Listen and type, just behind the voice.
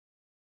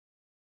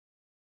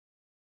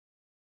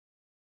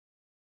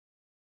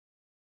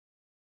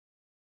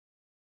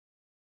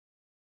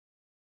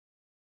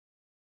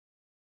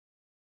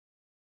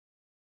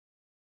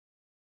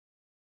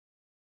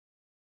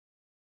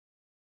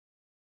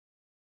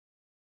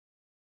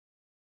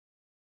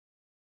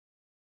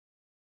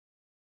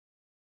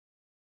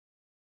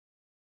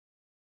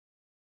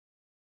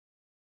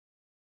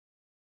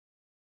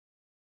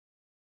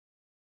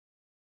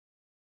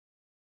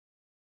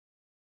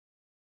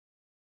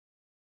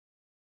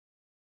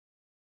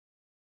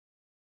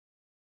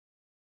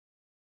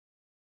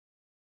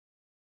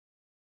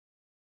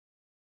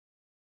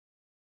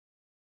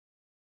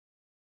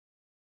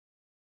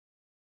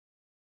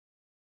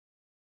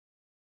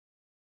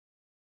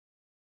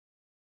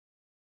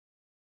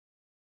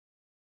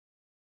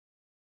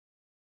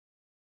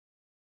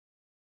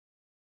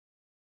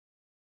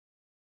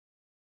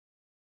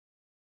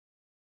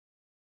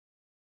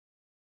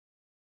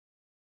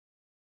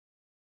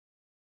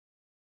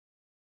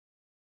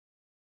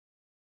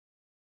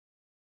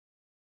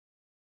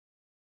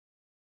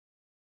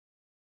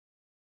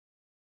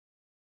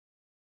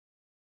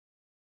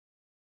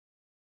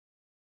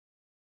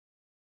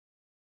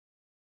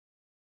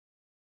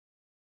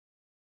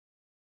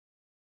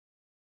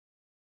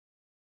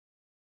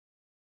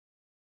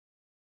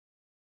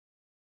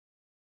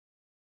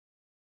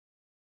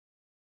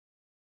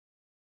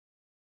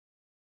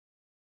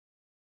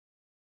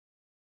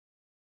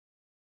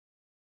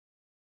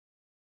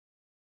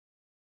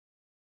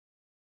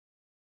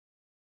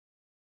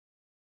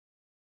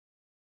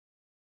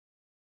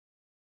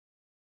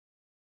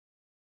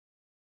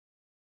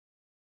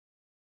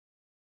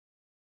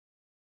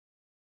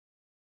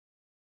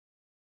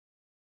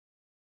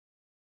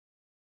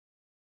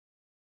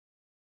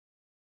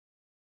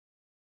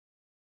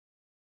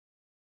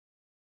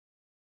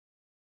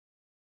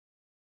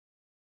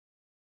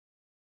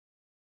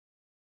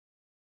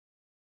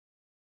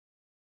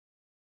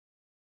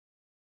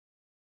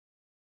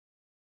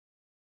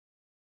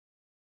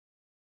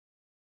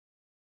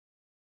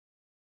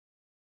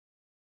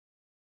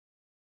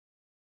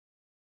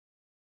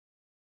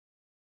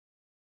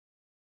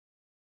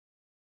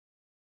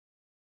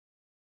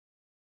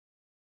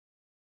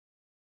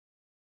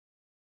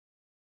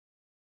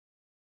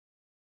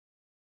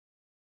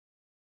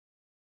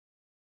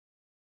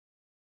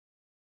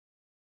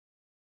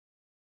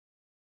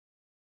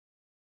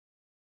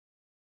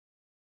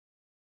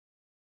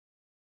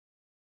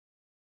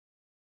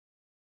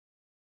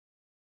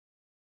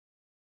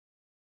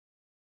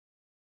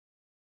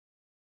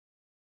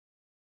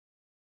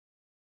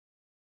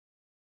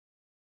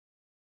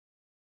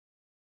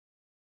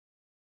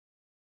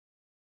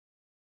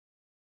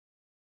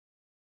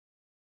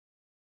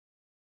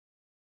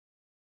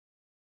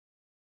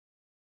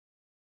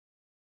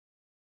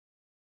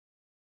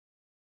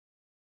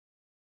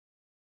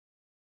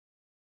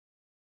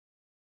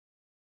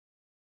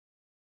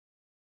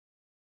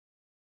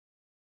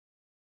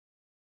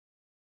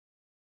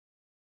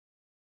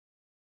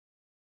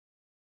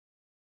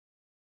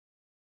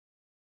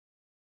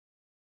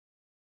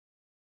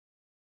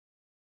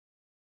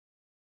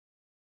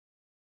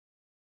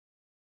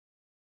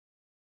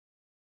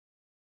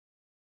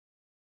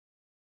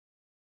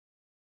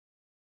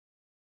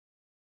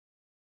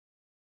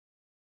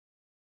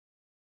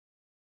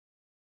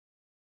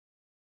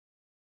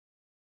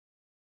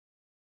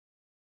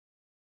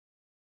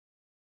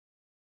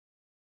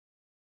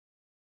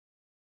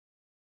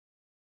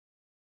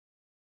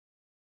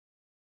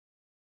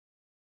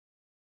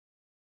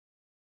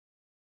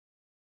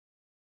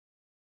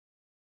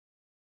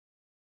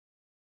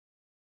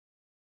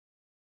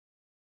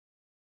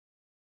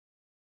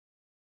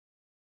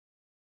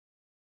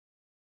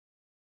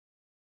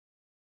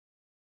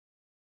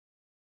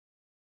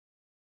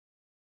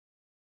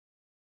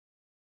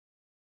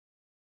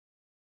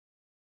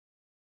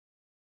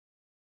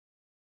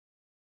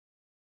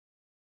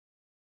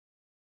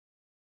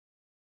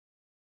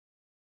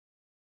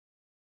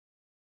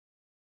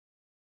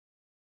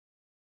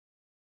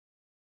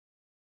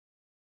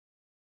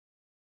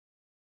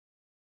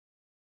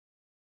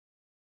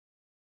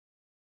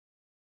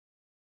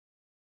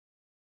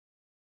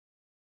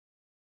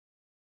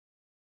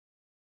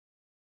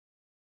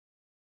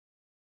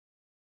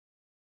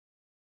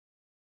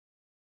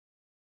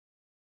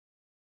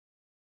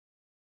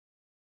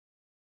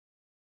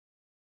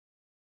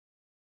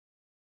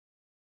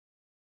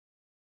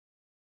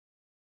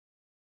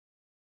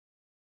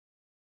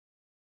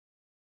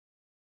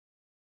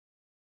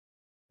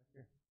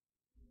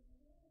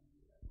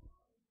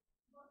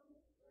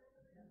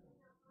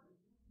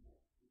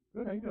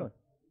Good. How you doing?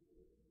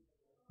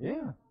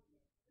 Yeah.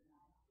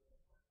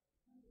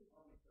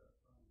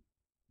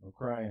 No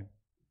crying.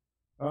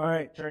 All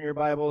right. Turn your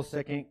Bibles,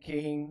 Second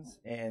Kings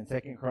and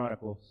Second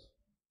Chronicles.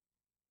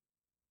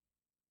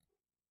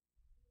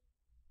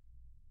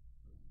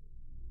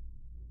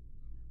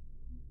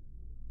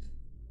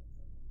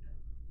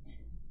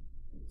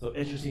 So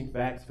interesting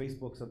facts.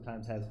 Facebook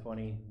sometimes has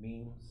funny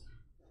memes.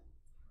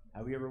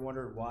 Have you ever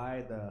wondered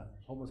why the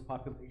homeless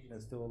population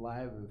is still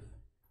alive if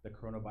the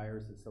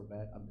coronavirus is so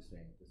bad? I'm just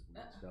saying this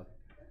weird stuff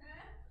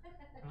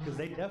because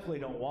they definitely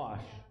don't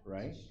wash,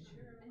 right?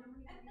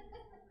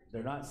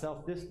 They're not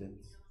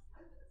self-distance,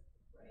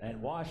 and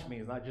wash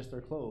means not just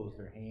their clothes,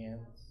 their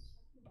hands.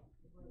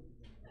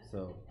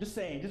 So just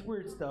saying, just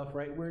weird stuff,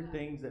 right? Weird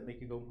things that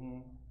make you go,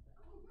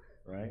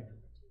 right?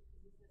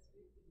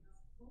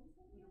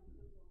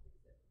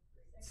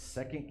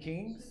 Second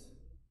Kings.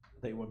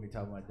 They want me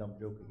talking my dumb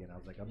joke again. I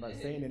was like, I'm not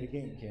saying it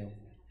again, Kim.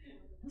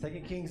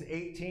 Second Kings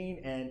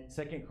 18 and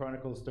Second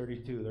Chronicles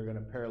 32. They're going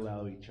to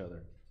parallel each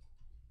other.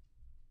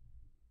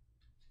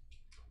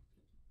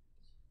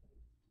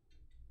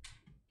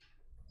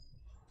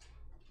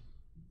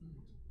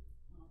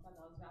 I thought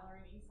that was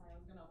Valerie and Esai. I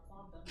was gonna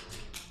applaud them.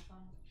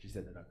 She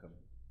said they're not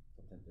coming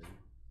till 10:30.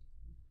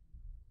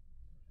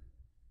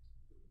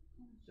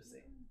 Just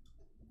saying.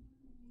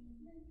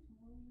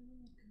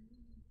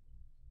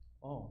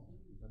 Oh,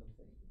 does that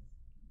upset you?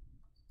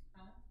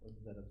 Huh?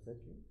 Does that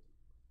upset you?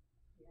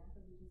 Yeah,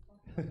 because we just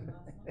talked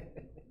about it last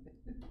night.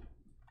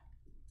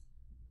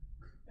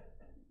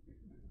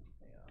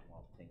 Yeah, I'm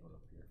all tangled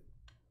up here.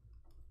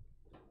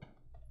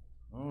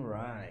 All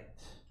right.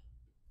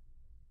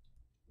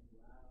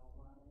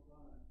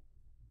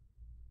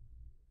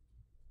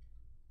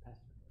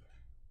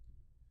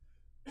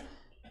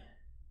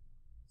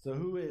 So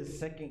who is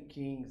Second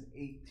Kings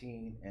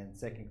 18 and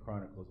Second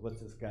Chronicles? What's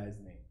this guy's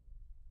name?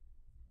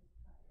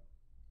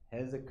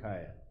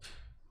 Hezekiah.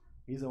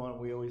 He's the one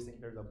we always think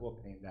there's a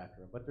book named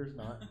after him, but there's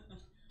not.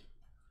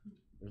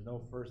 There's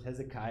no first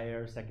Hezekiah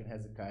or second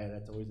Hezekiah.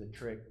 That's always a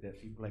trick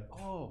that people are like,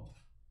 oh,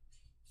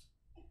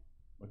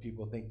 when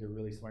people think they're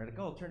really smart, like,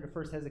 oh, turn to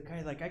first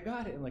Hezekiah, like, I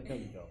got it. I'm like, no,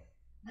 you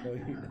don't. No,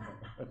 you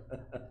don't.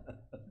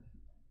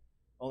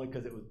 Only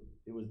because it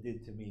was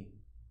did to me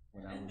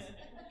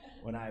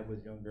when I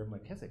was younger. I'm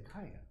like,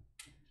 Hezekiah.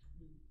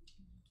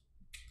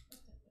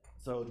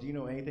 So do you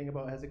know anything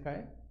about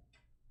Hezekiah?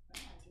 I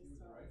just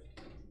saw it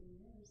 14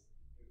 years.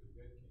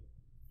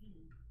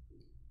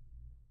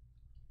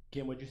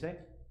 Kim, what'd you say?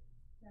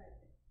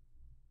 That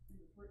in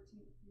the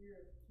 14th year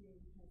of King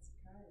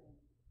Hezekiah.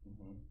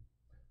 Mm-hmm.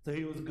 So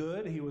he was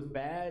good, he was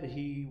bad,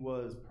 he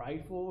was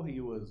prideful,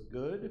 he was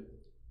good,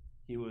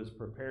 he was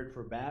prepared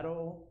for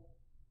battle,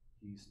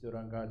 he stood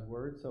on God's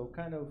word. So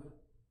kind of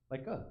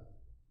like us,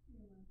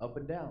 up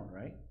and down,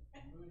 right?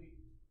 Moody.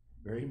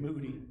 Very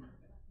moody,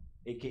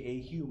 aka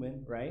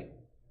human, right?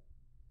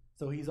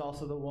 So he's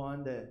also the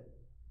one that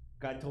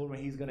God told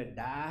him he's gonna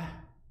die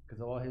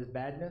because of all his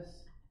badness.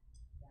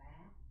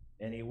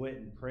 And he went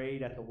and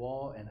prayed at the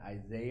wall in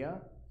Isaiah.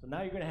 So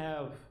now you're gonna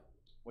have,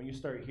 when you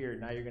start here,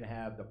 now you're gonna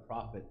have the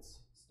prophets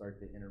start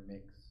to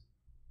intermix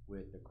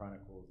with the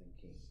Chronicles and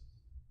Kings.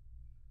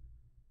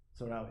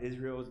 So now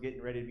Israel is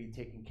getting ready to be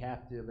taken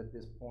captive at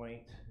this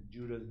point.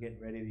 Judah is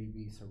getting ready to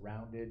be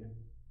surrounded.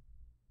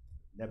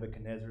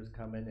 Nebuchadnezzar's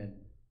coming, and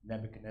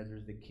Nebuchadnezzar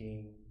is the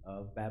king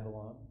of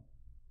Babylon.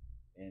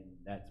 And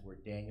that's where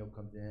Daniel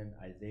comes in,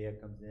 Isaiah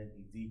comes in,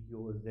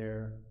 Ezekiel is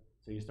there.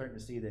 So you're starting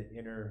to see the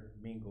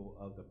intermingle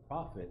of the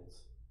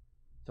prophets.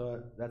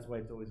 So that's why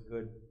it's always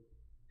good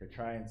to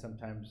try and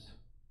sometimes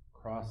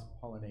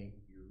cross-pollinate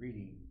your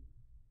reading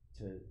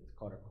to, it's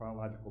called a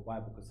chronological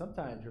Bible, because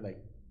sometimes you're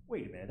like,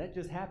 wait a minute, that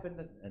just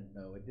happened? And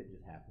no, it didn't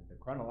just happen. The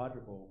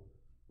chronological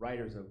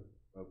writers of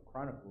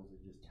Chronicles are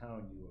just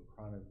telling you a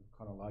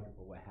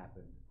chronological what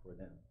happened for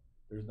them.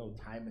 There's no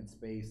time and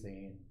space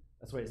saying,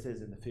 that's why it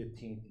says in the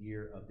 15th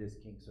year of this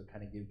king, so it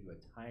kind of gives you a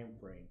time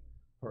frame.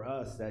 For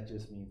us, that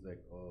just means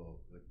like, oh,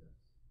 goodness.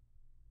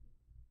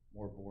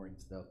 More boring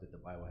stuff that the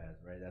Bible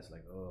has, right? That's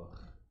like, oh.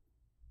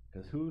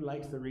 Because who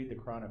likes to read the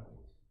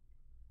Chronicles?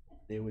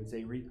 They would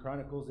say read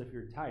Chronicles if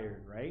you're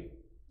tired, right?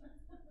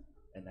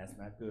 And that's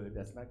not good.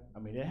 That's not, I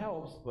mean, it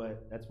helps,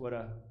 but that's what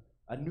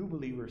a new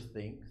believer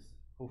thinks.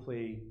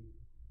 Hopefully,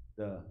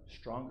 the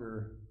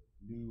stronger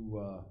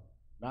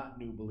not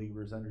new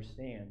believers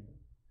understand.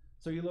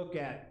 So you look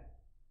at,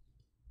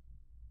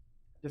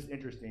 just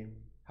interesting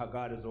how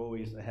God is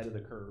always ahead of the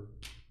curve.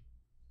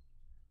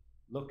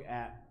 Look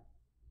at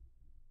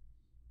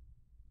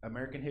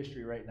American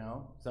history right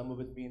now. Some of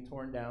it's being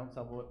torn down,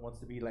 some of it wants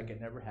to be like it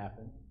never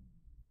happened.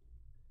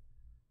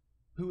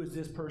 Who is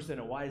this person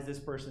and why is this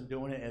person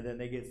doing it? And then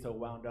they get so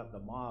wound up, the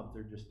mobs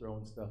are just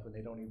throwing stuff and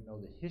they don't even know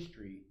the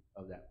history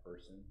of that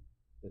person,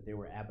 that they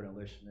were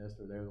abolitionists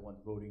or they're the ones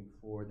voting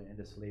for the end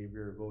of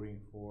slavery or voting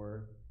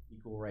for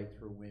equal rights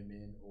for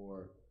women,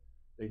 or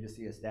they just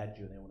see a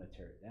statue and they want to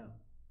tear it down.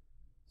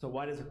 So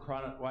why does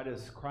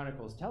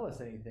Chronicles tell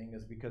us anything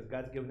is because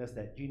God's given us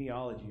that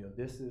genealogy of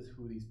this is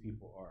who these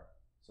people are.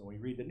 So when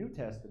we read the New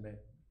Testament,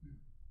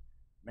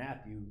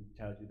 Matthew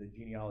tells you the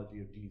genealogy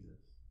of Jesus.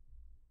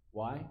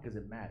 Why? Because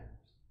it matters.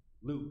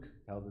 Luke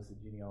tells us the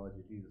genealogy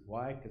of Jesus.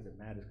 Why? Because it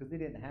matters. Because they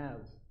didn't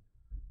have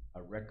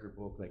a record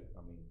book like,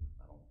 I mean,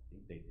 I don't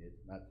think they did.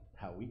 Not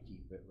how we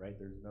keep it, right?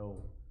 There's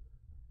no,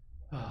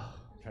 I'm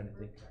trying to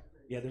think.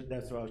 Yeah,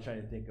 that's what I was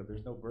trying to think of.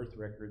 There's no birth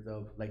records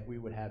of, like we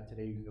would have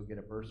today, you can go get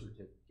a birth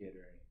certificate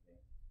or anything,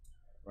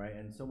 right?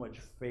 And so much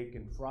fake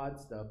and fraud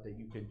stuff that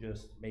you can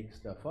just make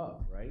stuff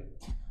up, right?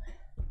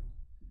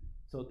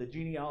 So the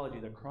genealogy,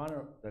 the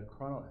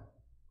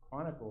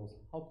Chronicles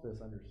helps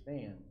us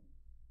understand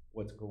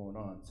what's going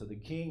on. So the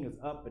king is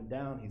up and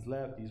down, he's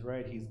left, he's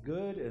right, he's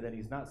good, and then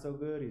he's not so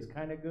good, he's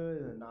kind of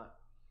good, and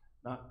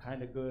not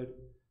kind of good.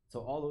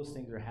 So all those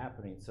things are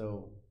happening.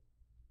 So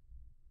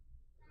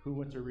who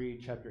wants to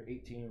read chapter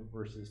 18,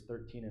 verses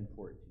 13 and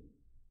 14?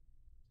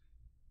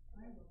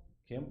 I will.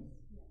 Kim?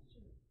 Yeah,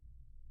 sure.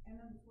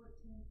 And in the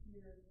 14th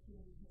year of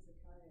King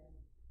Hezekiah,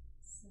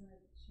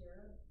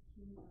 Sennacherib,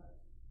 king of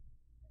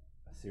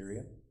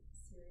Assyria?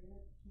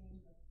 Syria,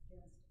 came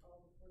against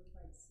all the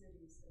fortified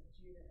cities of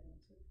Judah and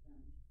took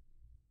them.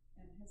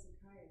 And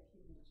Hezekiah,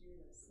 king of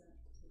Judah, sent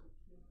to the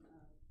king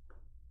of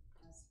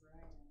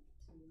Assyria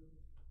to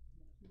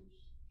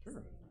Lachish,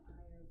 Sure. saying,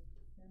 I have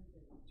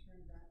offended,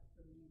 turn back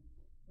from me.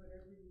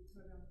 Whatever you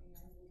put on me,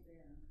 I will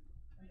bear.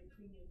 And the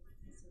king of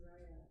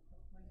Assyria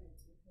appointed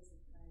to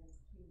Hezekiah,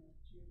 king of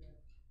Judah,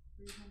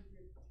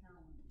 300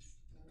 talents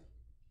of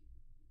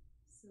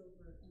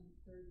silver and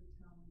 30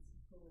 talents of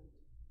gold.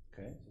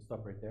 Okay, so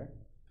stop right there.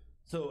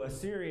 So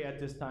Assyria at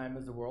this time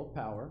is a world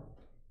power.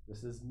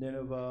 This is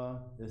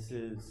Nineveh. This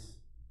is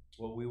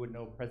what we would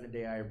know present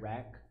day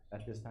Iraq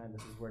at this time.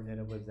 This is where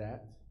Nineveh is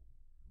at.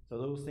 So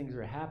those things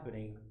are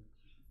happening.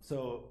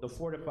 So the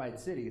fortified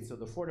cities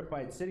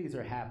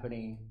are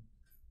happening.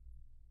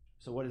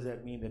 So what does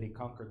that mean that he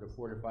conquered the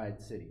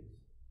fortified cities?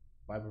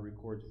 The Bible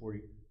records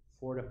 40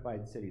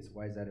 fortified cities.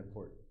 Why is that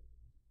important?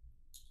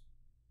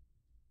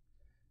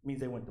 It means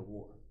they went to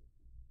war.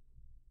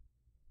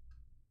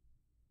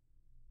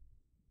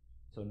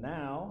 So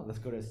now, let's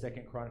go to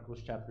 2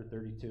 Chronicles chapter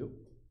 32.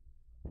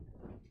 I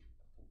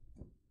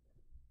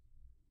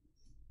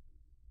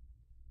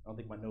don't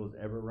think my nose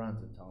ever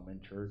runs until I'm in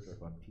church or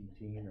if I'm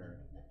teaching or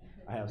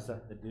I have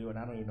something to do, and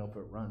I don't even know if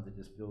it runs. It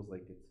just feels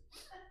like it's...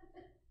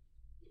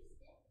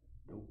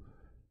 Nope,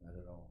 not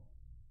at all.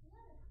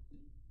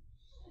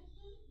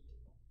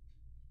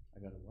 I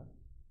got a what?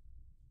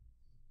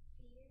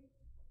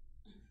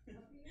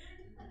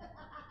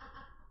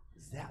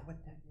 Is that what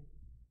that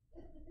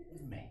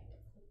is? Man.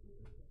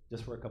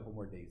 Just for a couple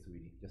more days,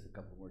 sweetie. Just a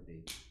couple more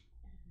days.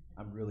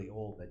 I'm really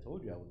old. I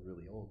told you I was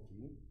really old.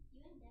 See?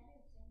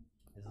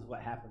 This is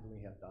what happens when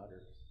you have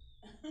daughters.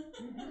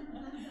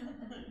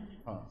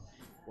 Huh.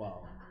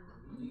 Wow.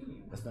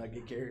 Let's not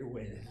get carried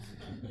away.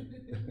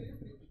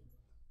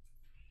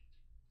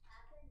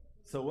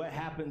 So what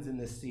happens in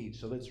this siege?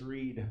 So let's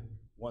read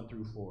 1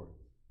 through 4.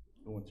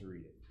 Who wants to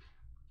read it?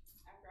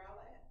 After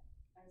all that,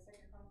 2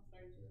 Chronicles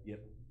 32.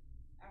 Yep.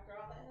 After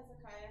all that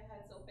Hezekiah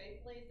had so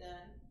faithfully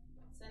done,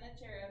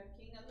 Sennacherib,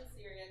 king of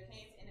Assyria,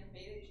 came and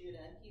invaded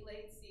Judah. He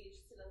laid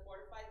siege to the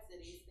fortified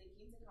cities,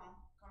 thinking to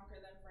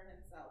conquer them for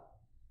himself.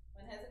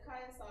 When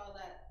Hezekiah saw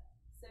that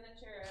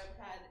Sennacherib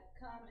had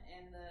come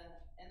and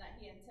that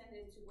he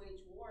intended to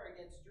wage war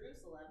against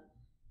Jerusalem,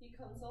 he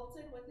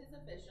consulted with his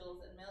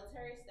officials and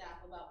military staff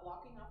about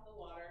blocking off the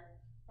water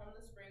from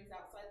the springs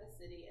outside the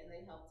city, and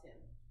they helped him.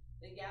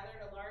 They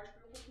gathered a large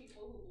group of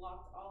people who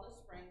blocked all the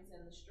springs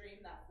and the stream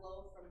that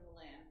flowed from the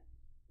land.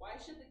 Why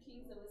should the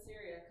kings of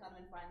Assyria come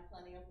and find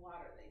plenty of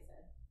water, they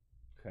said.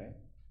 Okay.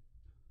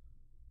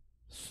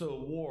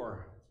 So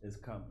war is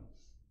coming.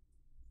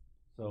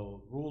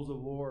 So rules of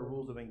war,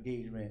 rules of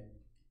engagement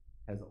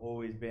has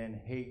always been,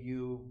 hey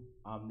you,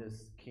 I'm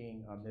this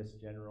king, I'm this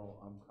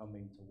general, I'm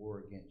coming to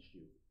war against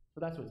you. So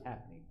that's what's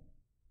happening.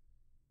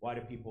 Why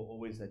do people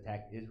always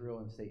attack Israel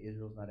and say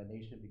Israel's not a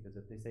nation? Because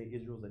if they say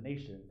Israel's a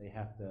nation, they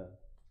have to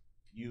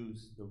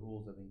use the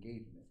rules of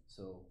engagement.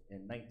 So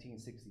in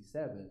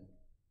 1967,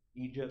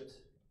 Egypt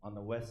on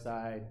the west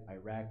side,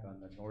 Iraq on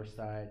the north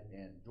side,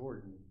 and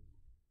Jordan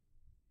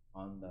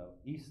on the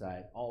east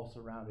side all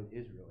surrounded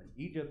Israel. And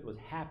Egypt was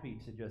happy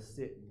to just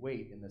sit and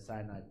wait in the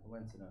Sinai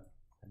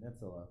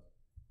Peninsula.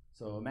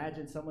 So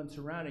imagine someone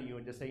surrounding you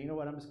and just say, you know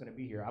what, I'm just going to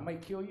be here. I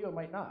might kill you, I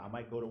might not. I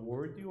might go to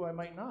war with you, I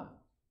might not.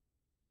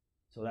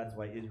 So that's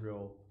why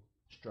Israel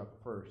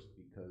struck first,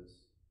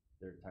 because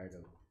they're tired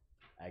of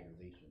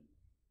aggravation.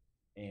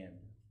 And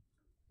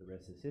the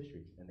rest is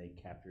history. And they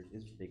captured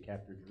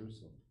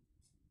Jerusalem.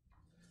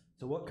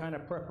 So what kind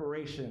of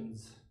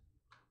preparations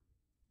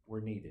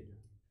were needed?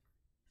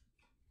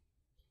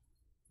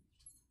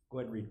 Go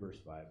ahead and read verse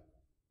 5,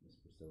 Ms.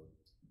 Priscilla.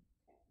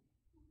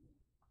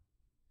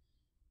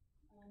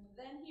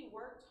 Then he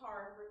worked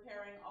hard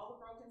repairing all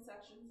the broken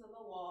sections of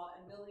the wall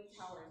and building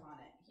towers on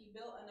it. He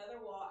built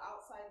another wall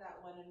outside that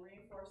one and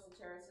reinforced the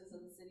terraces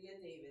of the city of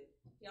David.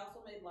 He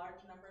also made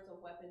large numbers of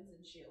weapons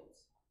and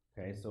shields.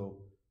 Okay, so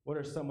what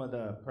are some of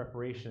the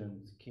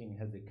preparations King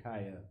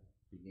Hezekiah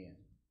began?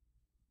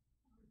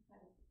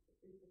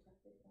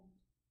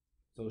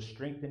 So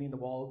strengthening the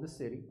wall of the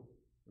city.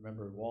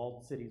 Remember,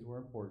 walled cities were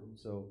important,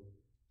 so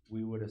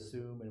we would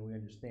assume and we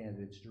understand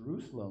that it's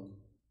Jerusalem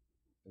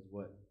is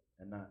what,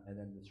 and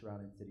then the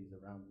surrounding cities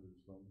around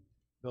Jerusalem,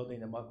 building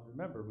them up.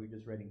 Remember, we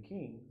just read in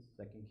Kings,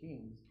 Second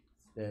Kings,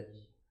 that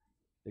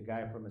the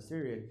guy from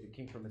Assyria, the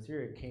king from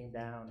Assyria, came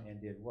down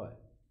and did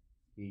what?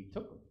 He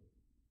took them.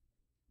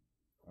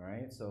 All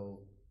right, so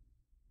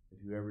if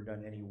you've ever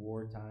done any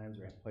war times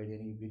or played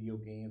any video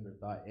games or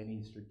thought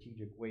any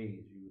strategic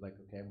ways, you like,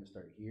 okay, I'm going to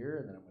start here,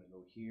 and then I'm going to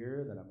go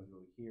here, then I'm going to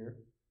go here.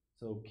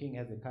 So King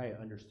Hezekiah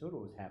understood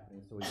what was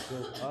happening, so he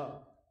built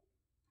up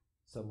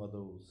some of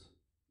those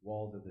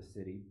walls of the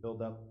city,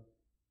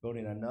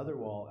 building another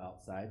wall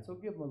outside, so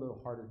give them a little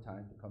harder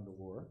time to come to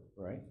war,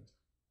 right?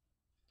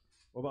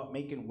 What about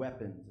making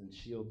weapons and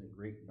shields in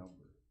great number?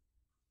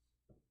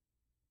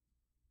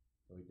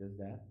 So he does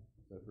that.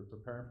 So if you're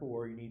preparing for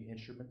war, you need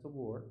instruments of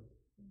war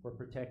for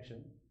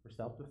protection, for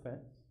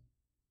self-defense.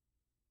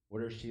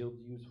 What are shields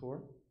used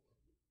for?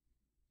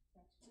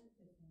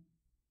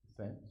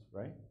 Defense,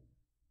 right?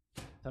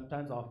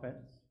 Sometimes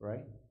offense,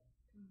 right?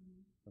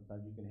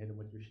 Sometimes you can hit them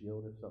with your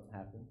shield if something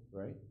happens,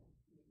 right?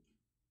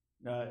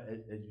 Now,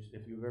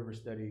 if you've ever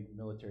studied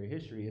military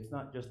history, it's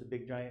not just a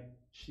big giant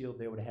shield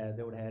they would have had.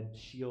 They would have had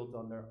shields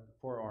on their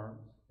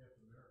forearms.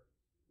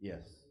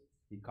 Yes,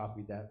 he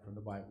copied that from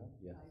the Bible.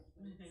 Yes.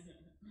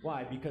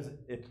 Why? Because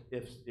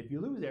if you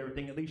lose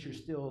everything, at least you're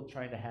still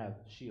trying to have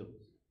shields.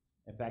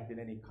 In fact, in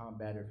any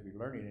combat, or if you're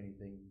learning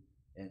anything,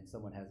 and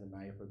someone has a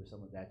knife or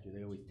someone's at you,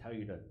 they always tell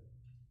you to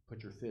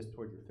put your fist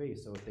towards your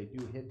face. So if they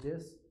do hit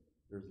this,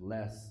 there's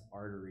less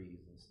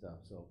arteries and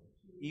stuff. So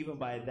even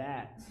by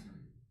that,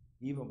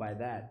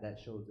 that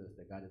shows us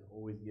that God has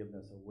always given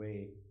us a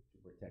way to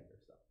protect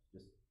ourselves.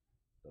 Just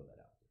throw that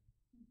out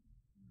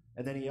there.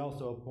 And then he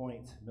also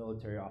appoints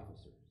military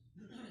officers.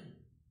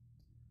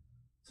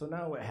 So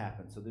now what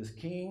happens? So this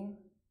king,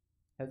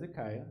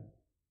 Hezekiah,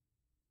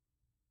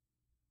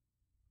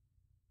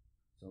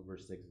 so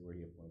verse 6 is where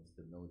he appoints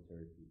the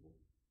military people.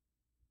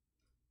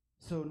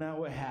 So now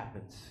what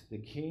happens? The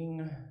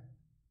king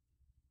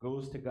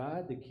goes to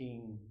God, the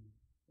king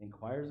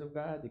inquires of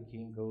God, the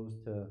king goes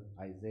to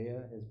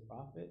Isaiah, his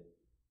prophet.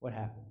 What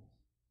happens?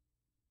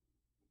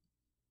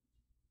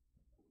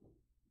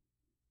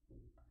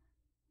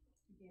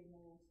 He gave him a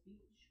little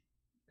speech.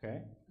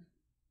 Okay.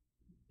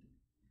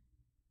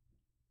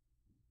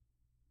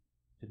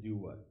 To do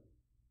what?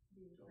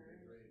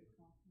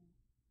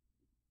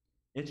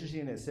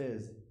 Interesting, it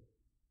says,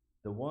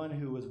 the one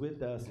who was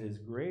with us is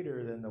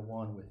greater than the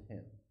one with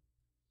him.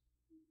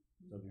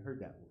 So have you heard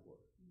that before?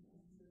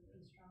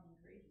 Be strong and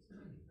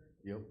courageous.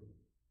 Yep.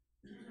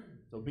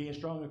 So being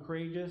strong and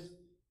courageous,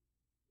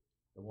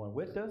 the one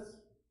with us,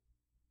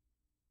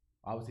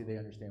 obviously they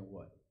understand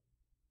what?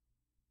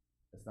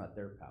 It's not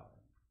their power.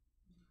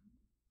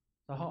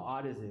 So how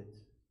odd is it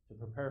to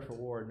prepare for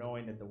war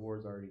knowing that the war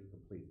is already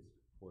completed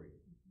for you?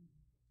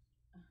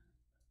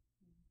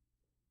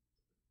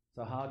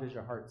 So how does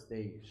your heart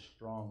stay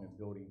strong in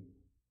building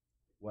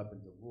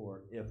weapons of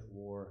war if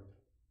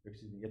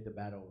the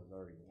battle is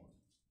already won?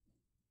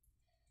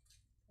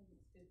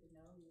 It's good to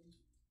know you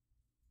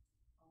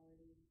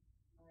already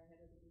are ahead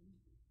of the game.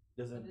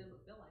 But it doesn't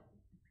feel like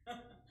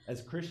it.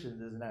 As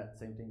Christians, isn't that the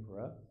same thing for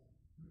us?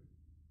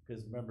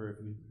 Because remember,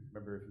 if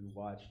you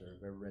watched or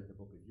have ever read the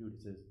book of Jude,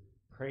 it says,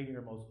 pray in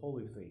your most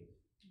holy faith,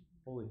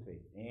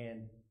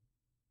 and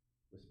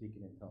we're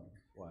speaking in tongues.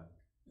 Why?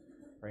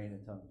 Praying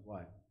in tongues.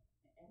 Why?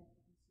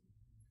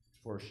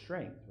 For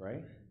strength,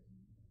 right?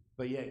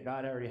 But yet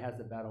God already has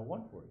the battle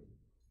won for you.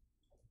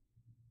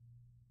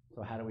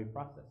 So how do we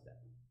process that?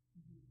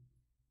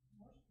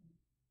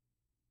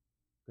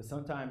 Because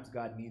sometimes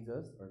God needs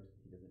us, or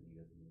he doesn't need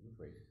us, in the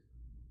phrase.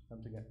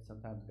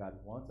 Sometimes God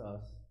wants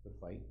us to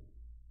fight.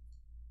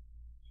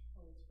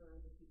 Or it's for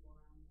the people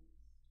around us.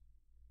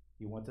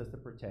 He wants us to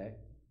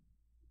protect.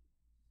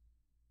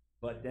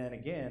 But then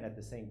again, at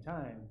the same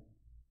time,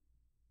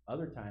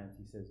 other times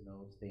he says,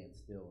 no, stand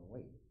still and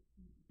wait.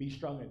 Be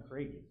strong and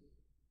courageous.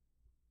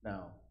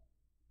 Now,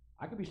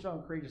 I can be strong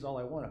and courageous all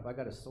I want if I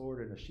got a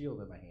sword and a shield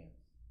in my hands.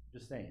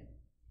 Just saying.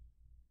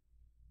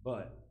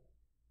 But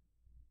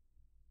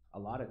a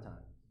lot of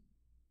times,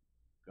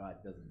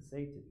 God doesn't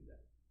say to do that.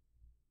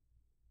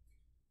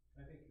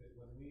 I think that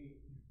when we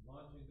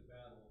launch into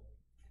battle,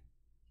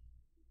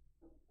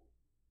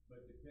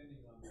 but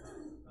depending on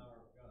the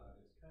power of God,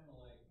 it's kind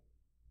of like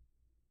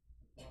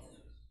the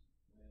prophets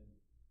when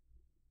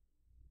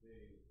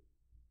they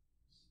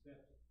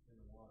stepped in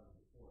the water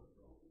before it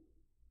broke.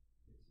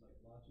 It's like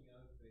launching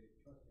out of faith,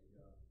 trusting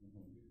God,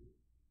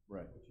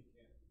 Right. What you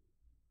can.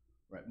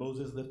 Right.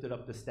 Moses lifted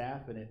up the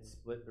staff and it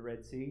split the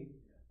Red Sea,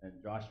 and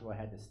Joshua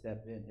had to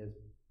step in. His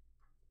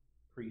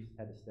priest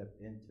had to step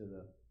into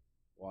the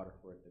water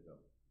for it to go.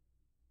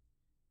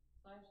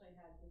 So I actually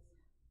had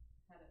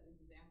an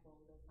example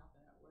of this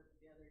happen at work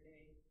the other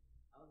day.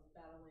 I was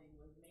battling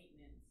with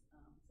maintenance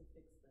to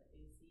fix the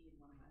AC in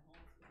one of my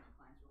homes because my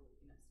clients were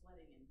waking up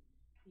sweating, and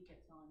he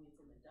kept telling me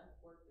it's in the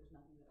ductwork. There's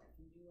nothing that I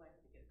can do. I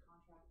have to get a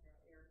contractor out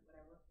there,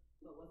 whatever.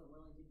 But wasn't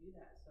willing to do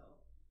that. So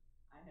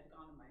I had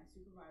gone to my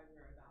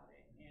supervisor about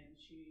it, and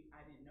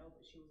I didn't know,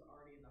 but she was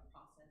already in the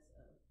process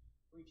of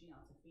reaching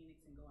out to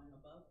Phoenix and going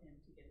above him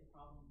to get the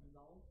problem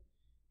resolved.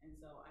 And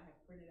so I have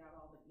printed out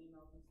all the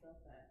emails and stuff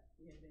that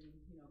we had been,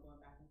 going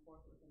back and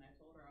forth with. And I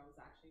told her I was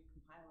actually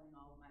compiling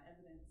all of my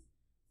evidence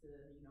to,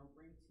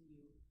 bring to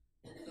you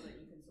so that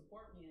you can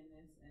support me in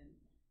this. And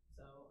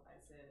so I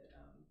said,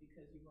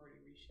 because you've already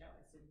reached out,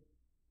 I said,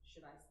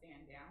 should I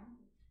stand down?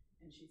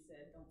 And she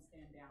said, don't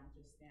stand down,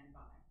 just stand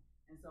by.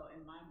 And so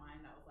in my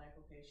mind, I was like,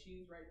 okay,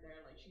 she's right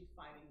there, like she's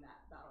fighting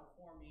that battle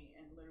for me,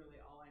 and literally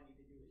all I need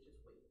to do is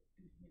just wait,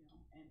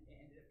 and it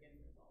ended up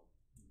getting resolved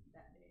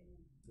that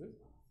day. Good.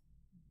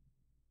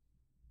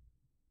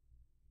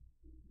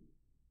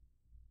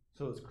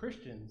 So as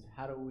Christians,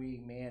 how do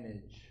we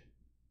manage?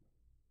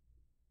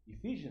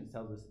 Ephesians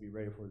tells us to be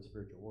ready for the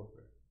spiritual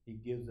warfare. He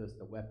gives us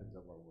the weapons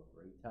of our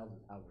warfare. He tells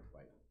us how we're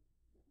fighting.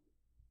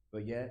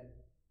 But yet,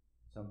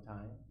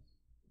 sometimes,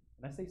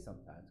 and I say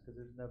sometimes because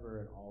there's never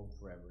an all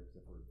forever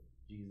except for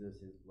Jesus,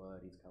 his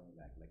blood, he's coming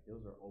back. Like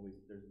those are always,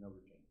 there's never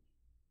change.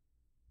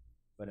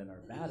 But in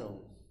our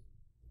battles,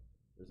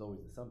 there's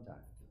always a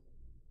sometimes.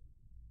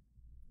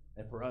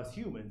 And for us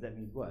humans, that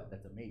means what?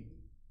 That's a maybe.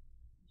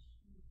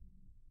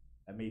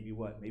 That may be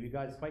what? Maybe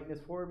God's fighting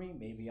this for me.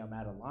 Maybe I'm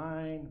out of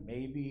line.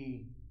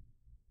 Maybe.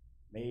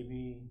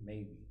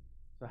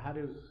 So how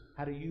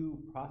do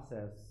you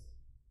process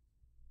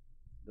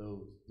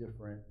those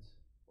different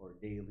or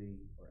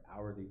daily or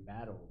hourly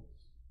battles?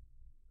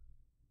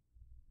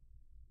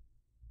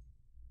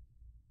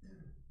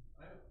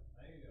 I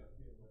feel like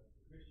the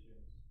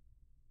Christians,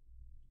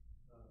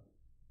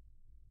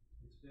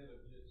 instead of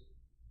just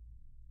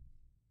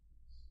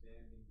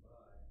standing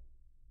by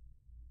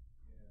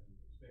and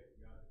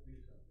expect God to do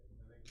something,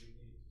 I think we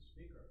need to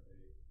speak our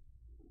faith,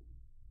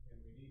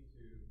 and we need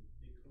to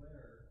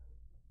declare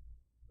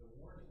the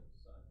warning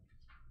signs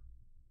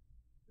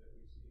that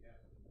we see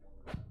happening all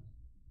around.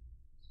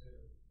 Instead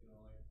of,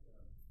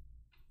 like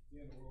the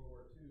end of World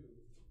War II,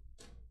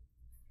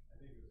 I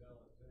think it was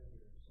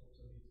Alexander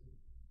Solzhenitsyn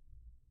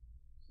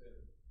said,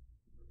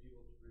 "For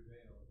evil to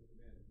prevail, good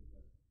men to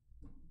prevail."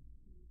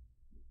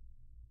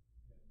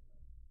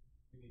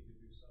 And we need to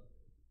do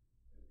something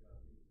as God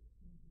leads us.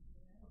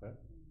 Okay.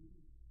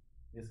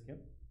 Yes, Kim?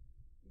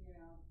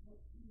 Yeah, well,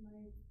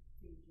 my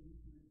thinking,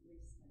 or at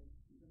least I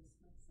convinced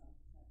myself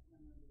that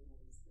whenever the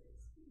Holy Spirit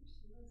speaks,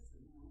 you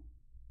listen now.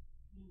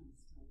 Man, I'm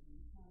stubborn.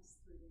 The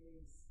past 3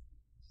 days,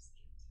 just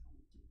kept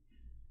telling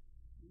me,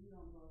 you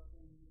don't go up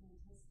there and you don't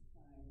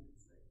testify. And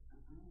it's like,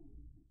 I can't.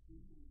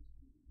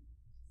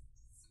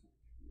 Just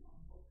smack me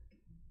awful.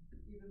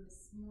 Even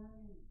this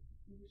morning,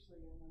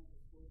 usually I'm up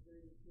at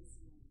 4:30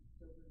 because my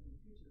Dober and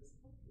Pooja was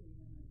helping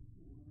me,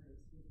 and then, where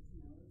it's with his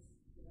nose,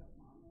 get up,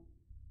 mama.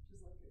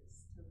 Just like a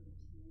stubborn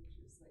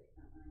teenager, it's like,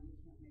 you can't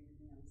make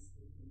me, I'm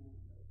sleeping, and I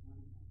go,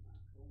 fine, I'm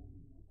not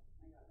going.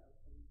 I got up,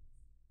 and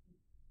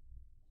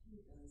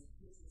he does, he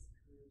gives us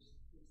courage to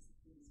face the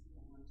things we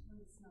don't want to. And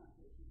it's not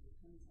that he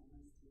depends on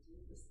us to do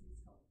this, he's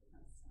helping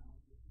us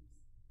out, because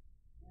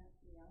that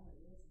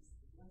reality is the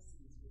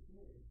blessings are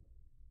big.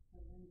 I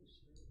learned to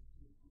share with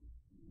people.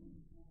 I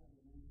gotta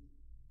learn.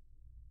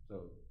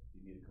 So, do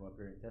you need to come up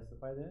here and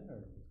testify then, or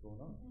what's going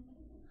on?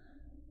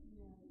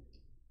 Yeah.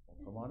 Well,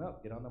 come on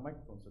up, get on the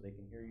microphone so they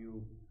can hear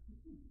you.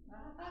 The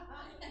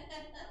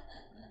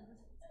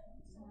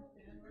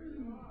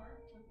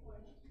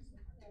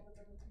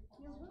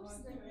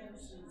worst thing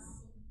is,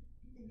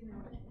 you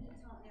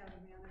taught me how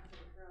to manage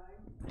and cry.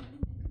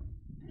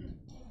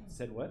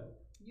 Said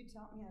what? You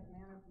taught me how to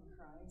manage and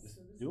cry, Just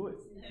so this do it.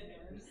 is even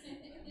worse.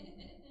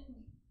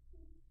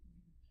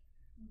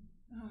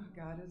 Oh,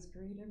 God is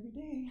great every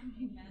day.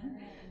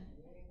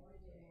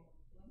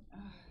 I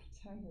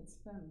tell you, it's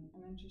been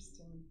an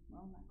interesting,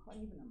 well, not quite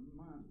even a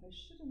month. I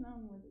should have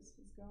known where this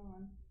was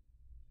going.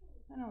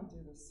 I don't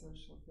do the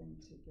social thing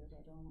too good.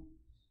 I don't.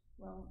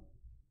 Well,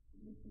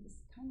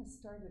 this kind of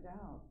started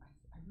out.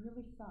 I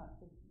really thought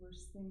the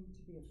worst thing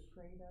to be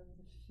afraid of,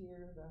 the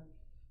fear, the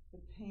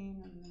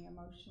pain, and the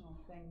emotional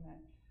thing that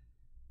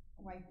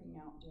wiping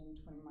out doing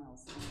 20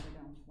 miles an hour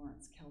down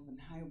Florence Kelvin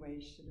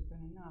Highway should have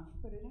been enough.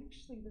 But the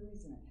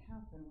reason it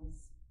happened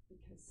was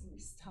because somebody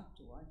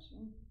stopped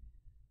watching.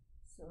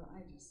 So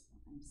I'm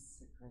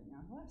sick right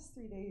now. The last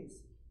 3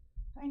 days,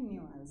 I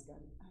knew I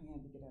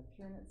had to get up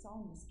here, and it's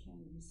all Miss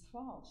Candy's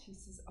fault. She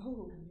says,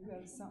 "Oh, you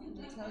have something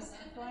to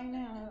testify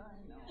now." I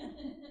know.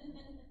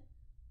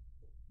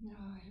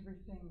 Oh,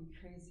 everything,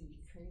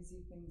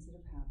 crazy things that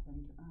have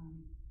happened.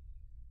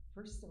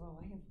 First of all,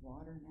 I have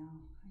water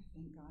now. I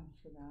thank God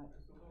for that.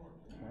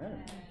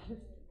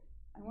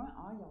 I want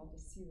all y'all to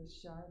see the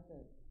shard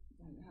that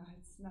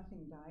it's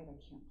nothing died. I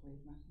can't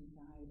believe nothing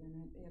died.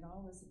 And it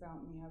all was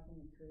about me having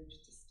the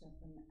courage to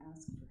step in and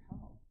ask for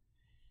help.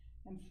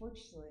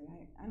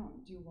 Unfortunately, I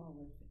don't do well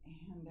with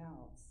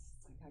handouts.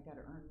 It's like I got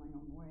to earn my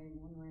own way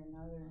one way or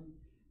another. And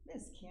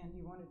Miss Candy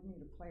wanted me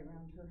to play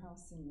around her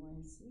house anyway,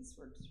 so this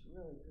works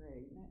really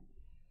great. And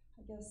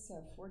I guess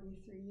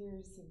 43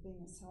 years of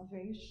being a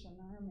Salvation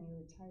Army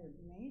retired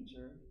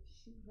major,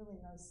 she really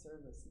knows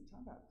service. And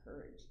talk about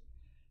courage.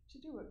 to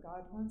do what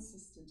God wants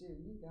us to do,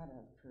 you gotta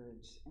have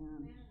courage.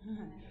 And,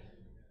 and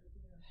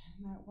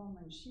that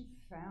woman, she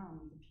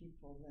found the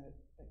people that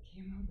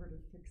came over to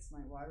fix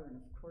my water, and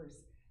of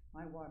course,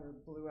 my water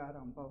blew out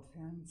on both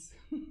ends.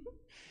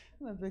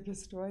 The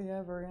biggest way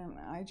ever. And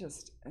I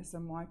just, as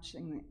I'm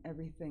watching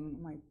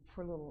everything, my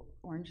poor little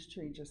orange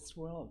tree just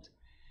swelled.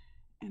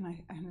 And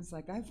I was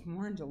like, I've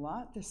mourned a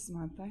lot this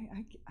month.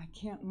 I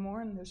can't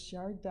mourn this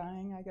yard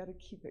dying. I got to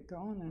keep it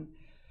going. And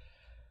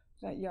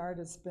that yard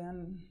has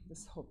been,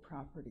 this whole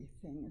property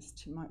thing is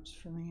too much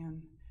for me.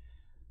 And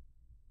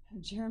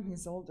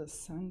Jeremy's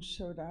oldest son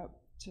showed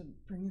up to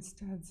bring his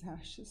dad's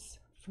ashes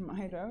from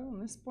Idaho. And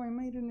this boy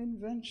made an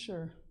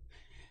adventure.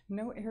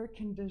 No air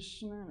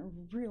conditioner, and a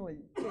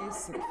really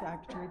basic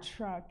factory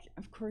truck,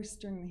 of course,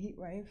 during the heat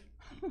wave.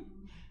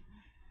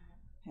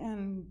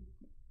 And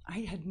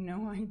I had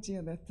no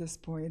idea that this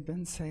boy had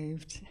been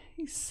saved.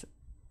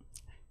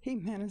 He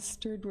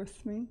ministered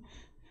with me,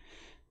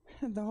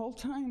 and the whole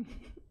time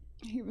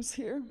he was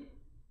here.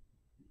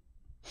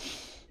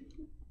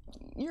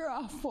 You're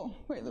awful,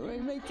 by the way,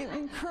 making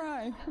me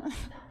cry.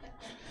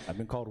 I've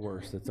been called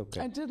worse. That's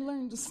okay. I did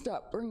learn to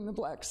stop wearing the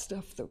black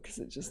stuff, though, because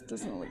it just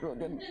doesn't look real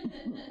good.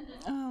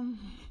 Oh,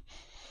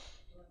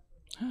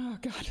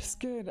 God is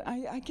good.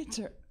 I get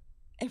to,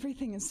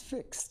 everything is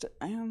fixed.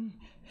 And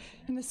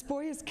this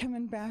boy is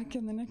coming back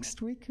in the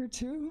next week or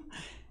two.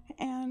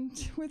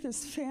 And with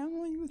his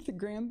family, with the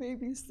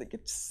grandbabies, they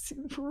get to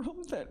see the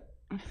world that,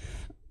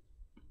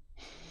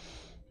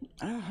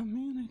 oh,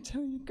 man, I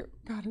tell you,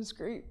 God is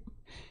great.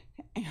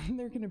 And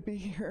they're going to be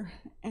here.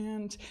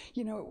 And,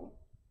 you know,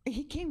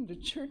 he came to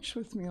church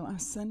with me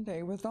last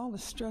Sunday with all the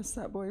stress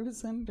that boy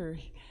was under.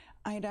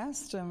 I'd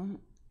asked him,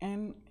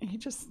 and he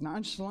just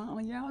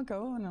nonchalantly, yeah, I'll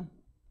go. And I'm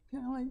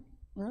kind of like,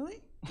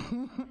 really?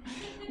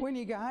 When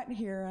he got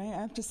here, I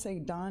have to say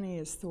Donnie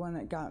is the one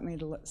that got me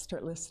to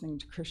start listening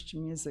to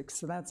Christian music,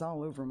 so that's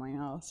all over my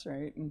house,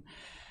 right? And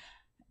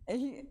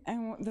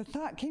the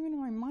thought came into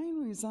my mind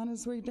when he was on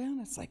his way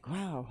down. It's like,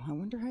 wow, I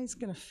wonder how he's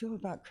going to feel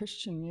about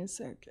Christian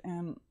music.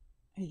 And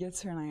he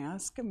gets here and I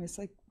ask him, he's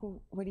like,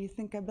 well, what do you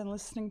think I've been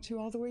listening to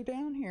all the way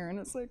down here? And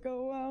it's like,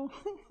 oh, wow,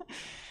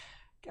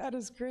 God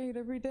is great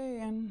every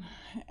day. And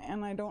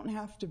I don't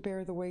have to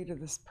bear the weight of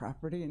this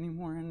property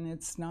anymore. And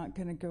it's not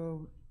going to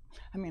go,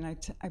 I mean,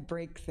 I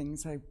break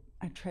things. I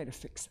try to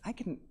fix. I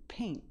can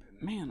paint,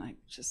 but man, I'm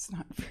just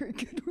not very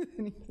good with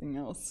anything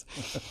else.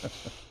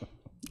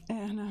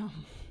 And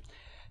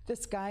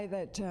this guy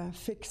that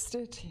fixed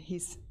it,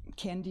 he's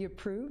Candy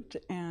approved,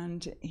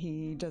 and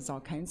he does all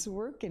kinds of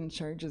work and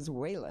charges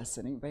way less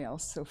than anybody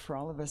else. So for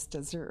all of us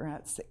desert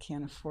rats that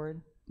can't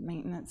afford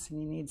maintenance and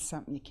you need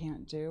something you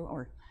can't do,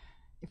 or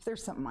if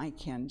there's something I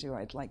can do,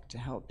 I'd like to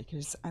help,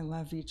 because I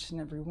love each and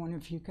every one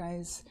of you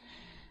guys.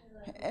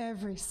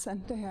 Every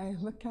Sunday I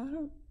look at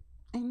them,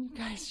 and you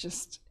guys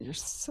just, you're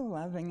so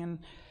loving, and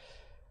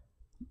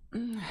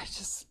I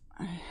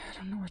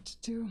don't know what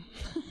to do.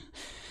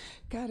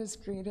 God is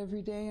great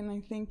every day, and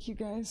I thank you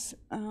guys.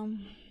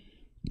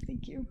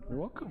 Thank you. You're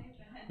welcome.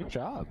 Good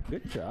job.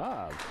 Good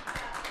job.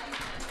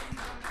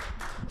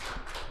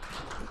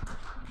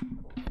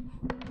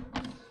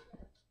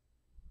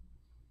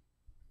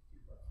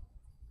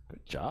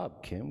 Good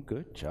job, Kim.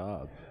 Good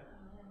job.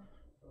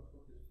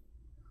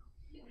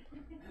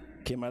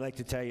 Kim, I'd like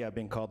to tell you I've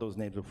been called those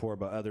names before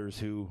by others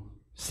who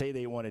say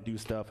they want to do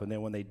stuff, and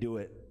then when they do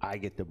it, I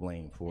get the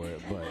blame for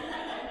it. But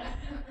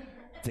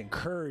it's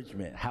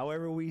encouragement.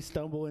 However we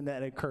stumble in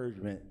that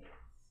encouragement,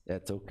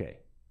 that's okay.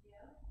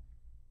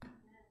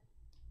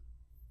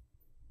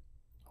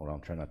 Hold on,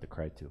 I'm trying not to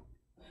cry too.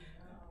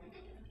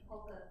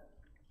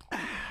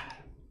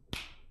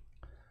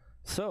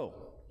 So,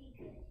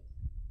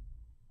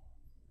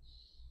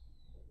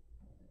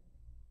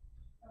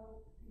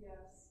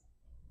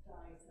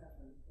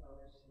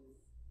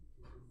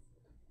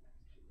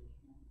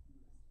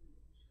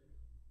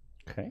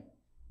 okay.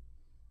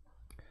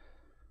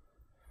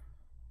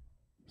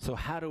 So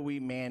how do we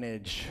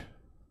manage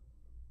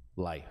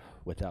life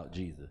without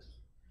Jesus?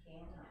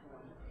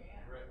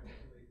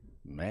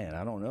 Man,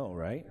 I don't know,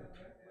 right?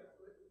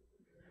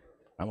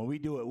 I mean, we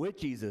do it with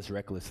Jesus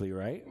recklessly,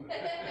 right?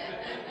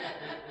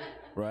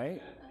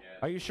 Right?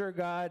 Are you sure,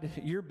 God,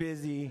 you're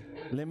busy?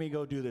 Let me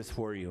go do this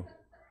for you.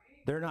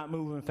 They're not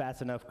moving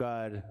fast enough,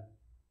 God.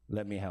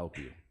 Let me help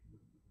you.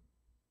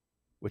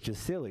 Which is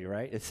silly,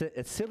 right?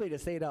 It's silly to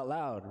say it out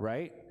loud,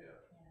 right?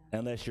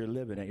 Unless you're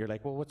living it. You're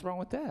like, well, what's wrong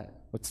with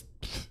that?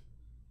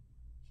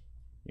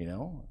 You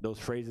know, those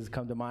phrases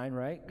come to mind,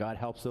 right? God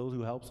helps those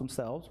who help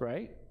themselves,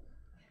 right?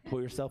 Pull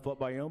yourself up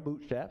by your own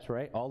bootstraps,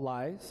 right? All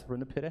lies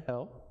from the pit of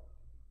hell.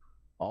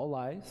 All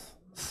lies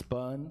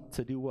spun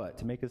to do what?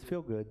 To make us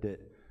feel good that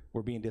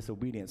we're being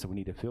disobedient, so we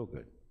need to feel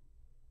good.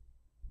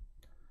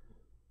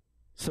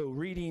 So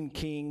reading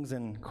Kings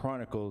and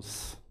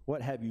Chronicles,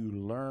 what have you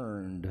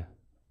learned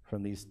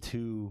from these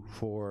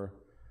 4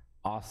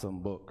 awesome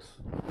books?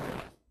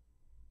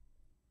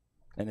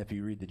 And if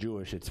you read the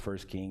Jewish, it's 1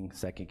 Kings,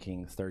 2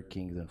 Kings, 3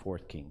 Kings, and 4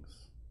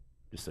 Kings.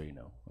 Just so you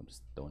know. I'm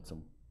just throwing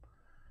some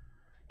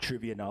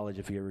trivia knowledge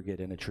if you ever get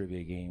in a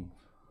trivia game.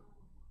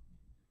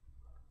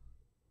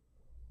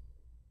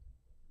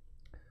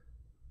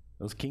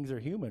 Those kings are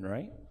human,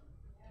 right?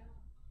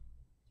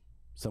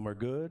 Some are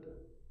good,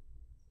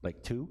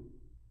 like 2.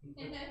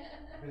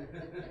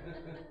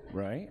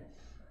 Right?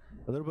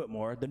 A little bit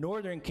more. The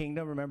northern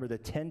kingdom, remember the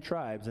 10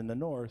 tribes in the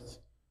north,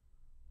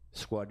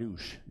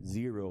 squadouche,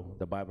 0,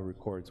 the Bible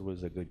records,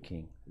 was a good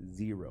king.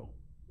 0.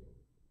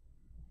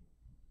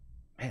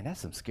 Man, that's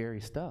some scary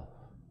stuff.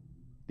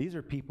 These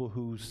are people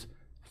whose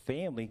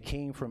family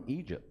came from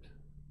Egypt.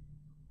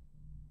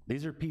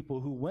 These are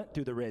people who went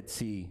through the Red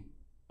Sea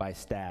by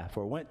staff,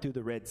 or went through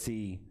the Red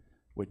Sea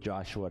with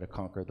Joshua to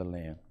conquer the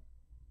land.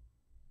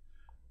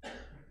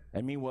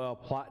 And meanwhile,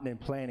 plotting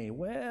and planning,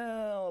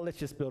 well, let's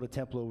just build a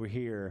temple over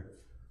here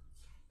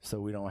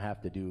so we don't have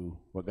to do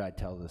what God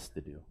tells us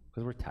to do,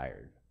 because we're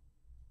tired.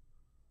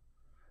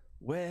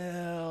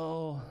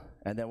 Well,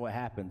 and then what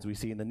happens? We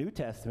see in the New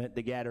Testament,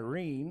 the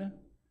Gadarene,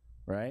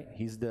 right?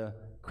 He's the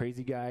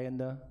crazy guy in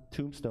the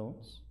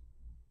tombstones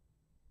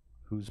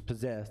who's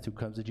possessed, who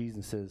comes to Jesus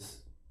and says,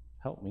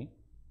 help me.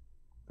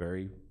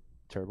 Very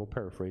terrible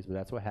paraphrase, but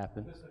that's what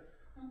happened.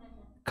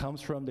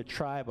 Comes from the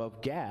tribe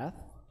of Gath,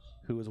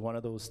 who was one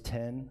of those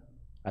 10.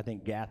 I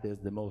think Gath is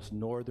the most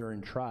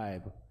northern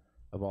tribe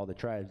of all the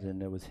tribes,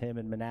 and it was him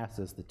and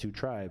Manasseh, the 2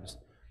 tribes,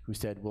 who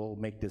said, we'll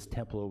make this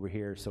temple over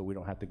here so we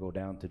don't have to go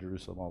down to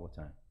Jerusalem all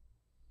the time.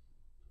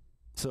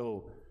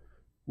 So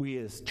we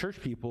as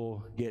church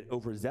people get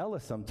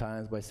overzealous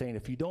sometimes by saying,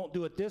 if you don't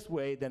do it this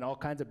way, then all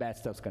kinds of bad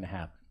stuff's going to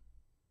happen.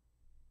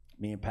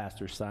 Me and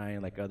Pastor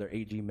Sign, like other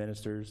AG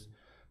ministers,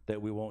 that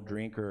we won't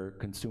drink or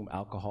consume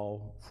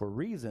alcohol for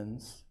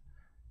reasons,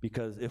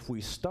 because if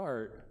we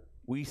start,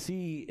 we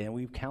see, and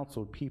we've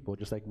counseled people,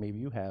 just like maybe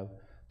you have,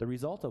 the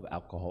result of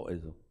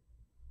alcoholism,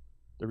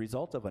 the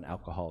result of an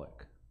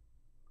alcoholic,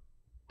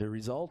 the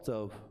result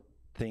of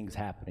things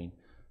happening.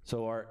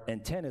 So our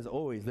intent is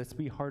always, let's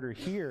be harder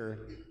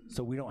here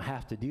so we don't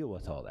have to deal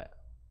with all that.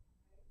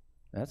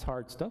 That's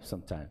hard stuff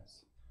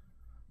sometimes.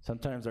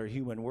 Sometimes our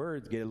human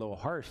words get a little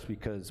harsh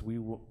because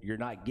you're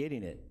not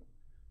getting it.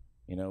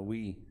 You know,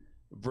 we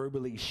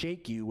verbally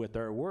shake you with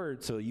our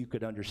words so you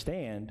could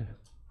understand,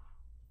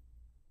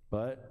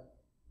 but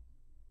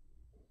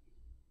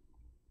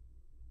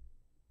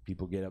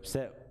people get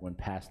upset when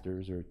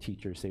pastors or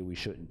teachers say we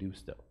shouldn't do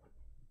stuff.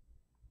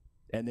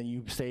 And then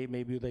you say,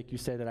 maybe like you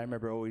said, that I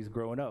remember always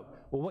growing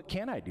up, well, what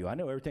can I do? I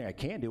know everything I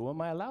can do. What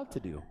am I allowed to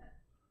do?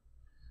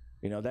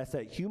 You know, that's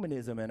that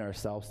humanism in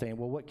ourselves saying,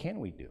 well, what can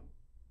we do?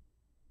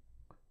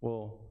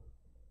 Well,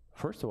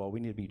 first of all, we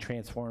need to be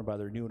transformed by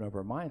the renewing of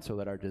our mind so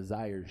that our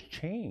desires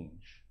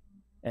change.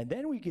 And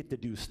then we get to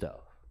do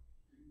stuff.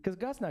 Because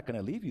God's not going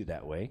to leave you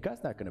that way.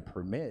 God's not going to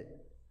permit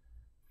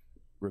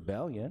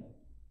rebellion.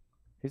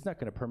 He's not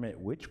going to permit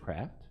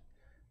witchcraft,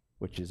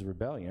 which is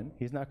rebellion.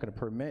 He's not going to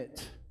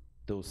permit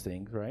those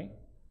things, right?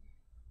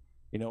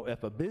 You know,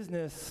 if a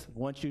business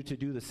wants you to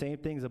do the same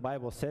things the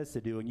Bible says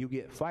to do and you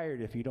get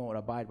fired if you don't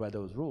abide by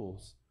those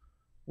rules,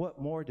 what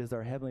more does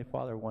our Heavenly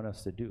Father want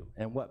us to do?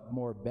 And what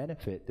more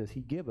benefit does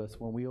He give us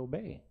when we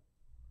obey?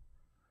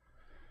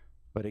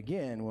 But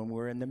again, when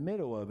we're in the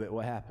middle of it,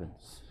 what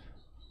happens?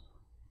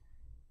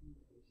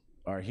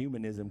 Our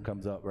humanism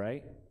comes up,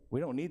 right? We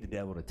don't need the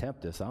devil to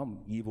tempt us. I'm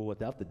evil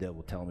without the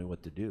devil telling me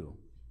what to do.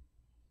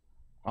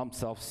 I'm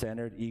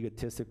self-centered,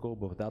 egotistical,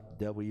 but without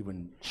the devil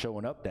even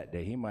showing up that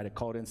day. He might have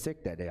called in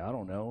sick that day. I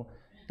don't know.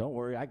 Don't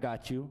worry, I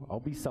got you. I'll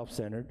be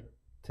self-centered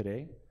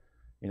today.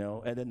 You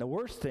know, and then the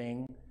worst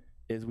thing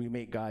is we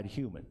make God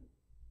human.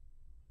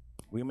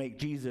 We make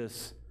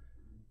Jesus,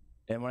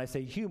 and when I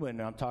say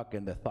human, I'm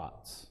talking the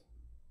thoughts.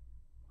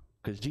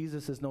 Because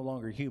Jesus is no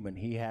longer human.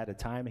 He had a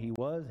time he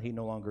was, he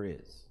no longer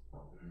is.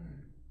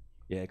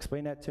 Yeah,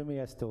 explain that to me.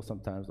 I still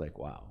sometimes like,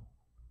 wow.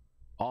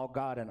 All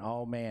God and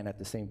all man at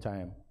the same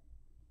time.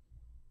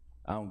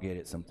 I don't get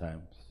it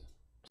sometimes.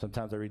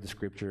 Sometimes I read the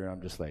scripture and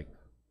I'm just like,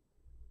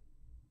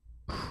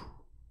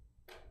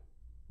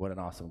 what an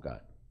awesome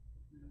God.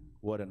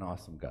 What an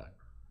awesome God.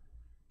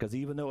 Because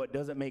even though it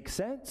doesn't make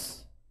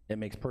sense, it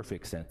makes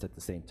perfect sense at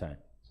the same time.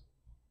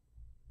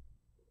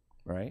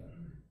 Right?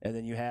 And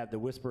then you have the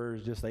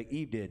whisperers just like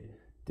Eve did.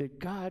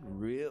 Did God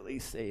really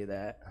say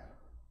that?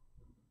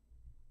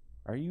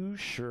 Are you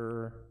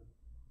sure?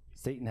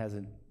 Satan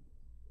hasn't,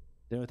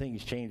 the only thing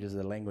he's changed is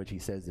the language he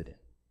says it in.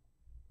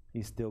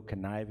 He's still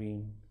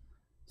conniving,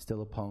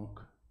 still a punk,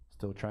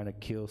 still trying to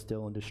kill,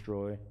 steal, and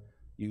destroy,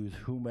 use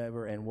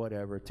whomever and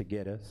whatever to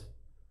get us,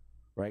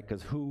 right?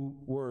 Because who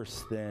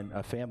worse than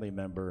a family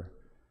member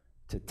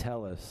to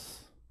tell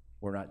us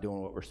we're not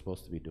doing what we're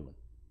supposed to be doing?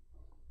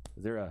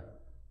 Is there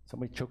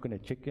somebody choking a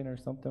chicken or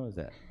something? What is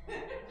that?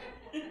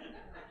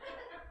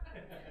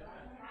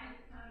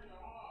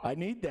 I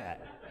need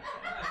that.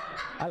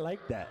 I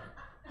like that.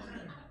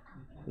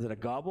 Is it a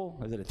gobble?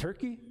 Is it a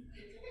turkey?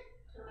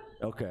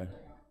 Okay.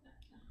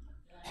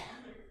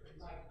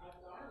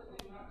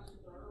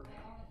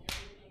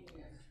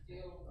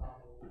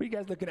 What are you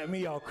guys looking at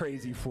me all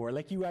crazy for?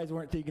 Like you guys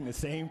weren't thinking the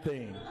same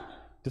thing.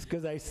 Just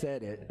because I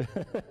said it. You're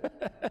on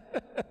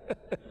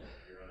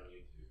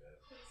YouTube.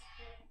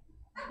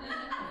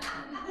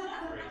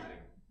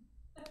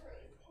 That's crazy.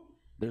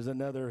 There's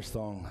another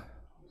song.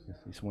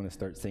 You just want to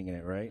start singing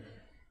it, right?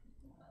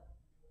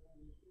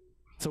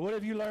 So what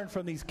have you learned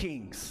from these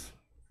kings?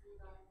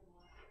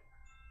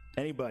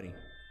 Anybody?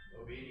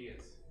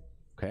 Obedience.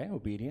 Okay,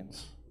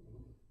 obedience.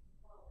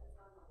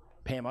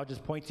 Pam, I'll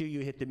just point to you.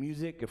 You hit the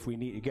music if we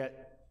need. You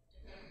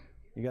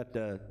got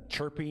the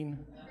chirping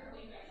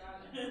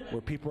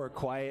where people are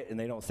quiet and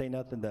they don't say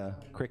nothing. The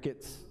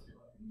crickets.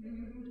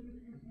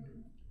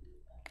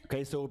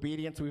 Okay, so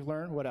obedience we've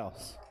learned. What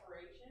else?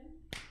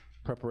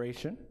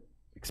 Preparation.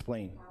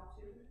 Explain.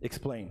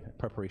 Explain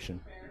preparation.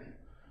 Prepare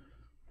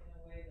in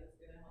a way that's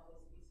going to help us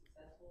be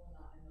successful and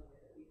not in the way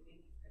that we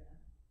think is going to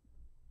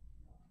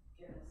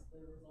get us the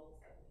results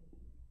that we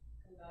need.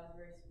 Because God's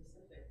very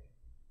specific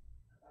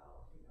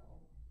about,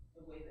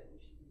 the way that we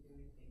should be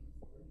doing things,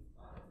 the way He's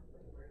taught us, the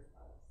way the Word has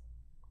taught us.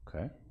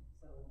 Okay.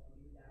 So when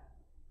we do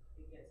that,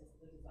 it gets us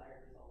the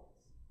desired results.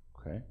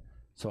 Okay.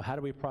 So how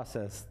do we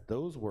process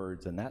those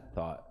words and that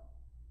thought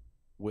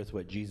with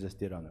what Jesus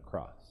did on the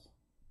cross?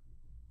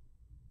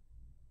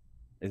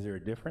 Is there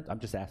a difference? I'm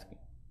just asking.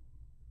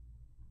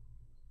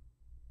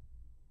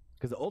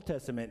 Because the Old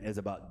Testament is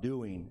about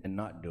doing and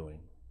not doing.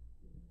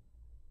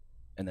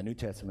 And the New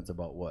Testament's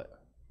about what?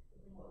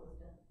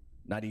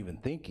 Not even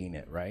thinking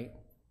it, right?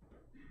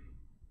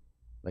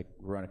 Like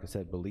Veronica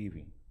said,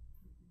 believing.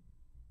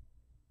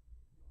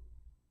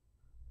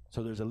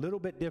 So there's a little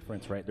bit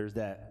difference, right? There's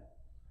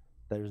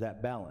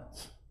that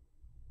balance,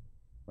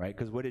 right?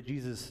 Because what did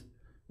Jesus,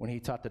 when he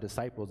taught the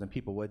disciples and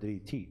people, what did he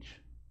teach?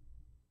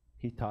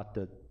 He taught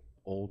the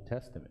Old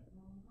Testament,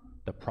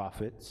 the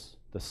prophets,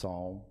 the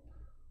Psalm,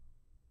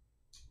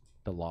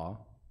 the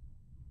law.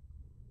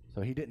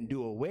 So he didn't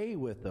do away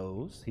with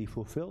those, he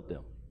fulfilled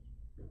them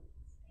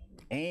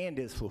and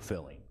is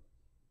fulfilling.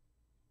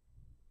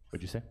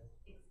 What'd you say?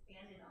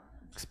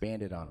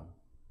 Expanded on them.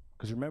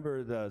 Because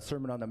remember the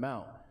Sermon on the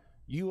Mount,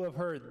 you have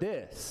heard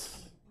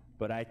this,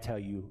 but I tell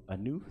you a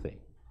new thing.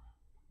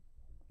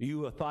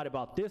 You have thought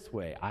about this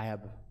way, I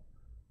have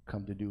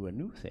come to do a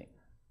new thing.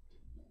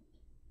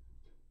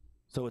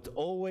 So it's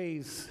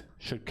always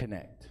should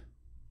connect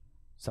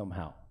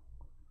somehow.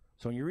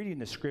 So when you're reading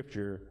the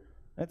scripture,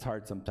 that's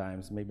hard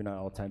sometimes, maybe not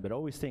all the time, but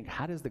always think,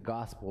 how does the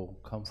gospel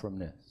come from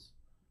this?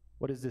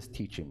 What is this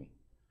teaching me?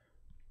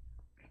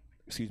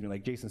 Excuse me,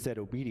 like Jason said,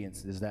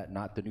 obedience, is that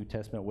not the New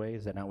Testament way?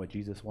 Is that not what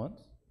Jesus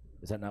wants?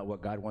 Is that not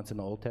what God wants in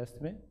the Old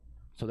Testament?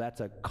 So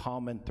that's a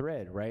common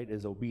thread, right,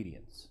 is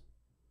obedience,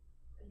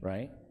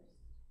 right?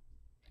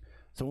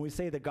 So when we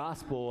say the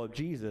gospel of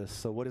Jesus,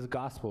 so what does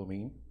gospel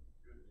mean?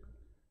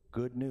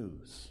 Good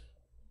news.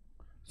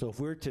 So if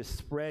we're to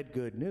spread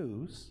good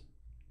news,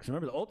 because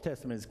remember the Old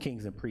Testament is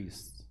kings and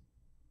priests.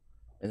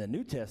 In the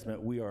New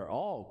Testament, we are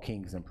all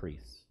kings and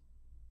priests.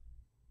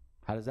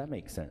 How does that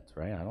make sense,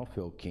 right? I don't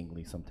feel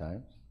kingly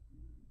sometimes.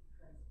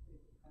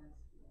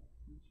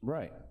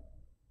 Right.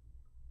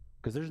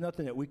 Because there's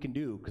nothing that we can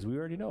do, because we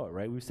already know it,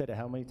 right? We've said it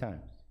how many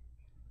times?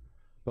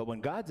 But when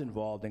God's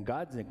involved and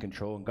God's in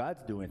control and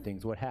God's doing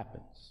things, what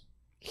happens?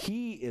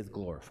 He is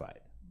glorified.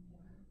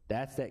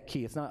 That's that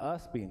key. It's not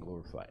us being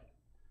glorified.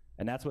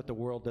 And that's what the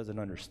world doesn't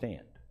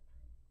understand.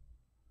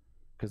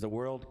 Because the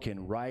world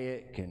can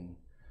riot, can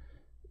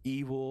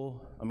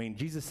evil. I mean,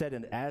 Jesus said,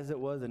 and as it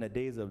was in the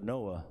days of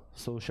Noah,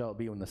 so shall it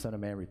be when the Son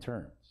of Man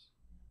returns.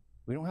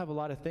 We don't have a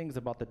lot of things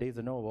about the days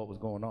of Noah, what was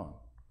going on.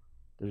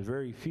 There's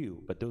very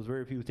few, but those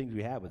very few things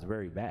we have was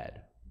very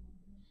bad.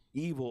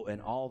 Evil in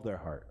all their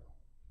heart.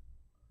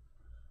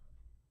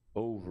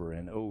 Over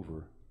and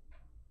over.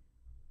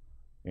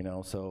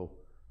 So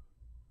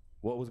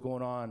what was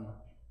going on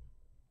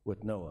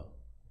with Noah?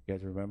 You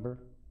guys remember?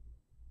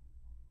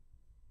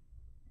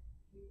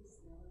 He was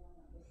the only one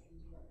that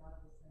listened to what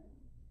God was saying.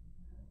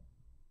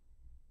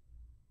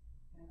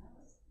 And that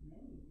was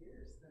many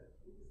years that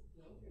he was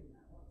building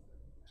that.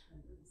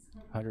 What was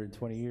it?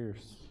 120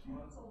 years.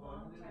 That's a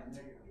long time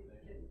to be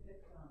getting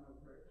picked on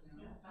over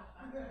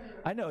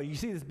it. I know, you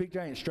see this big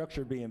giant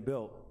structure being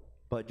built,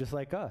 but just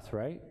like us,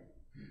 right?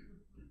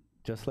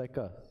 Just like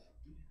us.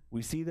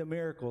 We see the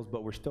miracles,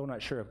 but we're still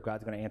not sure if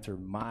God's going to answer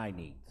my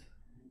needs.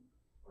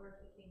 Or if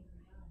it came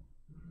from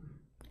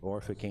God. Or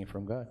if it came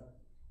from God.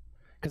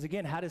 Because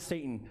again, how does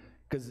Satan,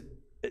 because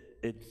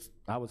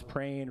I was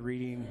praying,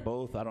 reading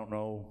both, I don't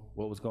know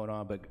what was going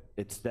on, but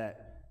it's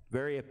that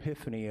very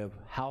epiphany of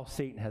how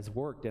Satan has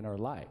worked in our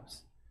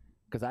lives.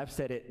 Because I've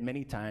said it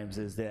many times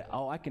is that,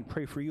 I can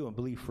pray for you and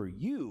believe for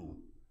you.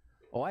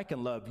 I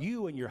can love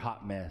you in your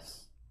hot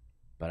mess,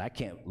 but I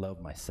can't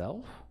love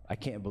myself. I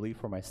can't believe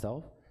for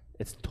myself.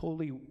 It's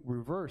totally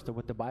reversed of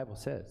what the Bible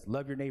says.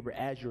 Love your neighbor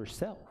as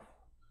yourself.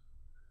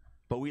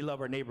 But we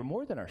love our neighbor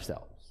more than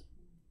ourselves.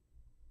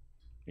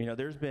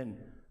 There's been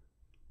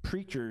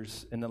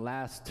preachers in the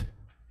last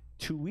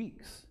 2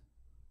 weeks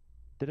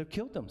that have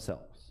killed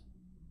themselves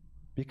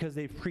because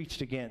they've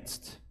preached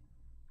against,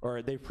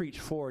 or they've preached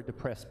for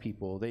depressed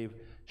people. They've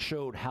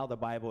showed how the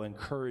Bible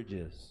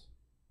encourages.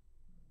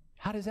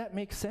 How does that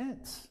make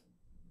sense?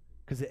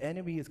 Because the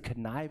enemy is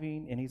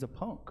conniving and he's a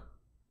punk.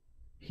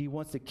 He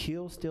wants to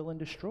kill, steal, and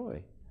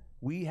destroy.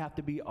 We have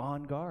to be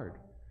on guard.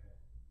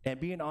 And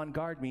being on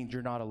guard means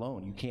you're not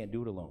alone. You can't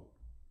do it alone.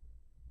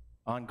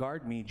 On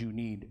guard means you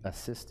need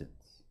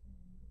assistance.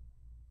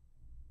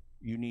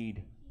 You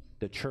need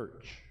the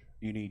church.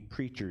 You need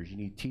preachers. You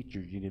need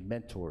teachers. You need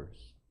mentors.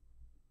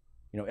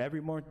 You know,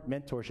 every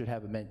mentor should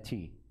have a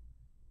mentee,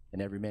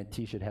 and every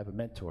mentee should have a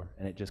mentor,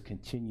 and it just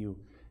continue,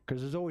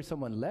 because there's always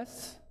someone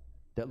less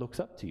that looks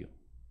up to you.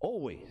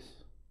 Always.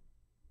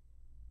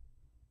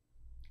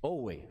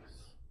 Always.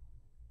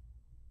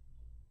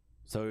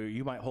 So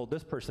you might hold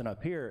this person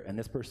up here, and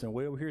this person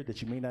way over here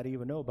that you may not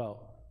even know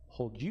about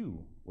hold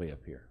you way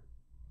up here.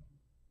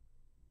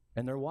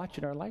 And they're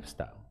watching our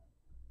lifestyle.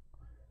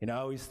 You know, I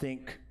always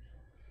think,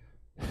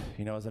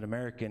 you know, as an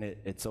American,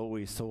 it's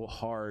always so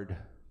hard,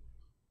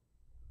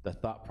 the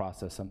thought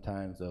process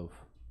sometimes of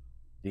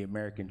the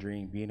American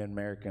dream, being an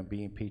American,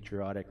 being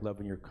patriotic,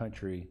 loving your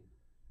country,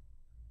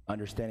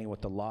 understanding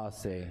what the laws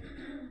say.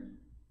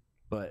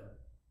 But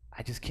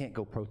I just can't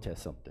go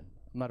protest something.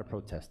 I'm not a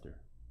protester.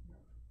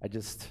 I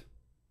just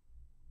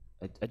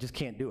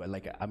can't do it.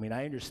 Like, I mean,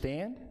 I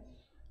understand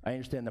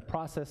the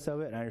process of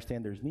it, and I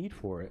understand there's need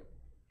for it.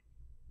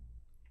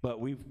 But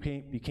we've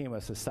became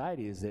a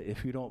society is that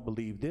if you don't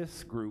believe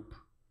this group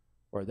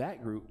or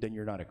that group, then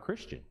you're not a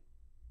Christian.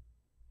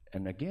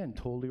 And again,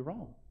 totally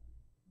wrong.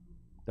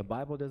 The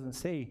Bible doesn't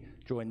say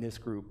join this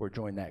group or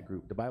join that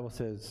group. The Bible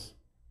says,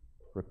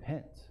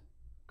 repent,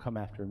 come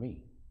after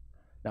me.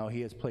 Now,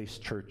 he has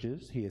placed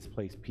churches, he has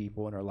placed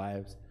people in our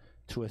lives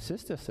to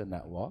assist us in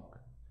that walk.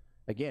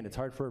 Again, it's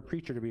hard for a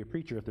preacher to be a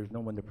preacher if there's no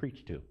one to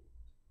preach to.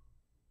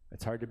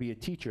 It's hard to be a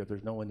teacher if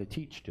there's no one to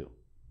teach to,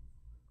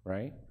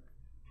 right?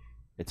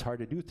 It's hard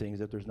to do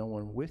things if there's no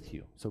one with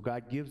you. So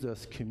God gives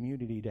us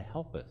community to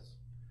help us.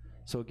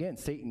 So again,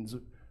 Satan's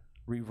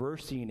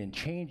reversing and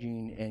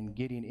changing and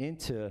getting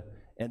into,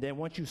 and then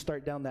once you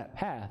start down that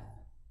path,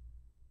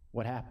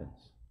 what happens?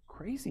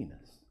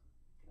 Craziness.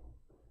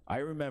 I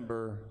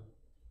remember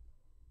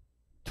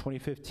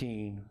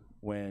 2015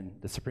 when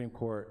the Supreme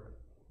Court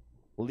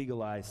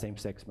legalized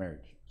same-sex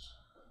marriage.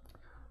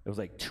 It was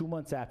like 2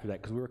 months after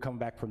that, because we were coming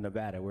back from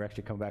Nevada. We were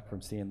actually coming back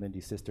from seeing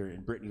Lindy's sister,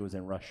 and Brittany was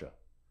in Russia.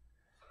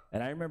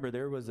 And I remember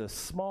there was a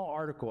small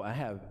article. I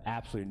have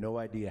absolutely no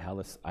idea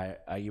how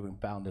I even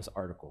found this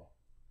article.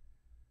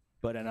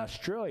 But in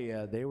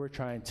Australia, they were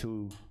trying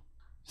to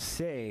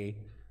say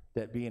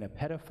that being a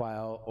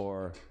pedophile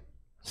or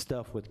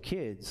stuff with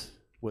kids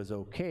was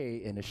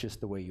okay, and it's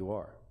just the way you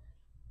are.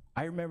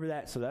 I remember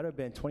that, so that would have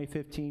been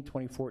 2015,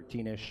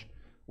 2014-ish,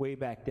 way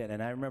back then.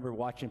 And I remember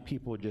watching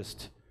people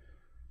just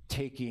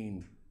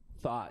taking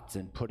thoughts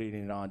and putting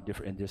it on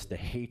different, and just the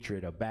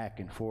hatred of back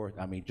and forth.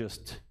 I mean,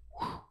 just,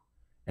 whew.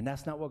 And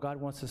that's not what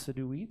God wants us to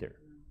do either.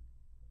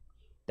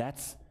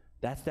 That's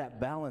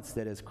that balance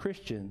that as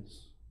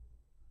Christians,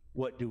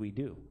 what do we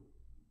do?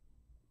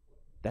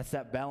 That's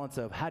that balance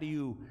of how do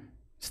you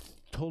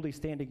totally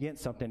stand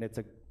against something that's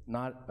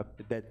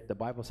that the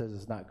Bible says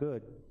is not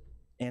good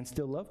and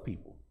still love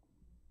people.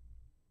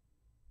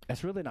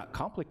 It's really not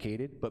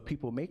complicated, but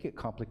people make it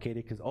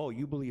complicated because, oh,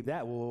 you believe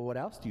that. Well, what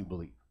else do you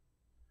believe?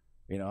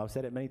 You know, I've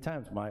said it many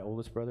times. My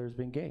oldest brother has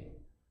been gay.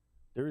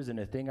 There isn't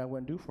a thing I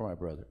wouldn't do for my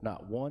brother.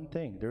 Not one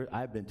thing.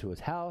 I've been to his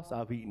house.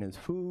 I've eaten his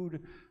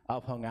food.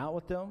 I've hung out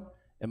with him.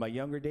 In my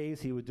younger days,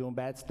 he was doing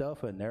bad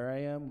stuff, and there I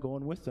am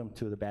going with him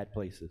to the bad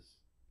places.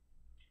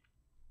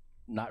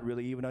 Not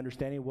really even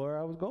understanding where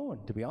I was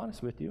going, to be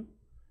honest with you.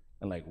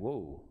 And like,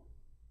 whoa,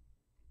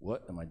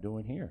 what am I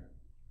doing here?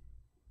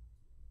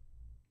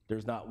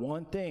 There's not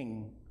one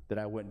thing that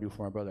I wouldn't do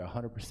for my brother,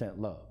 100%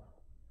 love.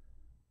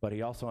 But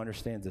he also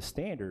understands the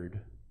standard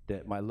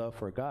that my love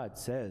for God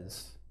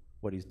says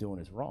what he's doing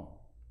is wrong.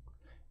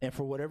 And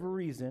for whatever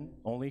reason,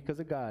 only because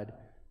of God,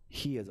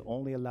 he has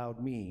only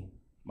allowed me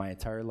my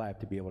entire life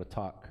to be able to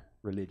talk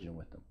religion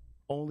with him.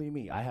 Only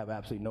me. I have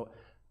absolutely no,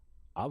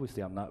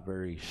 obviously I'm not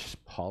very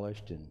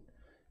polished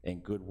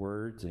and good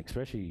words, and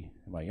especially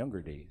in my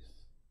younger days.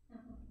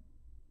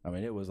 I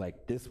mean, it was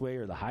like this way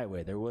or the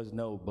highway. There was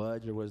no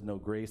budge, there was no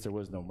grace, there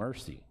was no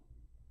mercy.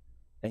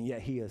 And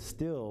yet he has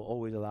still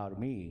always allowed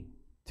me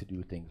to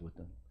do things with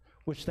him,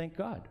 which thank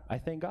God. I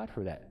thank God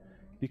for that.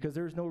 Because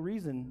there's no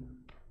reason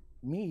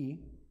me,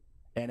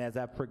 and as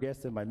I've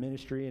progressed in my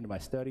ministry and my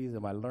studies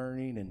and my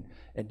learning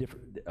and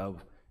different,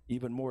 of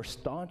even more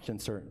staunch in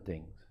certain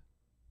things,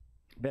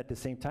 but at the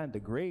same time, the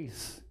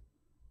grace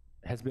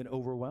has been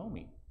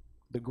overwhelming.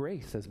 The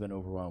grace has been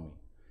overwhelming.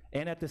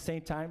 And at the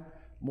same time,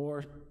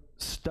 more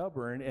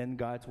stubborn in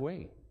God's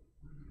way.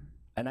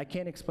 And I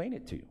can't explain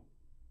it to you.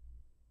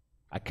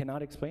 I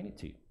cannot explain it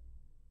to you.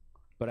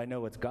 But I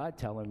know it's God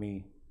telling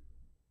me,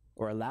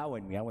 or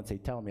allowing me, I wouldn't say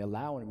telling me,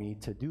 allowing me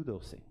to do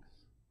those things.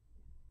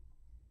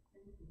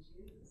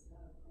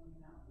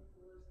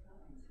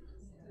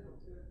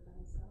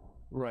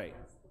 Right.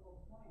 That's the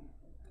whole point.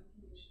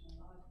 Unconditional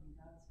love and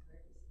God's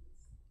grace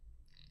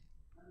is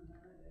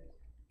unlimited.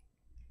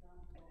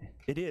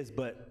 It is,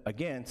 but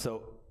again,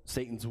 so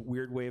Satan's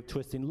weird way of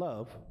twisting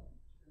love,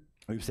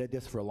 we've said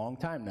this for a long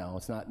time now.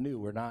 It's not new.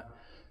 We're not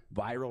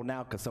viral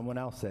now because someone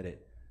else said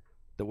it.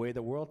 The way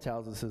the world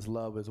tells us is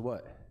love is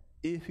what?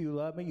 If you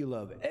love me, you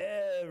love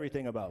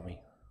everything about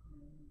me.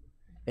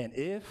 And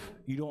if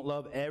you don't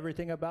love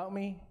everything about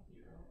me,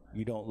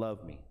 you don't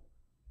love me.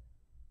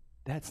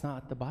 That's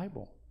not the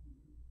Bible.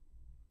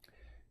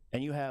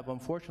 And you have,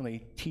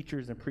 unfortunately,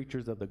 teachers and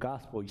preachers of the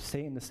gospel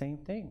saying the same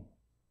thing.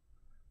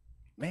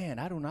 Man,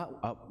 I don't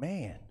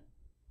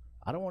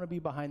want to be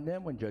behind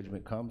them when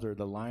judgment comes, or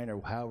the line,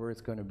 or however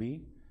it's going to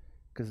be,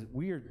 because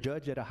we are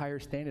judged at a higher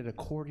standard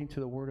according to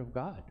the Word of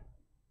God.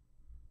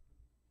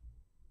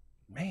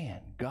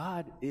 Man,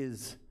 God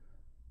is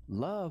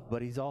love,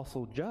 but he's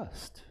also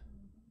just.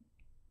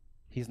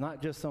 He's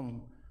not just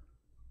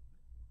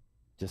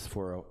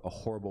for a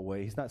horrible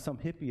way. He's not some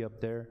hippie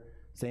up there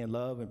saying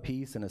love and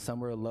peace and a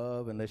summer of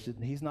love, and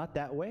he's not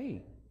that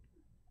way.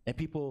 And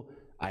people,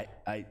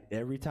 I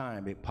every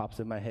time it pops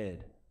in my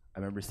head, I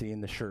remember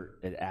seeing the shirt.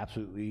 It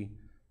absolutely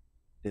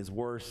is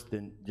worse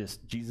than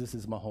just Jesus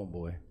is my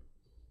homeboy.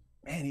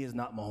 Man, he is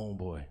not my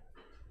homeboy.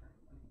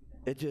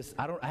 It just,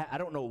 I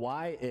don't know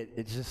why.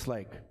 It's just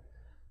like,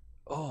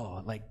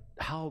 oh, like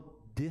how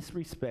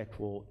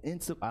disrespectful. I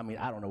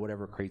don't know,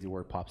 whatever crazy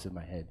word pops in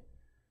my head.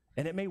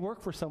 And it may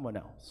work for someone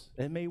else.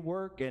 It may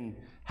work in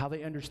how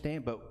they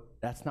understand, but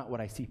that's not what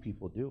I see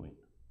people doing.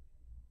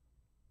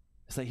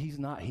 It's like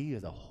he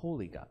is a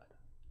holy God.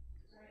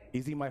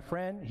 Is he my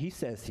friend? He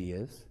says he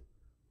is.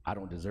 I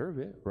don't deserve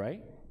it,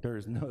 right?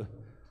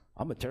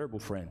 I'm a terrible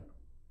friend.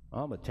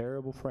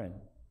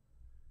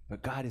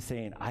 But God is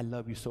saying, I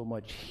love you so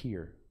much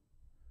here.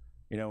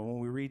 When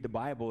we read the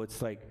Bible,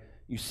 it's like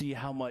you see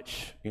how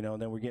much, and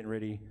then we're getting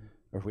ready,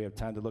 or if we have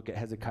time to look at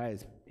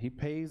Hezekiah's, he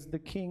pays the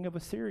king of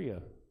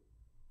Assyria,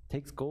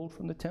 takes gold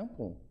from the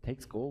temple,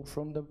 takes gold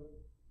from the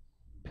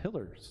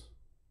pillars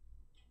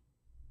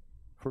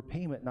for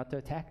payment not to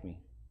attack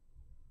me.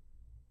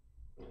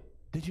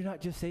 Did you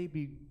not just say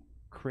be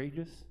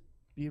courageous,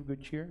 be of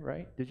good cheer,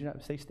 right? Did you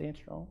not say stand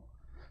strong?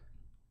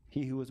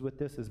 He who is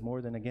with us is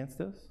more than against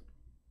us.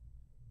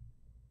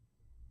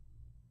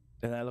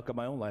 And I look at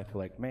my own life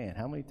like, man,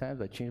 how many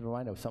times I change my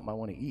mind of something I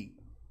want to eat?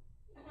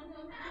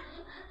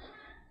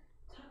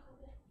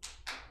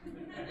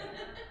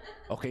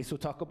 Okay, so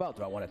talk about,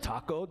 do I want a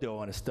taco? Do I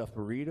want a stuffed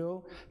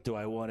burrito? Do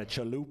I want a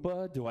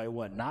chalupa? Do I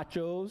want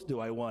nachos?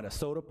 Do I want a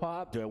soda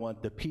pop? Do I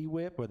want the pea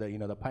whip or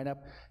the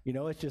pineapple?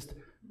 It's just,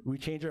 we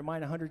change our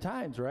mind 100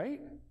 times,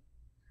 right?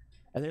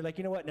 And they're like,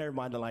 you know what? Never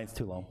mind, the line's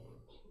too long.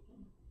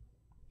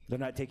 They're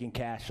not taking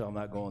cash, so I'm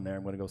not going there.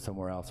 I'm going to go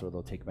somewhere else, or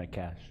they'll take my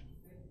cash.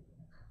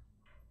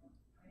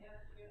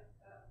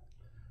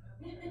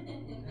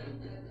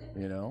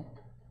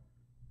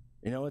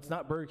 It's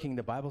not Burger King.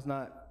 The Bible's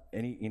not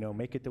any,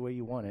 make it the way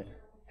you want it.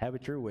 Have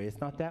it your way.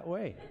 It's not that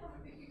way.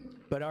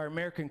 But our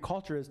American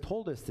culture has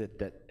told us that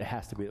it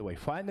has to be that way.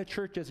 Find the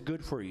church that's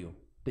good for you,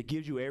 that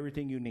gives you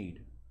everything you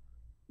need.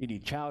 You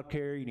need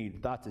childcare, you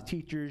need lots of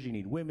teachers, you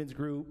need women's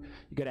group,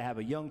 you gotta have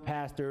a young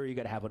pastor, you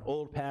gotta have an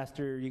old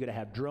pastor, you gotta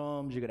have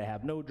drums, you gotta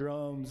have no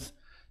drums,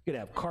 you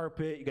gotta have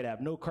carpet, you gotta have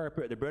no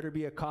carpet, there better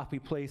be a coffee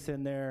place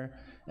in there,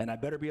 and I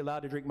better be allowed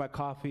to drink my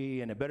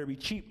coffee, and it better be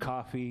cheap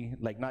coffee,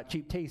 like not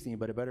cheap tasting,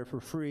 but it better for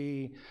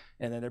free,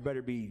 and then there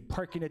better be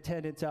parking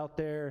attendants out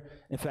there.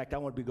 In fact, I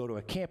want to go to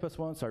a campus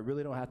one, so I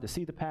really don't have to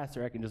see the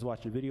pastor, I can just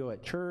watch a video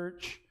at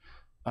church.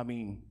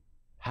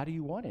 How do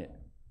you want it?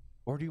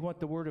 Or do you want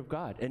the Word of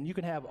God? And you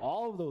can have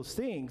all of those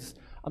things.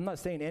 I'm not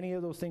saying any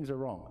of those things are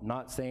wrong. I'm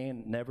not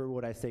saying, never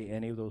would I say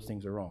any of those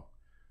things are wrong.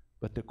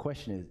 But the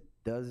question is,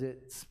 does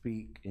it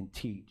speak and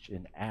teach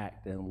and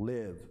act and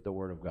live the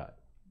Word of God?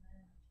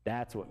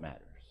 That's what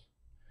matters.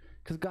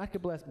 Because God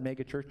can bless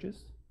mega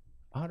churches,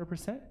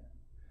 100%.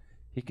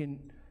 He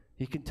can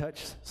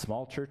touch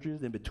small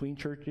churches, in between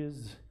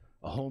churches,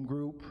 a home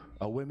group,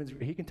 a women's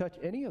group. He can touch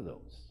any of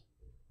those.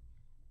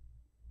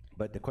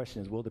 But the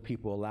question is, will the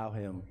people allow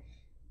him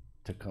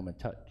to come and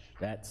touch?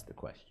 That's the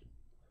question.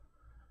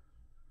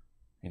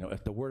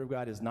 If the Word of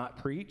God is not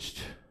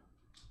preached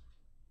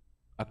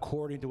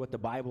according to what the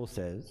Bible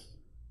says,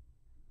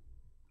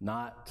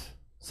 not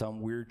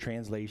some weird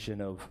translation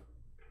of,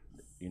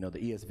 the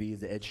ESV is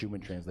the Ed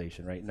Schumann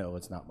translation, right? No,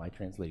 it's not my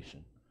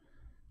translation.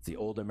 It's the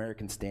old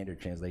American Standard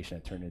translation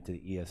that turned into the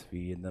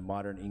ESV and the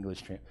modern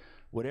English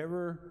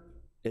whatever.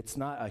 It's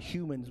not a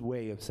human's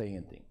way of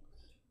saying things.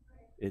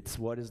 It's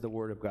what does the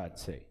Word of God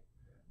say?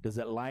 Does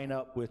it line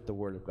up with the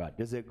Word of God?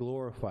 Does it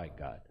glorify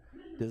God?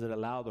 Does it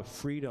allow the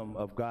freedom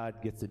of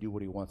God gets to do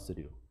what he wants to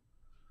do?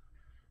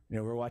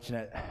 We're watching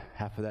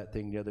half of that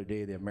thing the other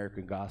day, the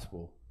American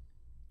Gospel,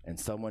 and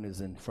someone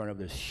is in front of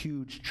this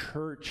huge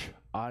church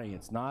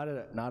audience, not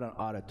an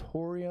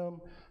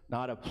auditorium,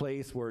 not a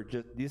place where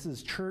this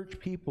is church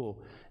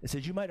people. It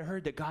says, you might have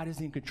heard that God is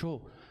in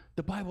control.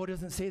 The Bible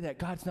doesn't say that.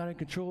 God's not in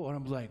control. And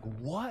I'm like,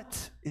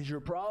 what is your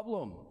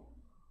problem?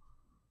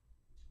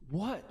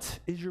 What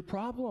is your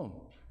problem?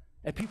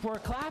 And people are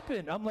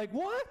clapping. I'm like,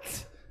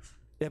 what?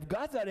 If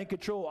God's not in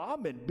control,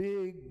 I'm in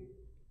big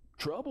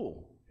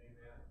trouble.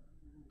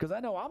 Because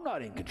I know I'm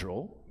not in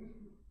control.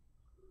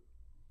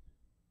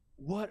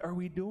 What are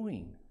we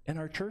doing in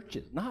our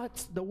churches?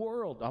 Not the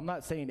world. I'm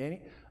not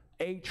saying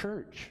a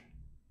church.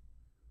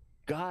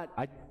 God,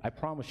 I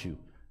promise you,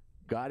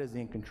 God is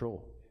in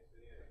control.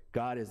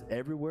 God is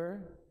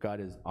everywhere. God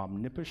is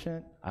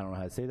omnipotent. I don't know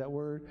how to say that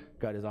word.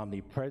 God is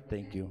omnipresent.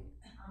 Thank you.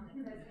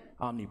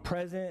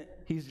 Omnipresent.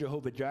 He's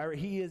Jehovah Jireh.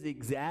 He is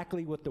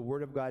exactly what the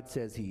Word of God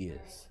says he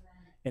is.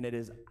 And it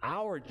is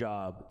our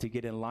job to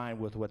get in line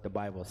with what the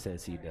Bible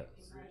says he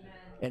does.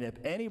 And if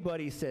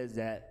anybody says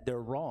that,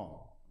 they're wrong.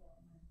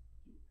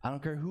 I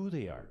don't care who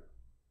they are.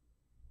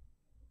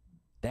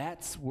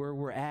 That's where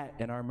we're at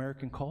in our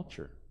American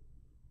culture.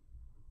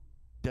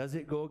 Does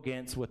it go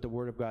against what the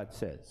Word of God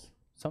says?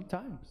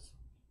 Sometimes.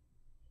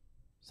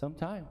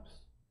 Sometimes.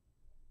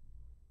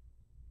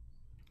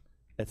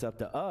 It's up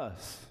to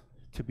us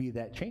to be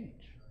that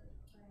change.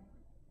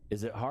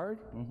 Is it hard?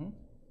 Mm-hmm.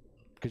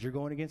 Because you're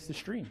going against the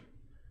stream.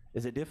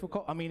 Is it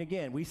difficult? I mean,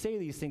 again, we say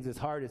these things, it's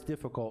hard, it's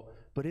difficult,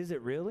 but is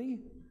it really?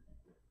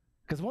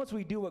 Because once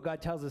we do what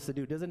God tells us to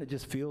do, doesn't it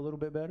just feel a little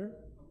bit better?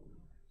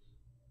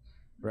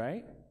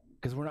 Right?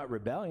 Because we're not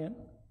rebellion,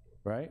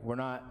 right? We're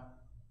not.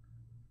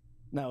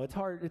 No, it's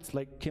hard. It's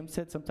like Kim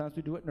said, sometimes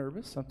we do it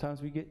nervous.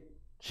 Sometimes we get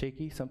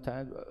shaky.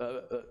 Sometimes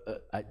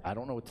I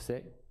don't know what to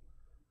say.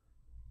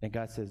 And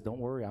God says, don't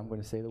worry, I'm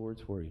going to say the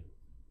words for you.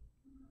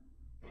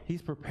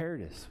 He's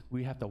prepared us.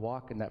 We have to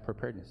walk in that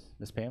preparedness.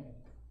 Miss Pam?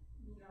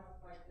 You know,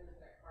 it's like there's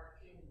that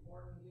cartoon,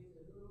 Morton Gives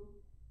a Who.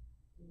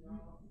 You know,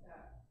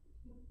 that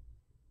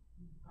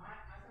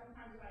I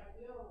sometimes I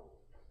feel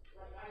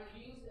like I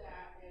use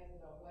that as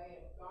a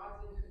way of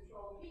God's in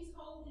control. He's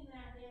holding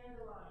that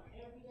dandelion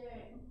every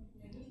day,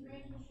 and he's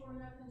making sure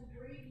nothing's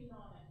breathing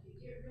on it to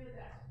get rid of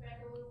that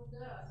speck of little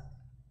dust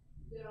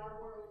that our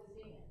world is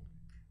in.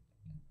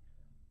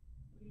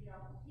 You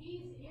know,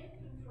 he's in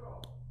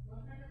control 100%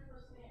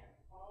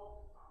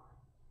 all the time.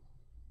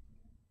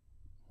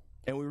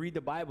 And we read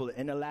the Bible,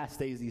 in the last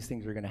days, these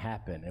things are going to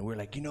happen. And we're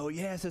like,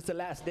 yes, it's the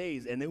last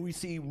days. And then we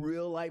see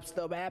real life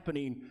stuff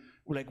happening.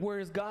 We're like, where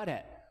is God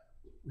at?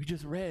 We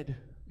just read,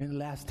 in the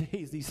last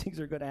days, these things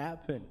are going to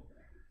happen.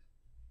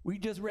 We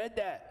just read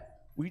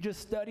that. We just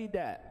studied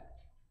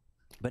that.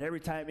 But every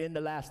time in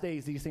the last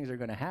days, these things are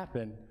going to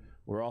happen,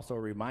 we're also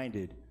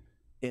reminded,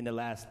 in the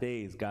last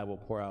days, God will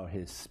pour out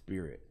his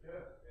Spirit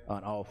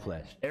on all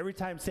flesh. Every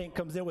time Satan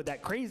comes in with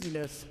that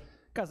craziness,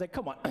 God's like,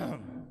 come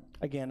on.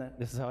 Again,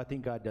 this is how I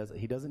think God does it.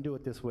 He doesn't do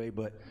it this way,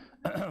 but,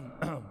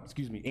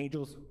 excuse me,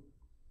 angels,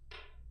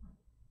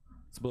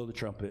 let's blow the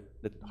trumpet,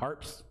 the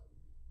harps,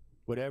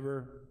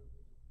 whatever,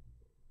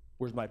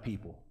 where's my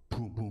people?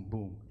 Boom, boom,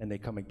 boom. And they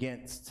come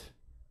against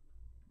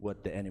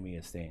what the enemy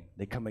is saying.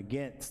 They come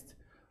against,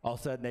 all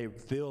of a sudden they're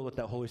filled with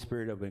the Holy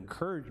Spirit of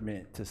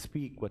encouragement to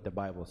speak what the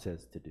Bible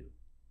says to do.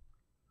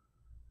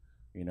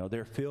 You know,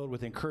 they're filled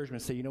with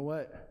encouragement. Say, you know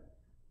what?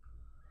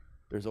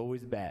 There's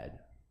always bad.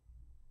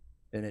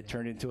 And it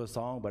turned into a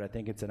song, but I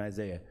think it's in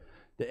Isaiah.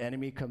 The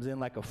enemy comes in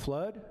like a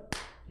flood.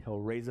 He'll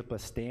raise up a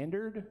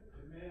standard,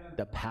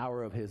 the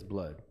power of his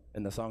blood.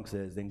 And the song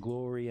says, then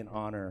glory and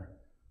honor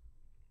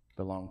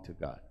belong to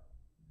God.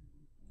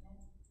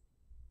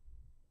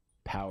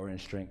 Power and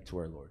strength to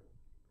our Lord.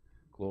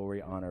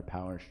 Glory, honor,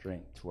 power, and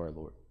strength to our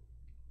Lord.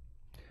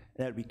 And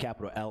that would be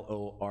capital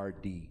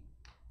L-O-R-D,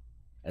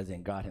 as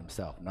in God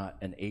himself, not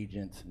an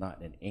agent,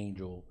 not an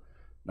angel,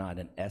 not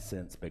an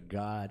essence, but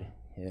God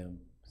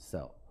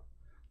himself.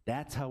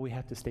 That's how we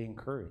have to stay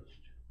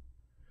encouraged.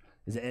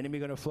 Is the enemy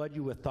going to flood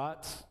you with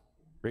thoughts?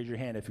 Raise your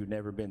hand if you've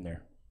never been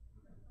there.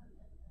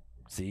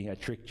 See, I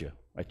tricked you.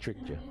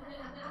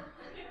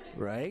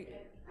 Right?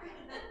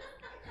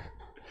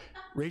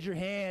 Raise your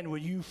hand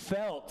when you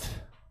felt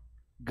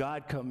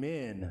God come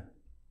in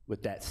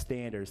with that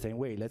standard, saying,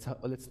 wait,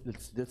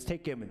 let's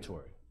take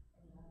inventory.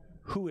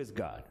 Who is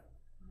God?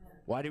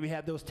 Why do we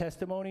have those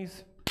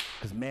testimonies?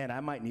 Because, man, I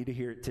might need to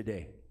hear it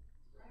today.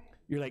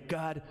 You're like,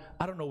 God,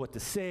 I don't know what to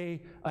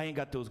say. I ain't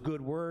got those good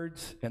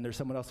words. And there's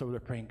someone else over there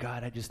praying,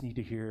 God, I just need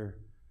to hear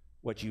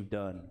what you've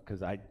done,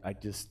 because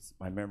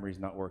my memory's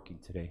not working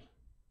today.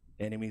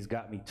 Enemy's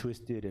got me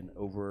twisted and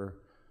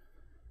over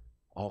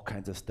all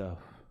kinds of stuff.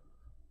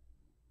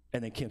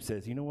 And then Kim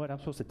says, you know what? I'm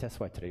supposed to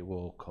testify today.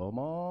 Well, come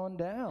on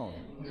down.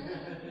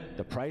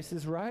 The price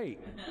is right.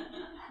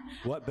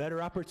 What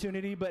better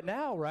opportunity but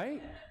now,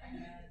 right?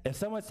 If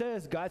someone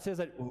says, God says,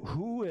 that,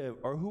 who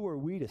are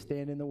we to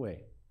stand in the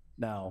way?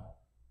 Now,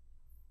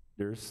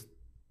 there's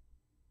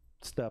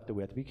stuff that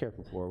we have to be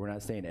careful for. We're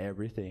not saying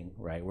everything,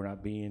 right? We're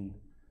not being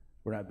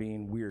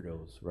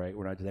weirdos, right?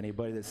 We're not just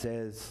anybody that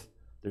says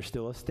there's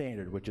still a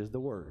standard, which is the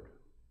word,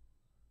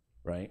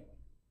 right?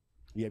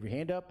 You have your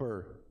hand up,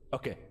 or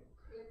okay?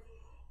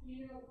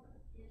 You know,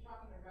 you're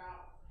talking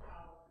about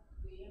how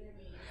the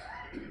enemy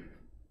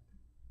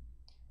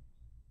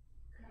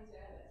comes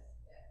at us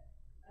at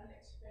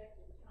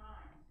unexpected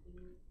times,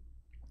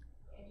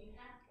 and you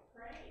have to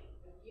pray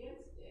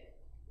against it,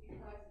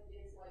 because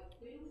it's like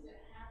things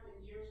that happened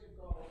years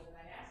ago that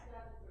I asked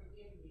God to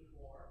forgive me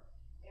for,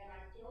 and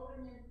I throw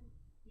them in,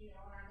 and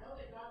I know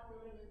that God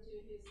threw them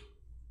into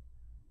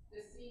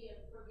the sea of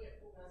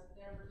forgetfulness,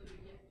 never to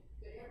begin.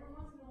 But every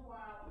once in a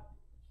while,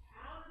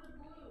 out of the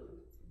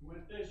blue,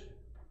 Went fishing.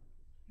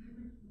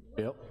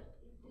 Yep.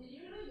 You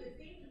don't even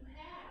think you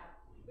have,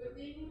 but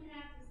then you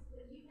have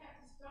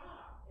to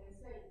stop and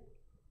say,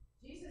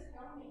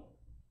 tell me.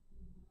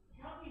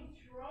 Help me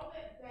throw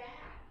it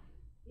back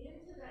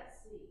into that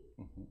sea.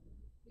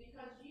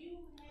 Because you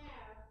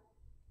have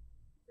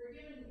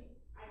forgiven me.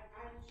 I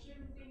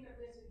shouldn't think of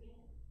this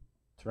again.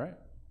 That's right.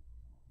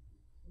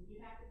 And you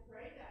have to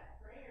pray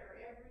that prayer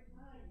every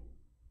time.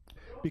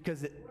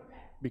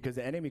 Because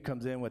the enemy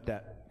comes in with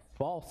that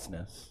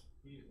falseness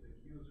He's the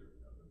accuser of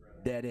the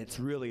brethren. that it's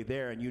really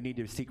there and you need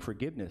to seek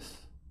forgiveness.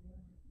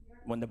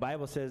 When the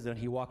Bible says that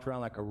he walked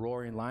around like a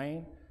roaring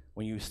lion,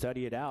 when you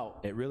study it out,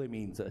 it really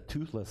means a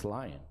toothless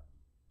lion.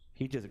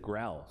 He just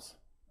growls.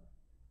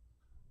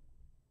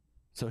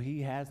 So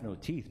he has no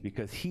teeth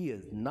because he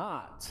is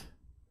not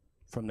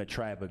from the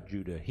tribe of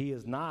Judah. He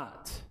is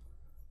not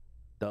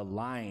the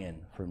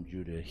lion from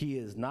Judah. He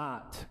is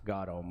not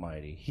God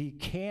Almighty. He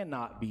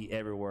cannot be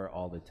everywhere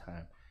all the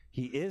time.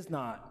 He is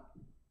not,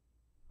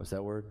 what's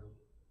that word?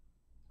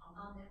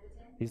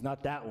 Omnipotent. He's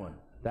not that one,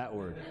 that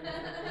word.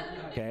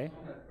 Okay?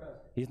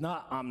 He's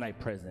not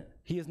omnipresent.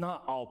 He is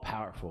not all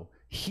powerful.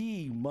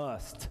 He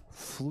must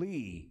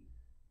flee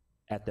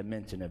at the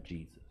mention of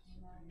Jesus.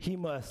 He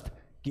must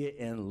get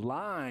in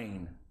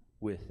line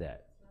with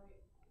that.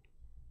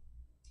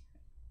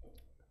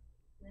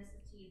 And this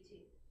is to you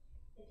too.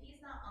 If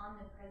he's not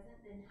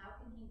omnipresent, then how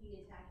can he be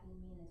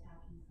attacking me and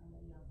attacking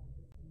somebody else at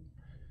the same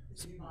time?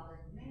 Because your father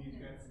He's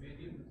got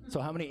minions. So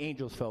how many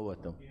angels fell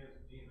with them? He has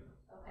demons.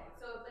 Okay,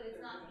 so but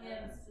it's not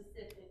him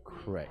specifically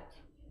Correct.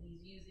 attacking you.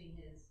 He's using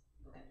his.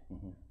 Okay.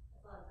 Mhm.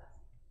 That's all I was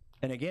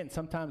asking. And again,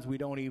 sometimes we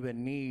don't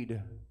even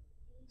need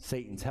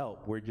Satan's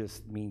help. We're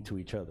just mean to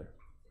each other.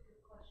 It's a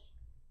good question.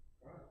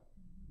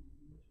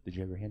 Did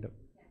you have your hand up?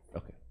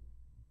 Okay.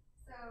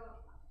 So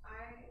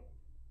I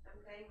am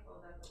thankful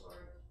that the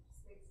Lord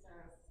speaks to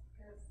us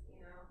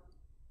because,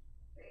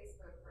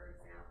 Facebook, for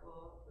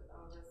example, with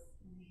all this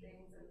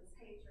things and this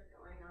hatred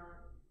going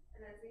on,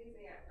 and it's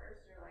easy at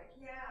first, you're like,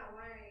 yeah,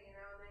 why, and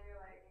then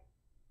you're like,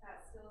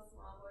 that still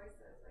small voice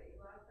says, but you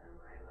love them,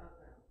 I love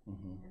them.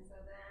 Mm-hmm. And so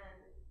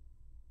then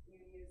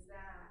you use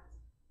that,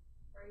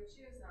 or you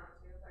choose not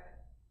to, but,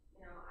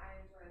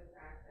 I enjoy the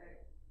fact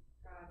that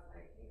God's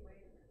like, hey, wait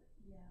a minute.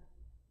 Yeah.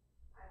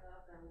 I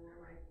love them and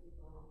they're my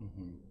people.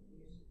 Mhm.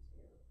 You should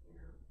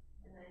too,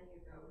 And then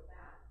you go with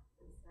that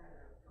instead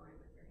of going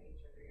with your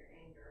hatred or your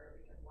anger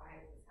because why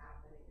is this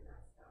happening and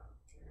that stuff,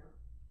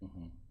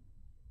 Mm-hmm.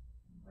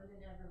 More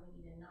than ever, we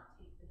need to not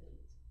take the bait.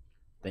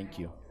 Thank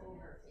you.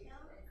 Over.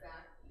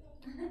 Exactly.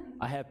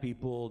 I have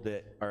people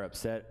that are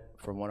upset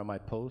from one of my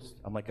posts.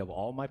 I'm like, of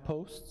all my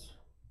posts,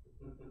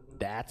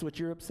 that's what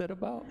you're upset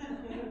about? Was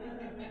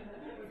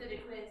it a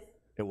quiz?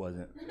 It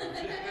wasn't.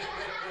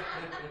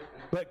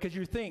 But because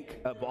you think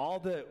of all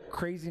the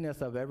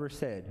craziness I've ever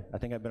said, I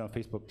think I've been on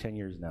Facebook 10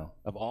 years now,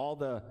 of all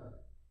the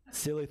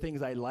silly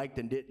things I liked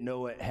and didn't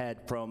know it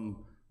had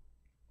from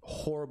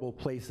horrible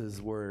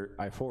places where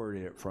I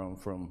forwarded it from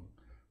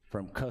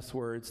cuss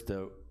words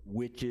to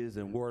witches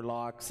and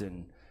warlocks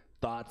and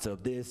thoughts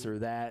of this or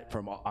that,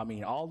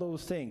 all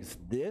those things.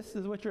 This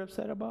is what you're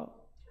upset about?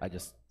 Did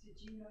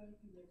you know you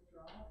can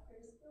withdraw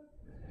Facebook?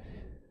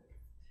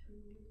 2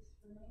 weeks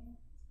for me?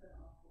 It's been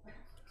awful.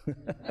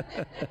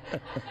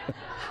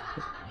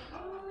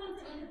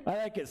 I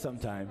like it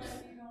sometimes.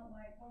 You don't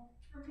like, well,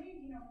 for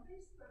me,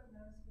 Facebook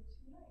knows what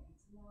you like.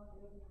 It's more of a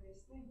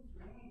living-based thing.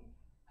 For me,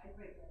 I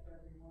wake up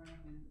every morning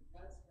and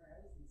that's where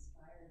I was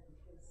inspired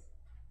because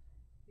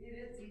it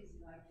is easy,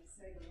 like you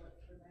say, to look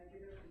for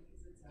negative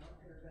because it's out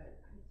there,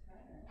 but I'm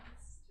telling you,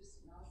 it's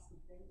just an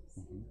awesome thing to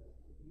see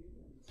the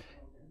beauty in this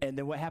world. And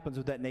then what happens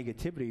with that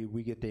negativity?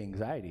 We get the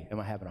anxiety. Am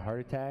I having a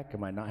heart attack?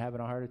 Am I not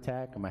having a heart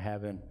attack? Am I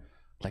having,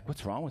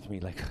 what's wrong with me?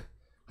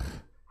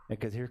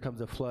 Because here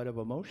comes a flood of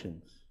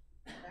emotions.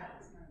 That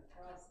was not a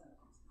process.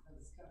 I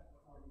was stuck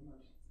with all the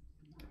emotions.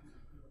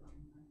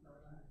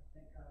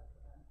 Thank God for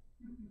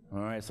that.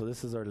 All right, so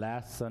this is our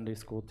last Sunday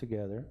school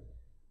together.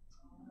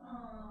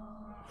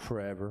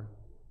 Forever.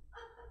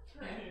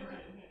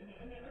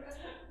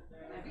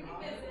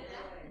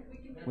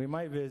 We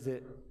might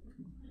visit.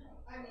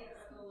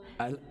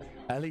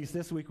 At least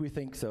this week we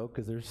think so,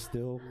 because there's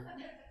still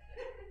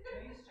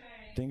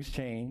things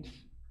change.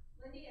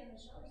 Lindy and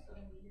Michelle are still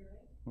going to be here,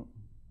 right?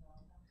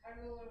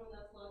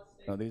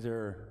 No, these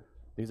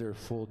are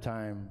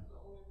full-time.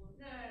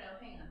 No,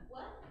 hang on.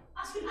 What?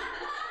 I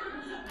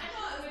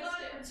know I was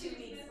gone for 2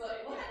 weeks,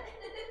 but what?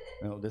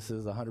 No, this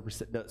is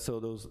 100%. So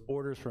those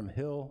orders from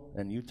Hill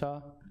and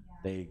Utah,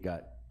 they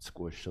got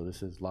squished. So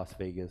this is Las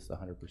Vegas,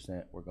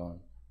 100%. We're gone.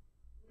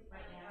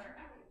 Right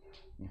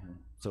now? Mm-hmm.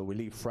 So we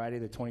leave Friday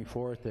the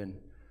 24th, and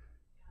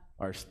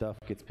our stuff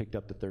gets picked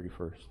up the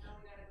 31st.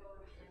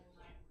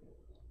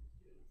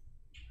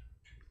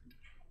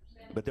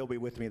 But they'll be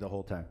with me the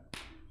whole time.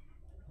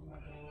 Why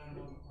did I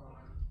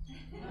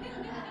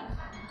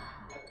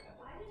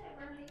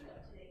wear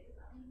makeup today?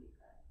 Because I'm going to be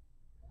cut.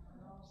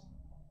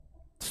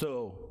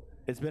 So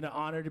it's been an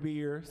honor to be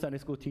your Sunday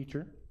school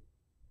teacher.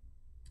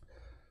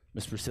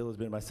 Miss Priscilla's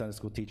been my Sunday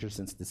school teacher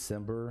since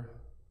December.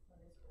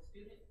 Sunday school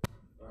student,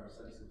 sorry.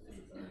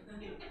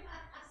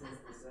 Since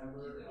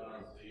December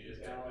of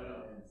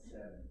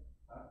 2007.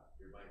 Huh?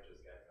 Your mic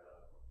just got cut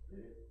off. Did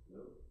it?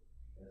 Nope.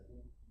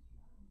 Testing.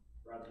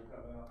 Rob, you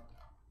come out?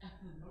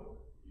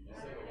 Nope. You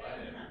just said goodbye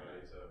to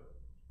everybody, so.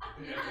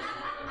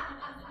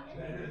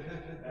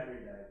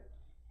 Battery died.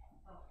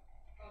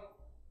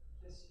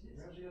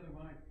 Grab the other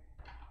mic.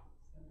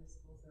 Sunday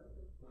school's over.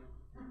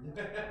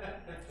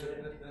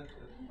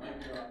 Mic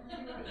drop.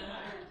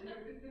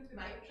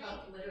 Mic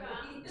drop,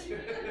 literally. You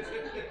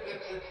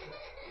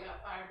got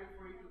fired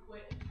before you could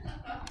quit.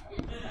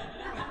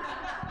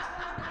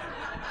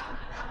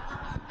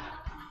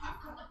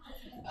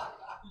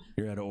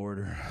 You're out of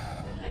order.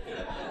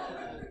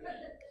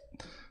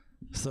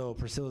 So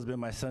Priscilla's been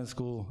my Sunday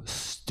school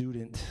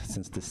student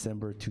since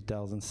December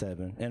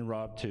 2007, and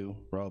Rob too.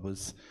 Rob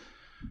was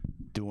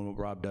doing what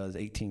Rob does,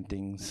 18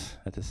 things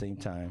at the same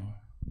time.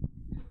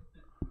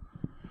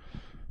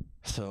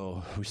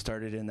 So we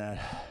started in that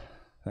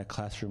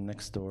classroom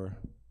next door.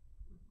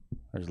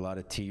 There's a lot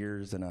of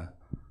tears and a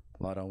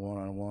lot of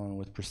one-on-one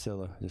with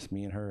Priscilla, just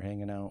me and her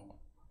hanging out.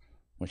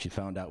 When she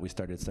found out we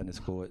started Sunday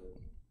school at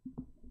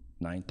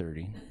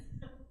 9:30,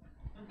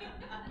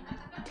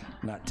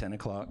 not 10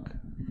 o'clock.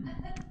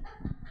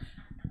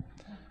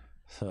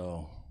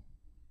 So.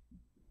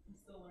 I'm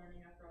still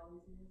learning after all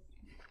these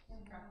years.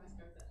 Practice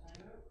starts at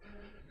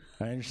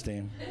 9. I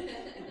understand.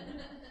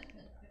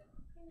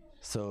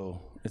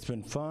 So it's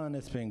been fun,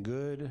 it's been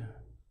good,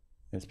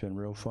 it's been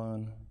real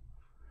fun.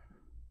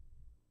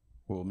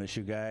 We'll miss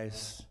you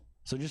guys.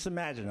 So just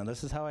imagine, now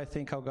this is how I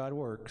think how God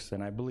works,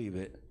 and I believe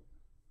it.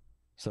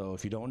 So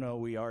if you don't know,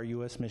 we are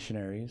U.S.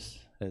 missionaries,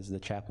 as the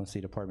chaplaincy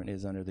department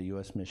is under the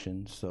U.S.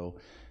 missions. So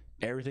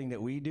everything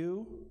that we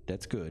do,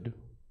 that's good.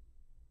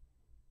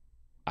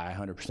 I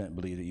 100%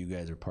 believe that you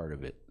guys are part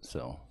of it.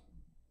 So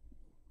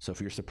if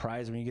you're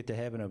surprised when you get to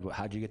heaven of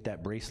how'd you get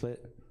that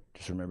bracelet,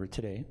 just remember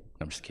today.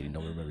 I'm just kidding,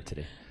 don't remember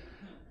today.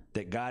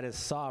 That God is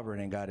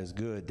sovereign and God is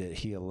good, that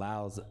he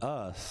allows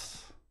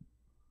us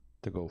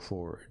to go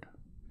forward.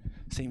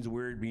 Seems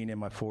weird being in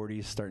my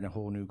 40s, starting a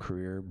whole new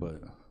career,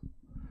 but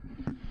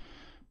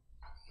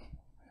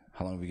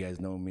how long have you guys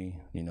known me?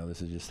 You know,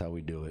 this is just how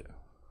we do it.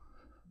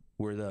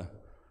 We're the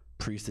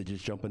priests that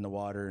just jump in the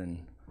water,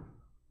 and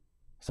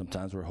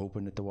sometimes we're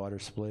hoping that the water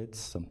splits.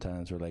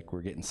 Sometimes we're like,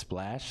 we're getting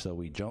splashed, so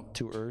we jump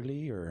too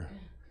early, or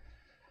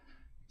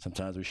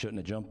sometimes we shouldn't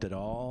have jumped at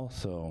all.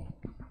 So,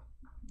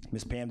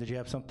 Miss Pam, did you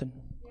have something?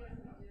 Yes, I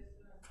just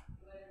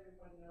let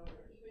everyone know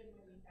that even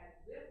when we had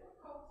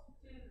difficult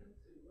students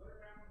who rode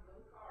around in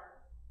little cars,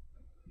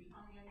 we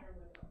hung in there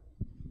with them.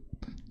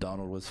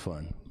 Donald was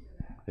fun.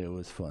 It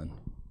was fun.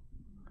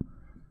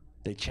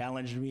 They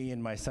challenged me in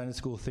my Sunday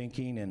school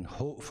thinking, and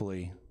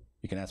hopefully,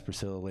 you can ask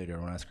Priscilla later. I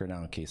won't ask her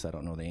now in case I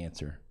don't know the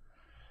answer.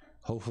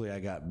 Hopefully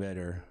I got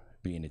better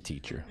being a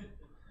teacher.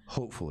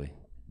 Hopefully.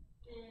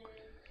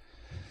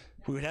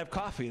 We would have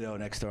coffee, though,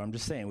 next door. I'm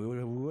just saying, we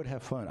would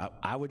have fun.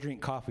 I would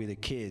drink coffee. The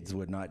kids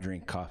would not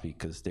drink coffee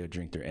because they would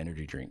drink their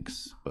energy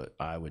drinks, but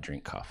I would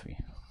drink coffee.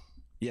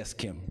 Yes,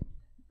 Kim.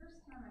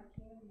 First time I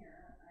came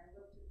here, I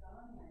looked at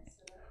Don and I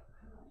said,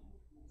 I want him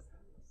for my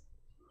Sunday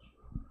school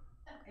teacher.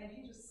 And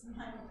he just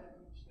smiled at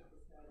me and shook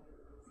his head. It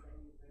was like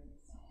anything.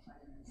 So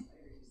 5 minutes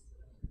later, he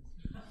stood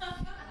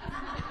up.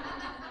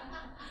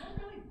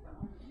 I really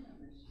don't miss you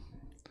guys.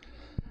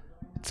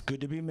 It's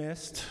good to be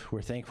missed.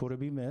 We're thankful to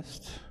be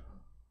missed.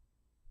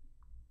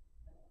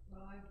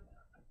 Well,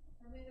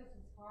 for me, this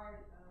is hard,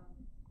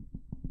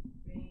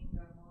 being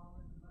the mom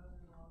and the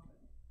mother-in-law,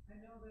 but I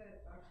know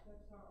that our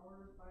steps are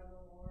ordered by the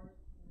Lord,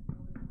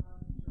 and I know that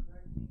God is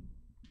directing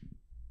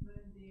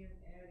Lindy and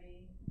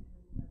Eddie,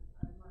 and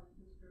I like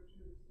the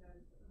scripture that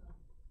says,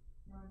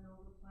 I know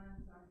the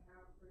plans I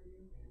have for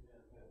you,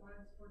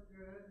 plans for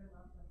good and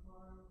not for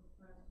harm,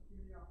 plans to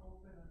give you a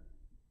hope and a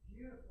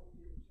beautiful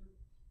future.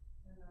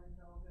 And I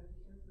know that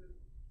this is,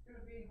 it's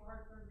gonna be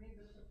hard for me.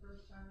 This is the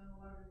first time in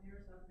 11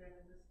 years I've been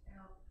in this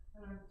town,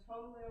 and I'm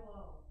totally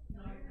alone. You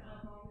know, I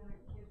have all my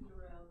kids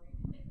around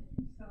me.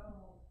 So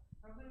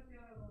I'm gonna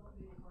feel a little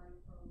bit hard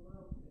for a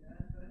little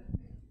bit, but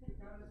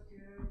God is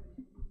good,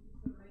 and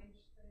He's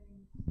arranged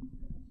things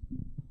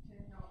to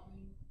help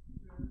me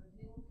through, and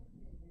He will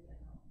continue to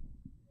help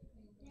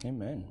me.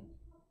 Amen.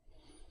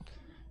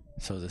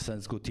 So as a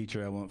Sunday school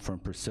teacher, I went from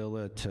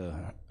Priscilla to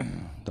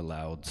the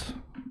Louds.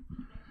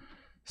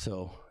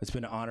 So it's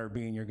been an honor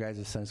being your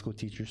guys' Sunday school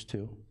teachers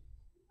too.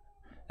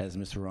 As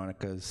Miss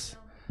Veronica's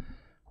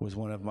was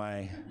one of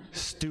my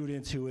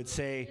students who would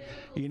say,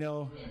 you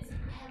know,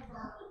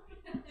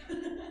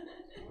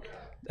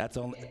 that's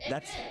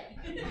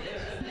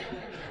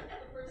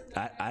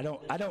I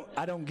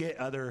don't get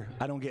other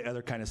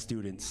kind of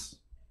students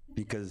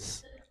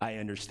because I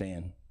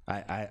understand.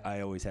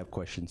 I always have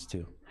questions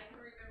too. I can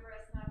remember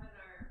us having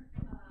our,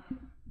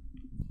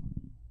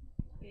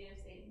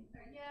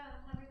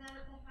 having that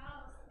at the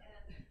house,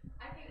 and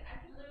I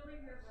can literally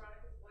hear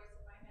Veronica's voice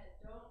in my head,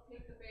 don't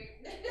take the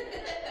bait. The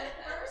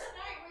first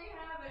night we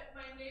have it,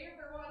 my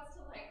neighbor wants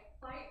to like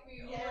fight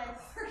me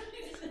over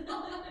parking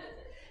lot.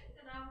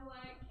 And I'm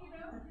like,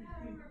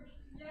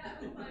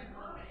 with my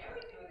mom and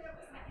everything that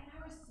was like, and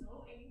I was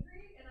so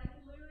angry, and I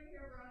can literally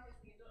hear Veronica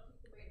saying, don't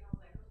take the bait, and I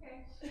was like,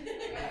 okay.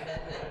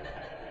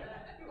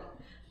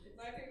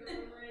 My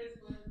favorite memory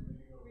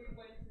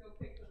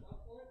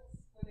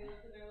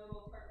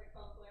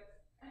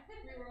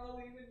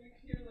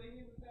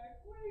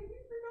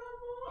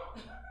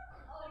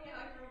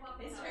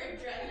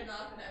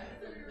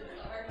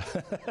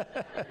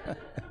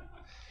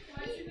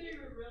didn't even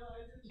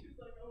realize it. She was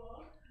like,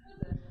 oh,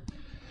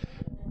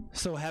 well.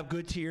 So have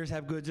good tears,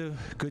 have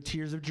good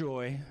tears of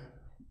joy,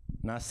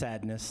 not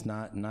sadness,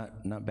 not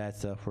bad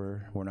stuff.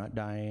 We're not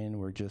dying.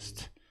 We're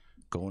just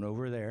going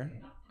over there.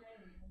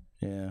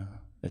 Yeah,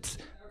 it's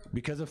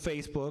because of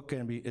Facebook,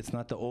 and it's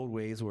not the old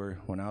ways where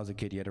when I was a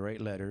kid you had to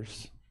write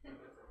letters.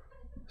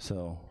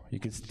 So you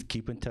can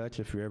keep in touch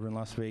if you're ever in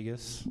Las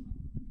Vegas.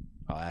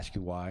 I'll ask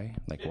you why.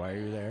 Like, why are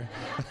you there?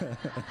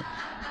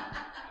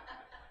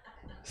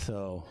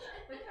 So.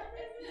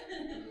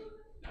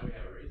 Now we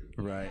have a reason.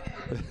 Right.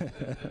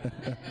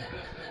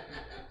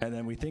 And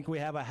then we think we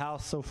have a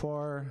house so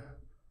far,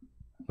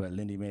 but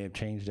Lindy may have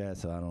changed that,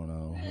 so I don't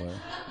know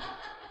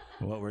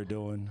what we're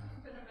doing.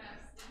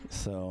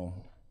 So,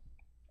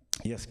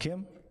 yes,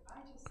 Kim?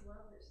 I just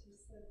love that she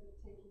said that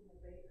taking the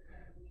bait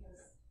thing,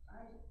 because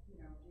I,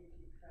 gave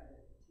you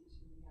credit for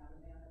teaching me how to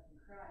man up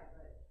and cry,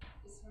 but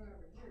this one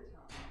over here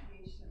taught me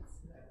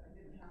patience, that I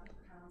didn't have to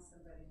pound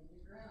somebody into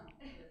the ground.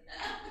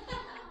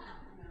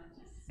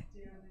 Just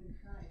stand in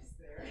Christ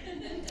there.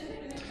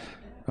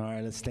 All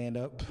right, let's stand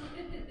up.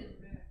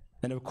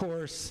 And of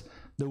course,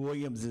 the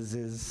Williamses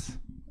is,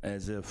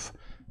 as if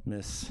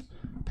Miss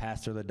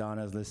Pastor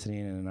LaDonna is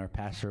listening, and our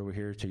pastor over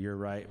here to your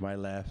right, my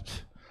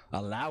left,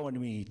 allowing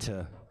me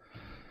to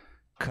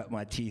cut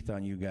my teeth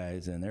on you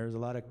guys. And there's a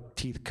lot of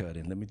teeth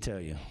cutting, let me tell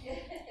you.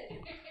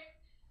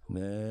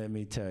 Let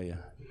me tell you.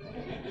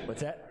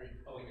 What's that? Are you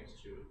calling us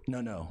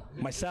Jewish? No.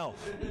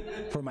 Myself.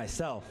 For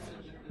myself.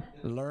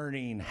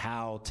 Learning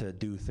how to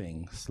do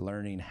things.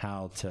 Learning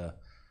how to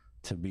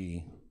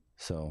be.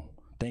 So,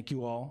 thank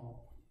you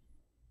all.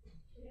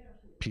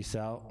 Peace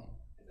out.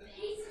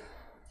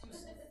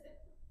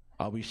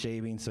 I'll be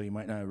shaving, so you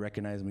might not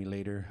recognize me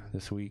later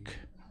this week.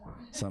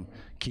 So I'm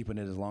keeping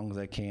it as long as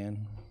I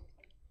can.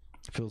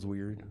 It feels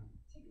weird.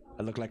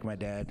 I look like my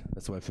dad.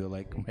 That's what I feel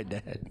like, my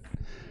dad.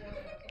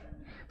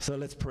 So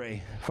let's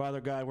pray.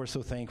 Father God, we're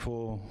so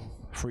thankful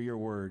for your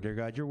word. Dear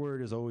God, your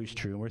word is always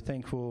true. And we're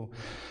thankful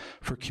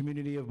for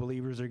community of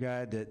believers, dear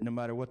God, that no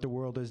matter what the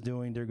world is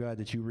doing, dear God,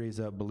 that you raise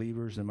up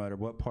believers no matter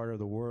what part of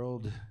the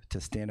world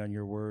to stand on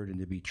your word and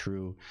to be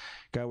true.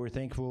 God, we're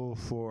thankful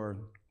for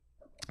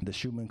the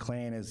Schumann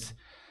clan as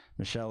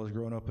Michelle has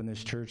grown up in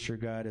this church, dear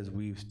God, as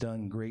we've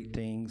done great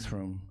things,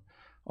 from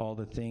all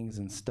the things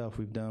and stuff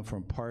we've done,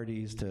 from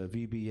parties to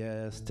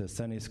VBS to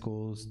Sunday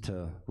schools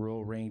to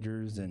Rural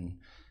Rangers and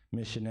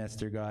missionettes,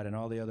 dear God, and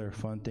all the other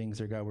fun things,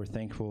 dear God. We're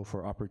thankful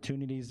for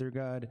opportunities, dear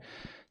God.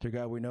 Dear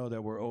God, we know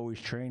that we're always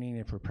training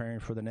and preparing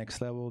for the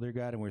next level, dear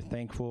God, and we're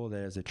thankful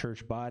that as a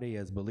church body,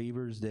 as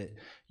believers, that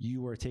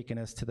you are taking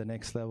us to the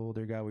next level,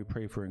 dear God. We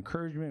pray for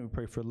encouragement, we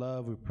pray for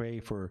love, we pray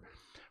for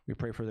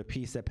the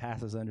peace that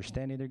passes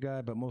understanding, dear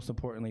God, but most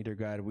importantly, dear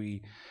God,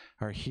 we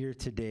are here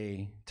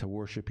today to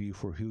worship you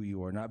for who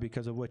you are, not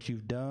because of what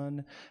you've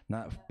done,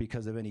 not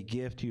because of any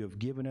gift you have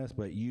given us,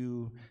 but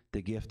you,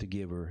 the gift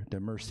giver, the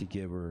mercy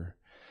giver,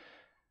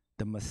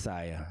 the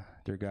Messiah.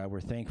 Dear God, we're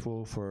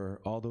thankful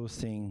for all those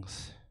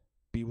things.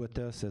 Be with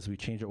us as we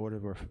change the order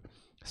of our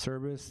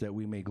service, that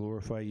we may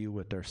glorify you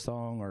with our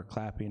song, our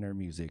clapping, our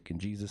music. In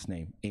Jesus'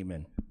 name,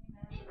 amen.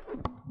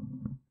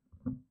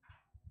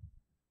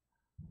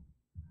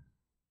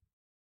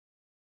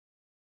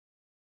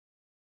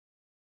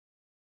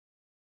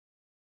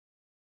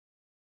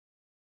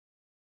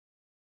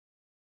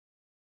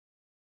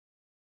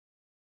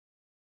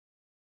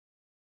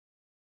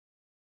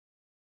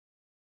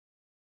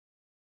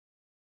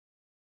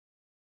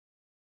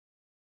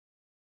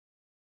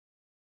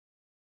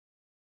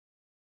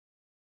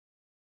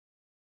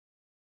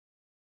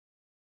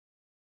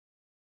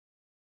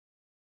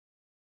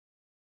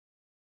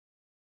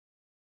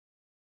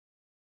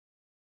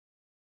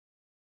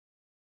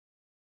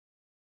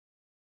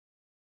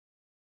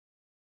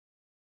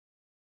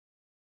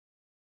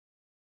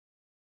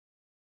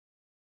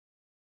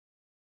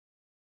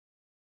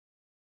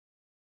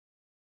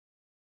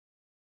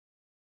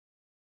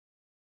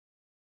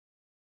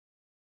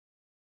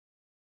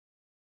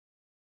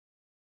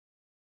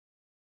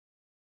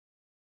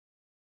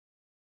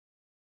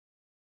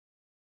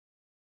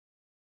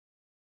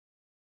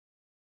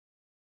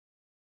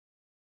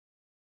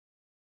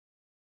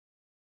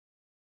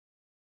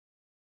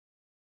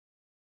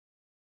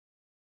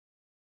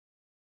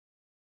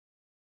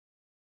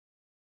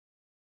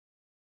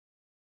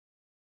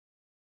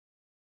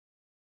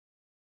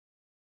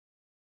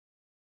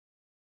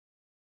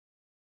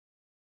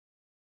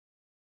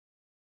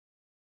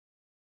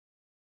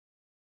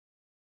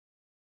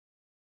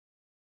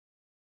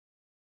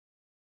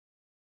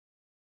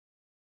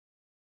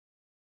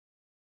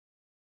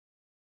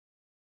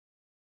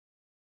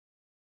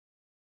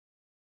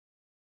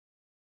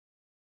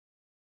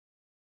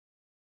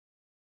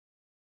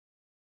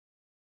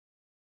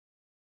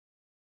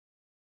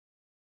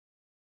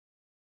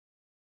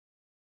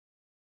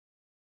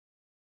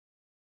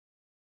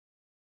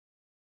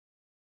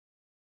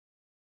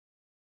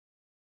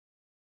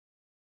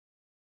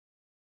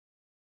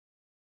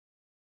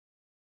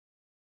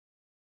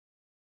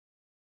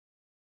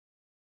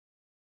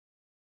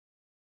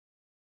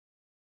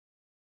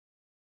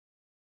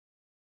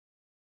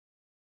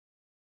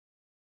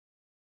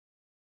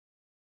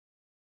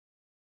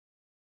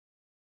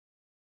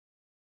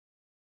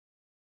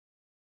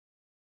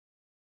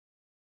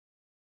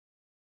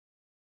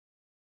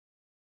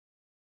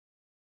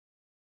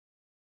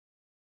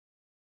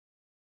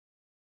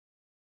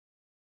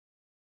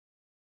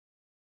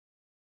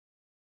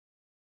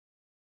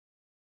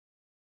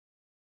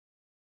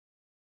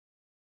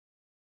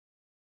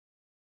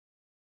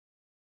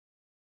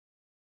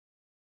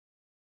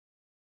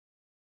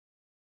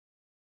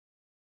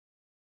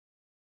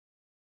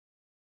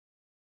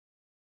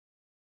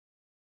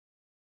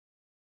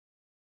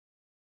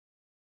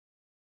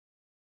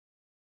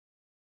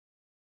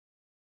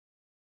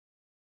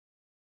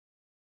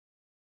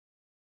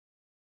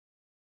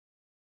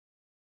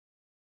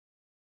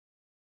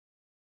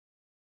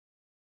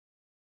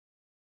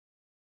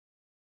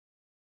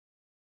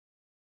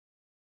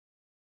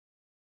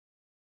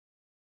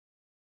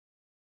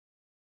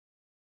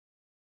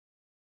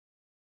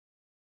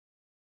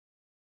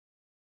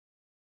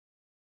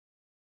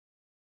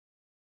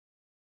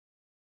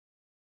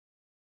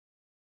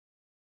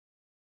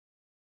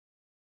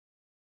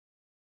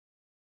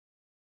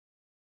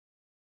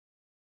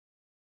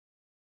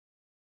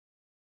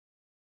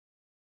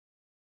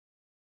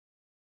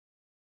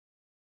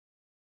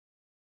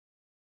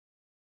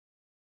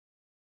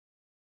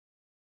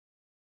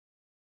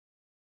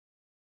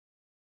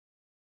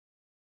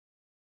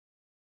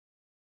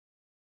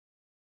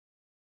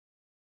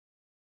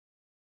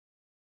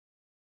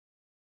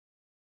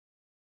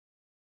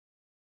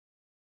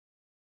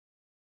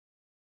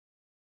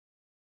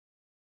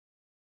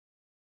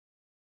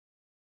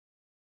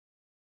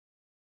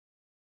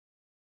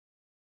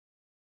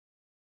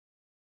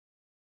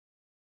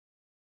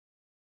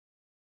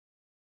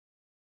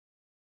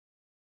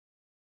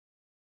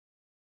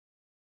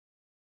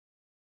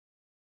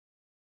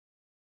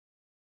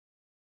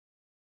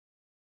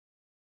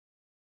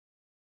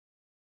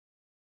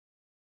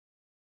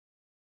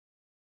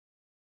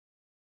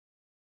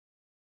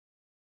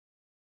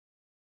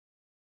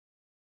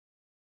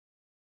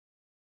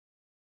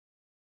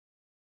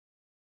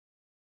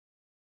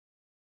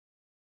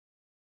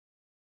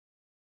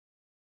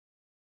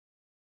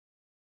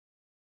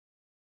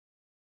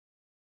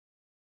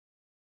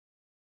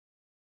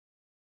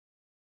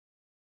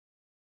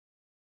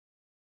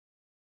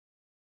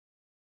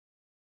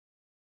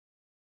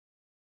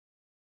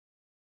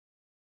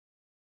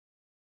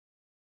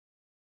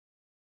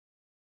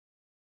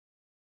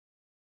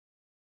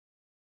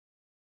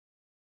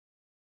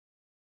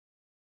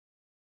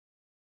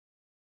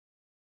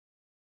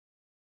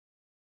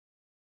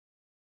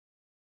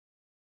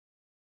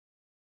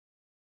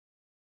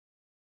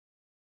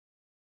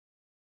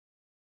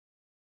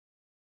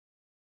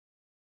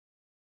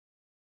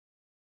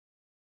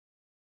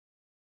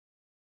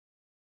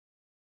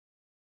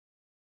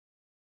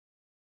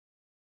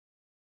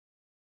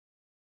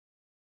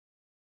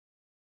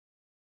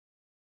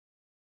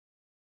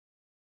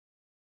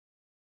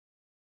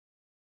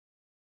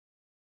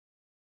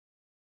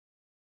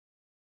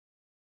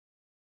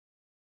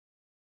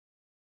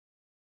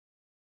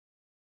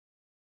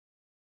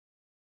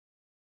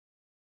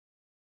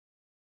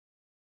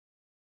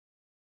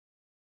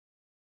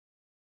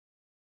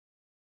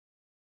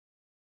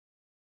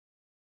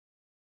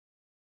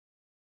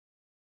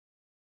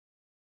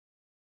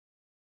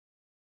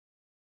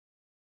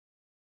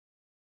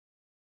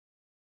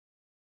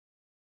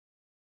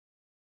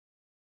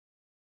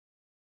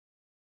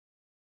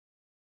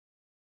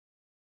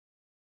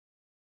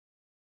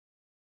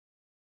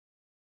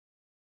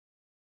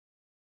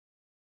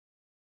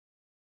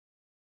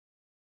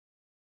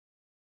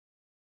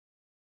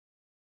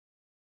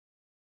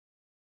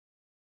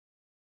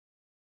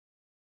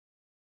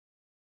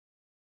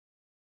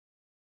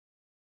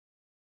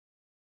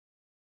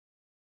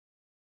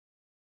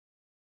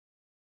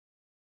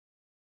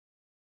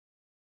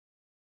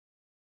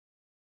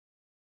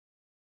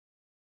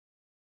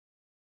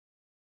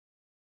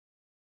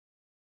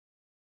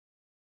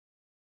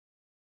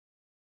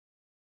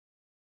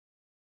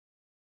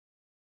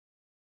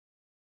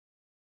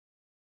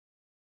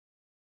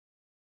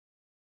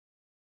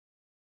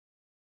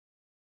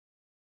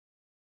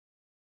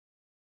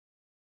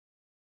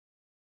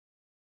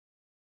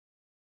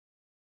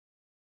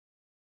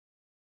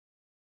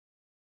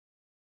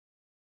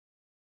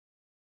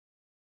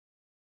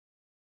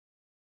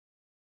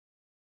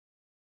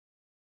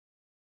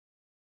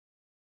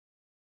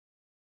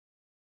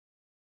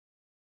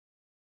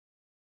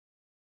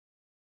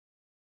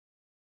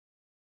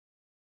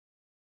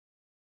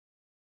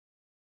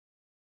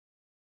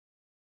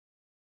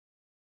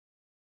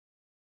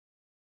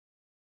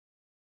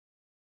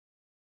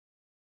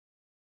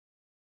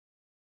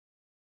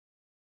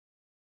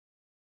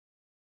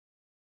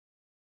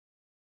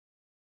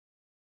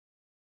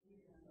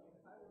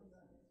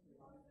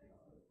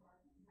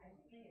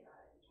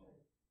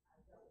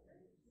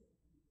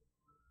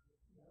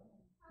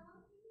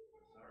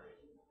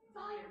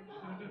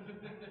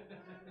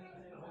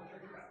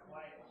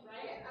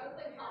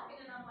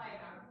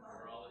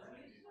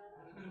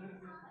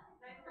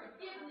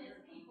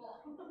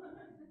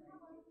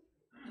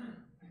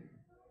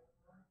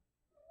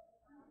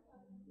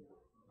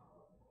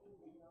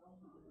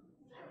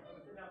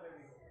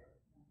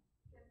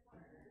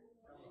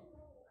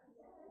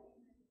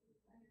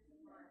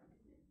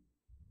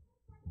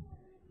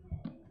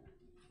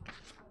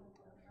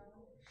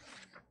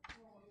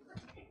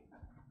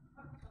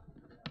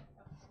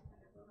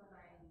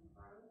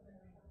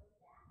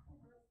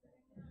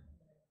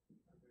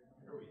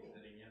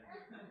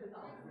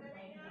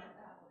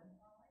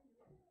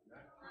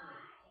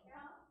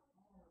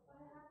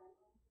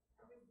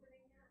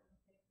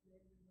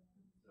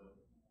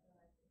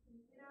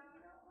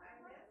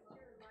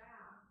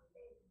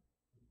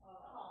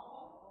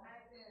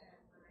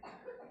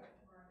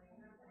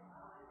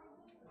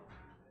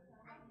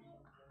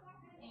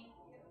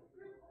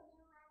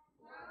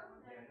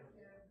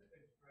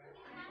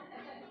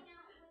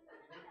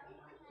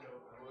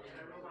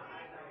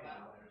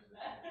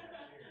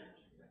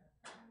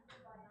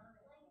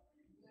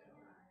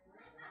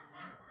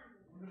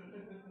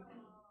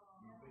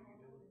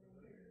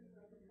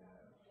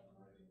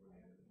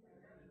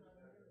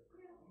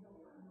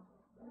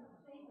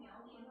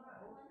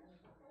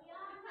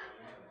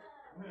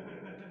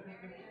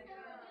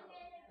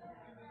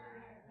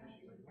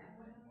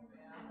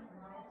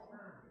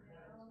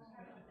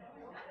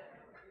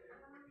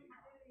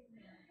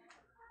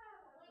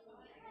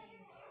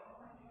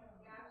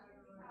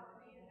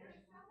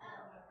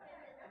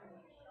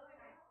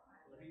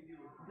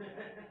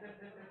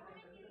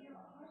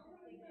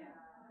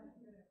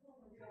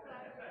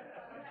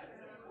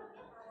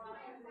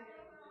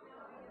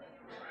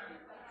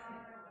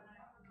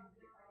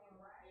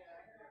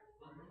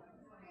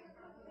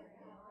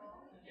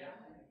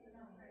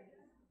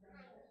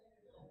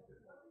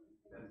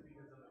 That's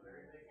because of the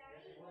very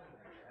big woman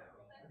that you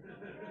have.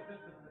 I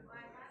had to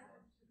provide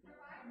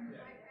for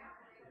my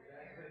family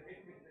for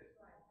years.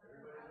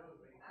 Everybody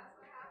knows me. That's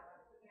what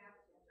happens when you have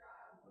two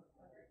jobs. For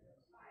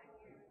 5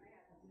 years, I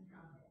had two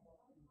jobs.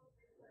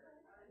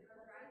 I would go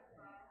drive the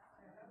bus,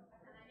 and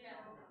then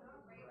go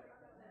wait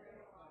for the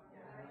nurse,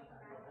 and then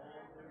I would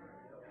drive the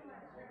rest of the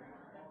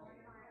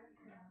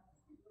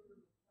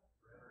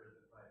Forever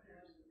is it 5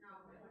 years?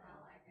 No, it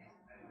felt like it.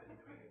 I've been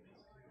doing at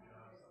least two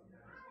jobs,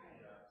 sometimes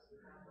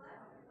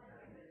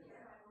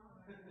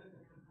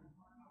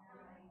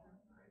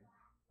three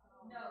jobs.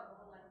 No,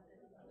 Alexis.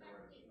 It's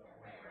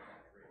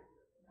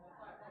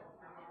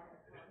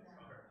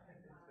hard,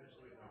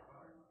 especially with no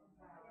car.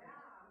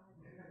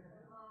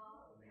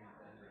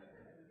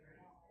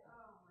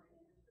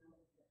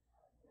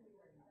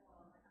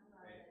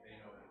 They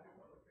know how to do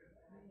public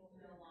transportation.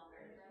 No longer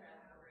stress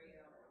for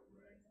you.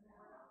 There's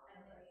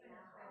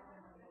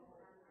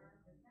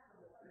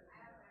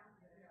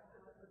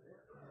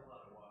a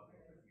lot of walking.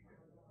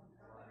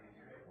 It's a lot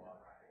easier to walk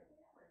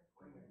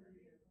 20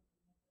 degrees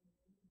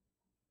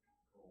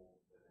cold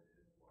than it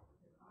is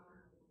walking in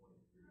 120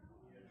 degrees.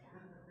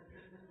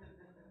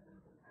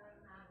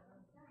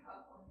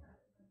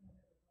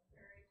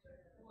 Very true.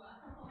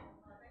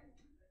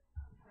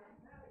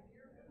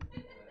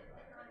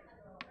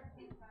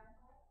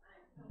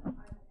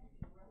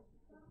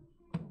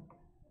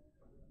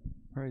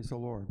 Praise the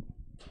Lord.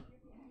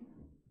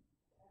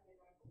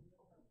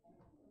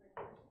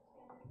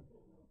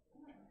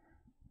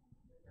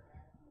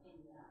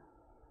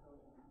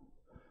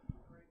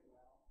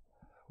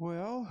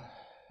 Well,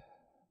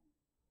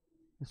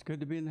 it's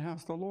good to be in the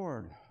house of the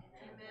Lord.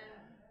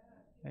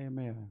 Amen.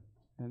 Amen.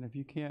 And if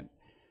you can't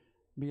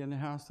be in the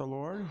house of the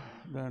Lord,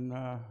 then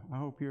I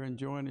hope you're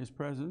enjoying His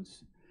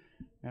presence,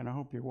 and I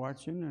hope you're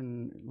watching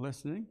and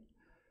listening.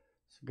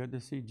 It's good to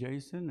see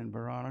Jason and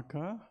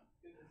Veronica.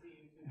 Good to see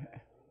you too.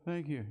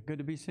 Thank you. Good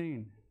to be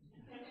seen.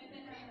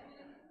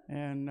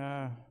 And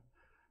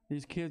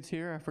these kids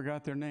here, I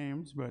forgot their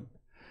names, but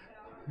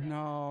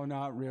no,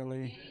 not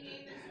really.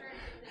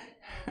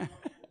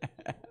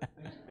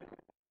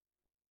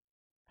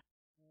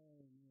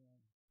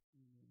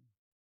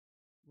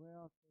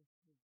 Well,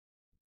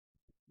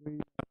 we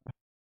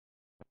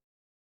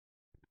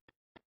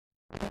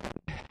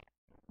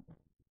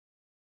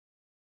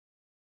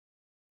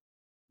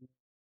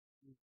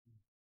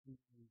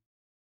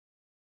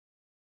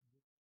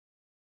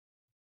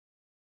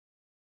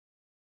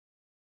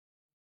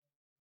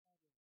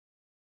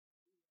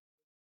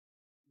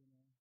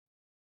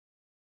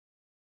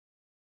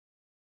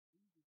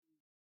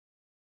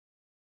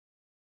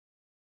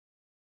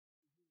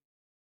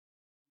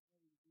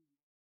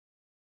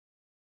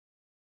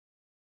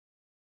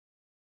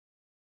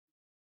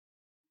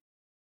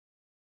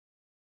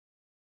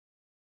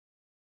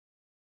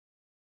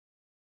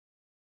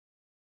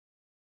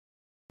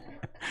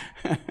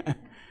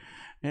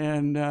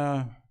and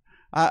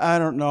I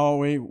don't know.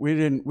 We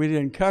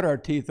didn't cut our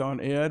teeth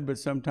on Ed, but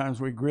sometimes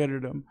we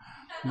gritted them.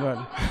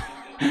 But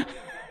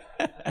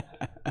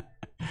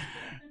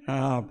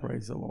oh,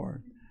 praise the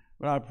Lord.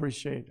 But I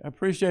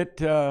appreciate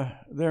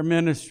their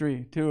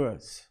ministry to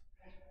us.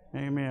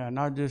 Amen.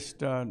 Not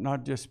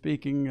just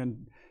speaking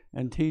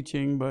and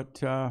teaching,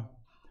 but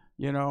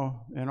in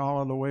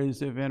all of the ways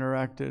they've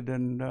interacted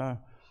and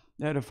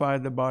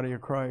edified the body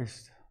of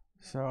Christ.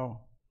 So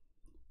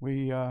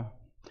we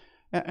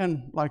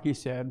and like he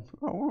said,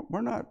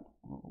 we're not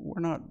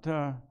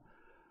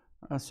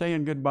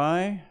saying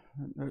goodbye.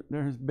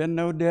 There's been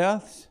no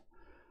deaths,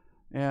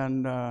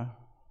 and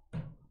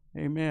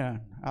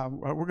amen.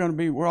 We're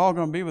all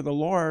going to be with the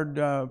Lord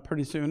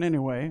pretty soon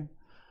anyway.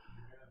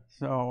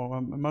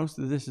 So most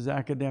of this is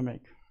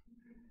academic.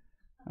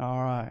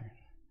 All right.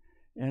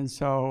 And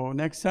so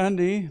next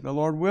Sunday, the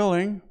Lord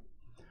willing,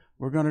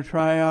 we're going to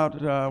try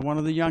out one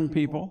of the young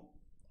people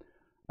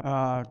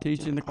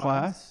teaching the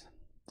class.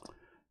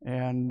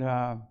 And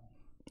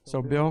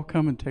so Bill,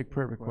 come and take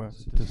prayer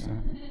requests at this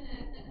time.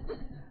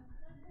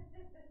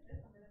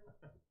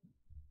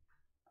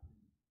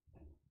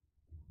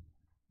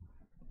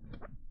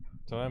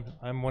 So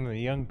I'm one of the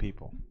young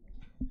people.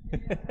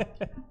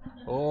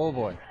 Oh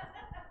boy.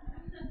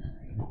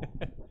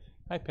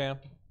 Hi Pam.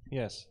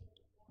 Yes.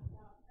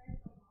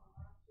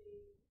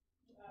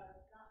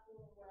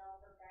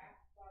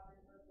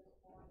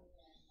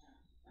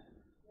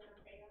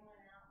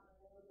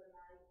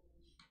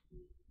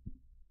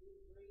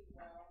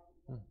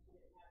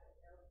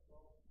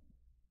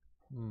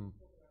 Hmm.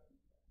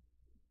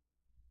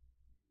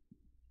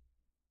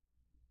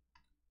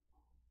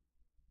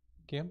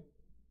 Kim?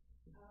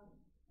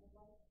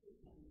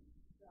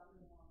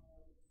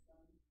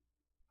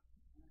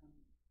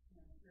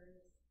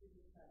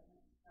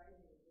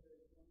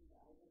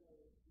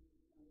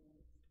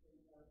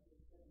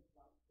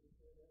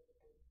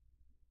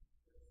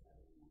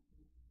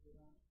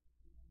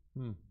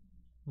 Hmm.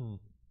 Hmm.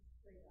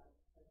 Pray God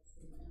puts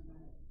it on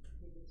a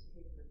bigger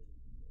paper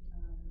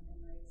and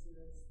writes the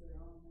rest their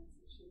own as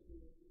it should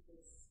be,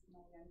 because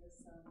my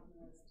youngest son, who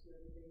has 2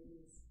 other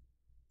babies,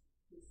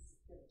 he's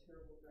got a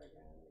terrible drug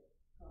addict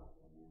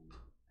problem, and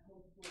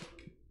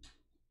hopefully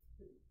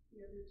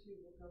the other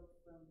 2 will go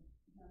from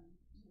him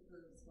to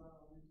her as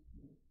well, and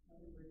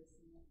other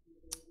raising up the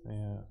babies.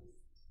 Yeah.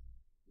 Just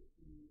keep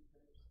them in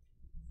prayer.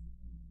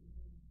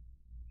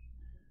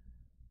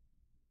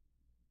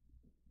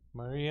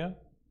 Maria?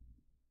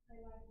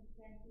 I'd like to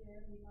thank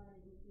everybody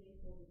who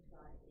gave over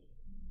Friday.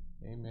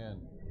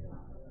 Amen.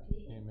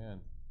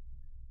 Amen.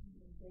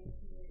 Thank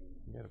you very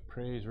much. You got a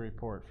praise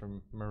report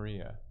from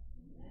Maria.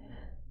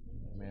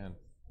 Amen.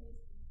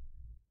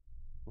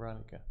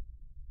 Veronica.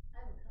 I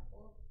have a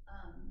couple.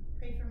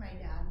 Pray for my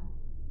dad,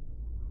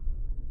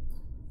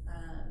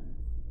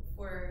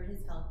 for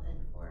his health and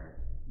for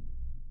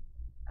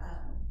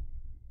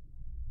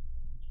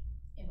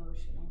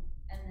emotional.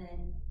 And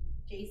then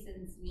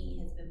Jason's knee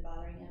has been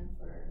bothering him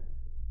for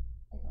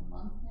like a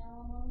month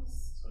now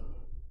almost.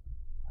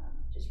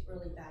 Just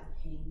really bad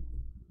pain.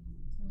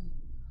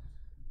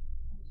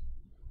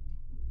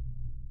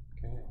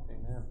 Okay,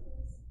 amen.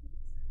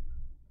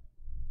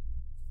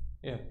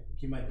 Yeah.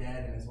 Keep my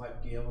dad and his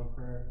wife Gail in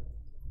prayer.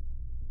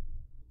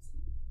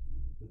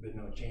 There's been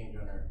no change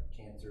on our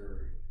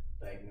cancer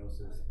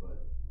diagnosis,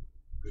 but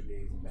good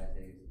days and bad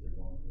days that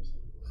they're going through.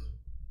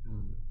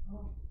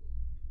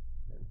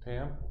 And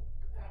Pam?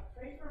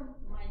 Pray for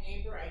my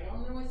neighbor. I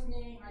don't know his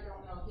name. I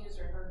don't know his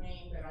or her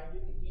name, but I do,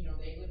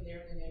 they live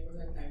there in the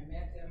neighborhood and I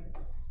met them.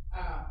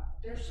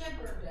 Their shed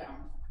burned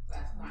down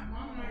last night.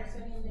 Mom and I are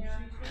sitting there,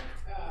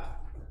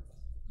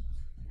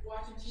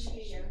 watching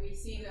TV, and we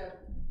see the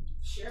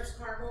sheriff's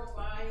car go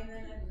by, and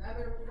then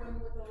another one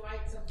with the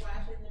lights are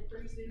flashing, and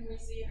pretty soon we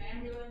see an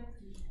ambulance,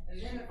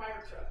 and then a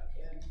fire truck.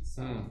 And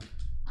so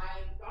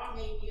I thought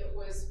maybe it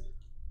was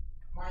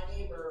my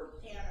neighbor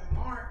Pam and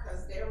Mark,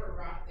 because they were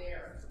right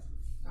there.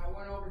 I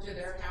went over to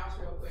their house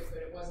real quick,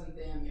 but it wasn't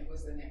them, it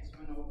was the next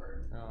one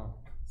over. Oh.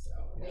 So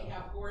they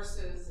have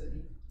horses,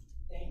 and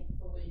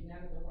thankfully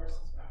none of the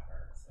horses got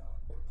hurt, so.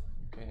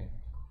 Okay.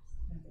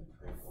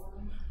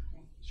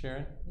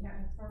 Sharon? Yeah,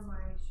 and for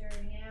my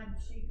Sherry Ann,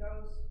 she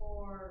goes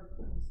for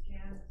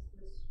scans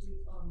this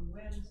week on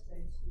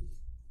Wednesday.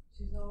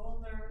 She's a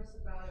little nervous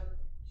about it.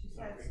 She's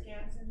had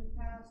scans in the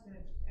past,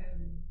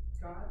 and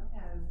God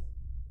has,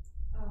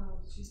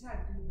 she's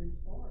had good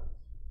reports.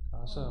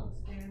 Awesome.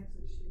 Scans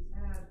that she's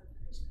had,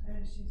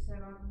 and she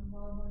said,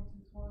 Mom,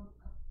 I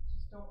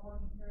just don't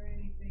want to hear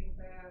anything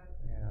bad.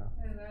 Yeah.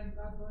 And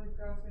I believe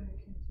God's going to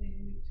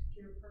continue to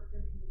give her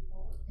good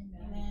reports.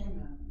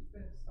 Amen. It's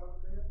been so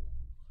good.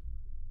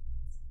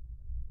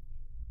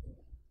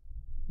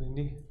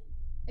 Lindy?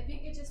 If you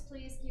could just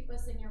please keep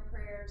us in your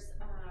prayers.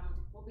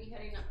 We'll be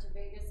heading up to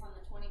Vegas on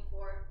the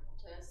 24th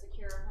to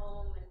secure a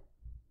home, and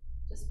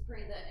just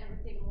pray that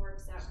everything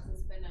works out, because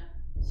it's been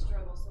a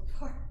struggle so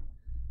far.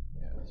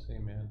 Yes,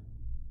 amen.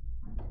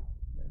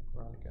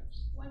 Veronica.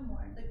 One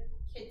more. The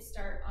kids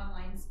start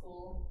online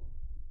school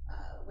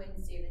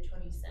Wednesday the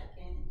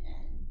 22nd,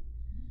 and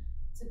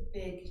it's a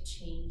big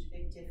change,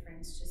 big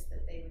difference, just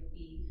that they would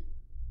be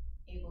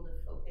able to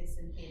focus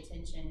and pay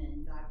attention,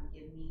 and God would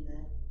give me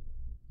the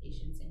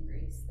patience and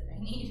grace that I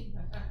need.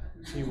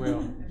 He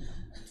will.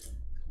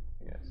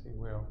 Yes, he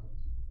will.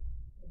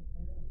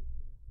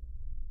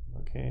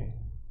 Okay.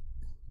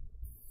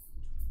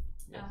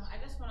 Yes.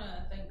 I just want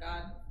to thank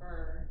God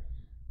for,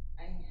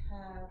 I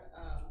had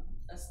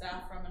a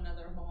staff from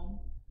another home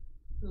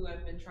who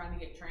have been trying to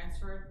get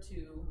transferred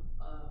to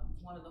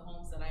one of the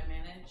homes that I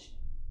manage,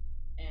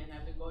 and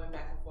I've been going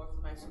back and forth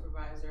with my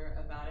supervisor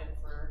about it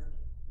for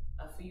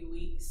a few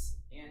weeks,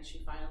 and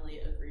she finally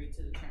agreed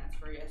to the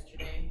transfer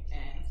yesterday.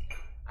 And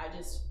I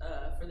just,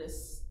 for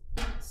this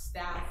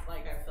staff,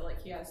 like, I feel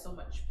like he has so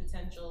much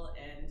potential,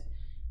 and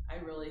I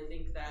really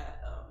think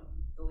that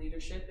the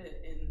leadership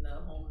in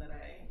the home that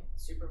I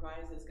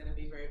supervise is going to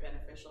be very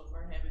beneficial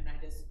for him. And I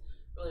just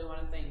really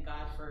want to thank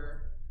God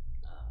for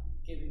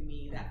giving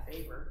me that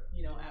favor,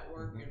 at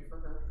work, and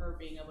for her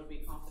being able to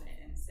be confident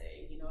and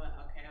say, you know what,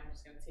 okay, I'm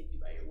just going to take you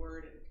by your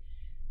word, and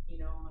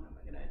and I'm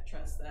going to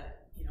trust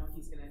that,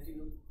 he's going to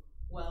do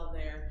well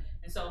there.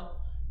 And so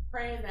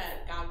pray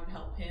that God would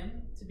help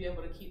him to be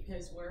able to keep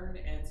his word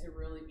and to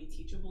really be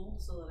teachable,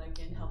 so that I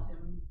can help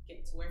him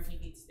get to where he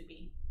needs to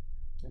be.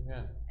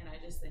 Amen. And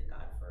I just thank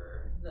God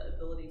for the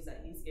abilities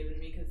that he's given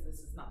me, because this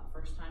is not the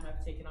first time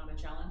I've taken on a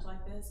challenge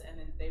like this,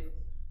 and they've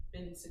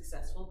been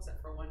successful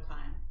except for one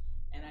time.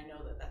 And I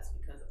know that that's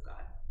because of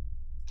God.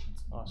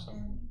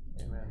 Awesome.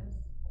 Amen.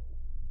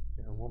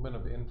 You're a woman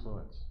of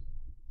influence.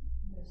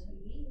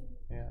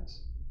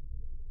 Yes.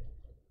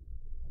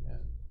 Amen.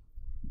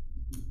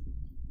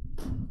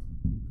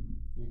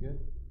 You good?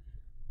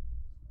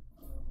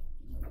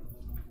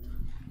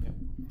 Yep.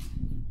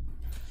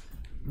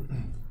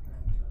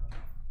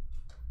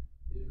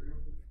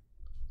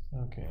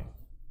 Okay.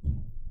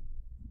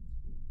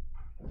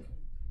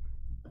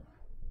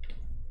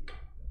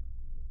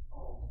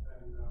 Oh,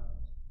 and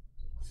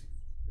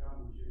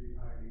John G.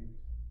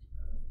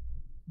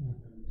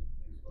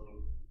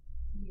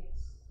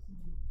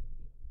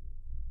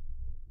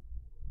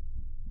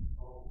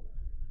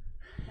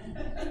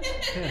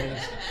 Deborah,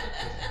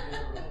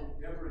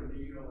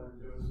 Neil,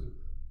 and Joseph.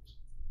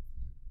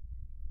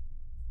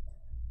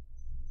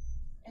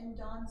 And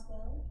Don's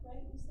well,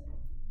 right, you said?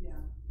 Yeah.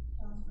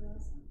 Don's well.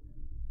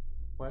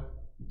 What?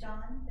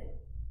 Don,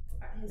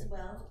 his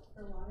well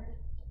for water?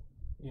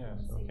 Yes,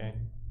 okay.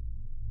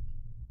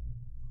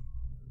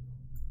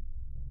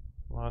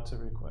 Lots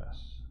of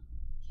requests.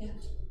 Yeah.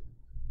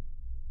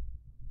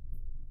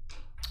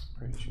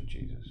 Praise you,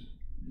 Jesus.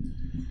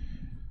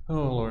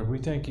 Oh, Lord, we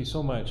thank you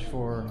so much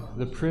for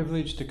the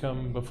privilege to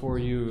come before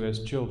you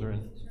as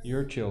children,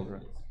 your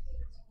children.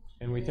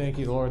 And we thank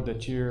you, Lord,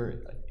 that you're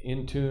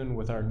in tune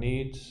with our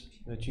needs,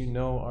 that you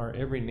know our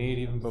every need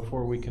even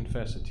before we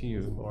confess it to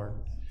you, Lord.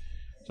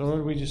 So,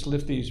 Lord, we just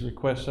lift these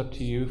requests up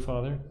to you,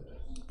 Father.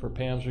 For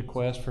Pam's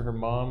request for her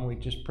mom, we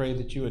just pray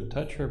that you would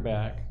touch her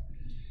back.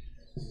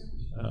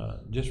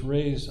 Just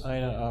raise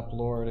Ina up,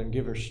 Lord, and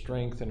give her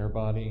strength in her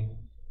body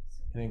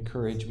and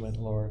encouragement,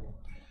 Lord.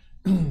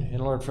 And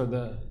Lord,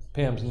 for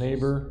Pam's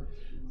neighbor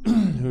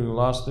who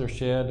lost their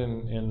shed,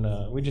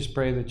 and we just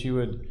pray that you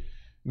would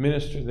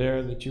minister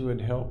there, that you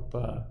would help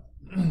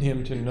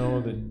him to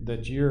know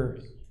that you're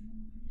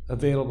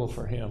available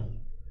for him.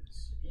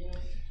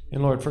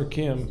 And Lord, for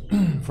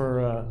Kim,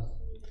 for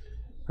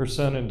her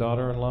son and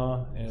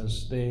daughter-in-law,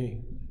 as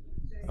they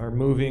are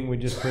moving, we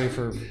just pray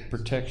for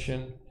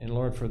protection. And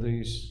Lord, for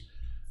these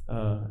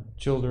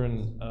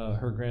children,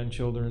 her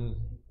grandchildren,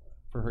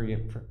 for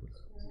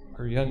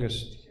her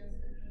youngest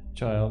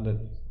child, that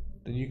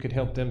you could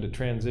help them to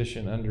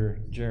transition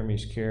under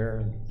Jeremy's care.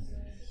 And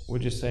we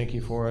just thank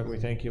you for it. We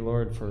thank you,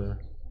 Lord, for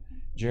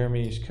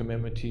Jeremy's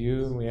commitment to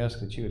you, and we ask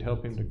that you would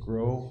help him to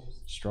grow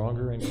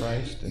stronger in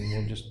Christ, and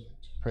we'll just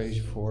praise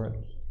you for it.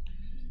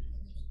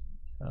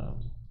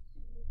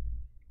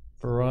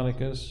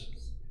 Veronica's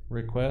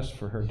request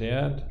for her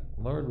dad,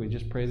 Lord, we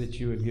just pray that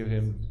you would give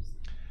him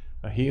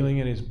a healing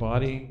in his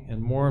body,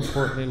 and more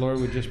importantly, Lord,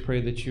 we just pray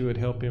that you would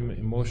help him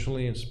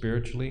emotionally and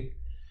spiritually,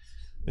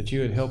 that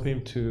you would help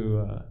him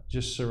to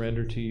just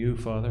surrender to you,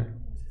 Father.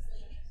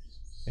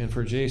 And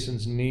for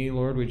Jason's knee,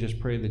 Lord, we just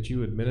pray that you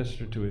would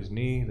minister to his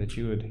knee, that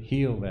you would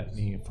heal that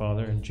knee,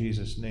 Father, in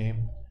Jesus'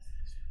 name.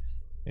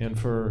 And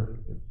for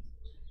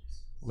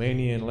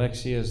Lainey and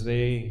Lexi, as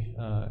they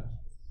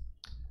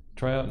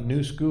try out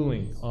new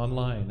schooling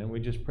online, and we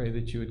just pray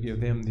that you would give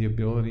them the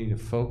ability to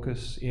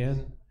focus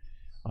in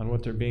on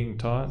what they're being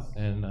taught,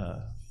 and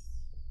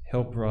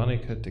help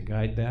Veronica to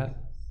guide that.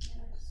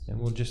 And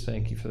we'll just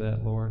thank you for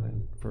that, Lord.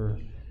 And for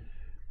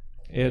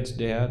Ed's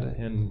dad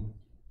and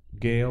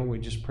Gail, we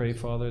just pray,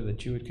 Father,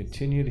 that you would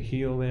continue to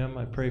heal them.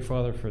 I pray,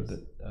 Father, for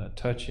the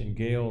touch in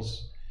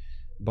Gail's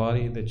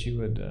body, that you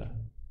would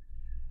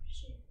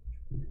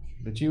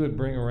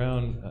bring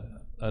around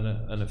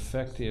an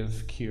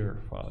effective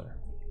cure, Father,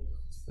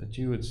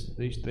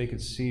 that they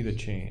could see the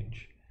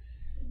change.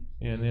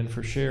 And then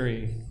for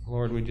Sherry,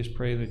 Lord, we just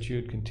pray that you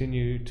would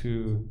continue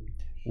to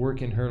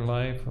work in her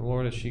life.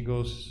 Lord, as she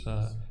goes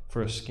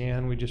for a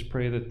scan, we just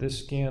pray that this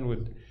scan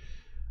would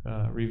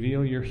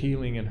reveal your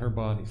healing in her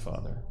body,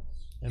 Father.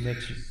 And that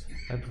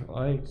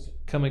I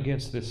come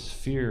against this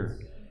fear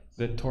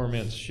that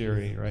torments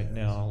Sherry right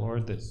now,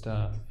 Lord,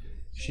 that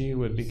she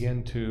would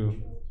begin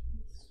to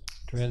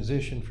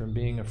transition from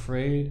being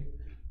afraid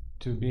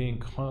to being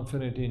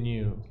confident in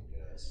you.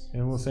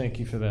 And we'll thank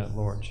you for that,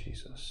 Lord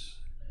Jesus.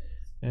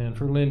 And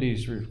for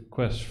Lindy's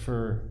request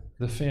for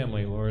the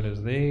family, Lord,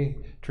 as they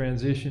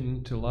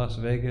transition to Las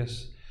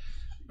Vegas,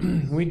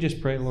 we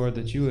just pray, Lord,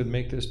 that you would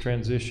make this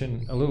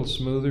transition a little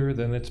smoother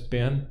than it's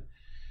been.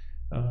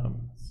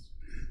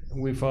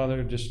 We,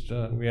 Father, just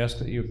we ask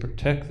that you would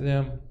protect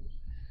them,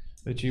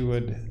 that you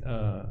would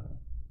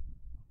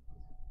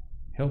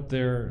help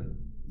their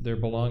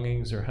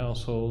belongings, their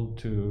household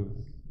to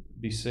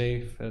be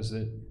safe as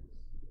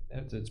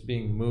it's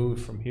being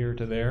moved from here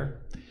to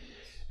there.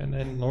 And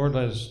then, Lord,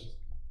 as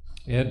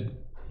Ed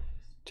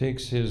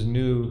takes his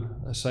new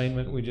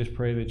assignment, we just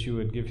pray that you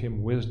would give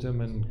him wisdom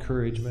and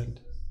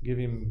encouragement, give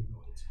him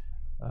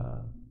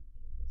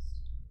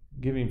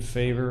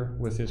favor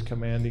with his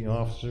commanding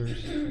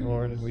officers,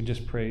 Lord, and we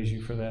just praise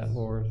you for that,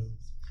 Lord.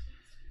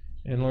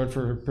 And Lord,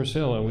 for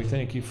Priscilla, we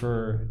thank you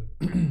for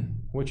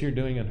what you're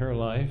doing in her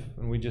life,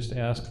 and we just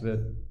ask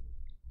that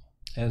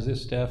as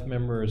this staff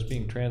member is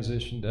being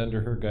transitioned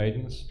under her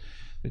guidance,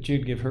 that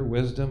you'd give her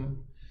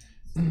wisdom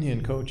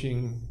in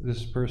coaching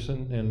this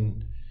person,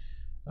 and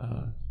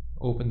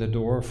open the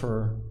door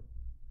for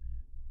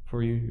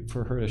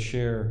her to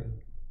share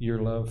your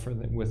love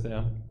with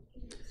them.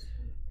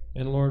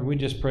 And Lord, we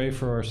just pray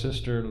for our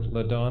sister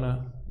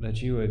LaDonna,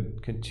 that you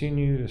would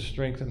continue to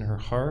strengthen her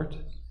heart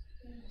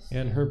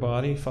and her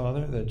body,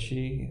 Father, that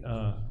she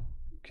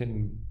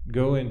can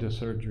go into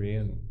surgery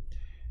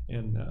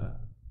and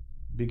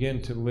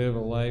begin to live a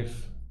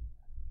life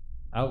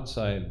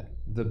outside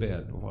the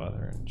bed,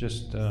 Father. And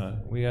just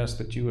we ask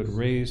that you would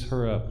raise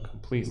her up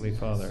completely,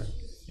 Father,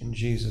 in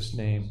Jesus'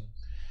 name.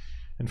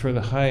 And for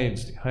the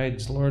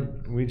Hydes,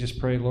 Lord, we just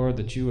pray, Lord,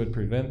 that you would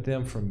prevent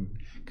them from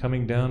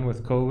coming down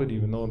with COVID,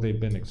 even though they've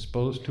been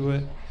exposed to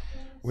it.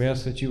 We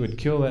ask that you would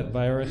kill that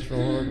virus,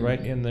 Lord,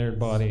 right in their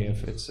body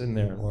if it's in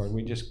there, Lord.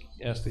 We just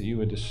ask that you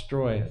would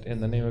destroy it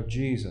in the name of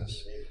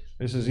Jesus.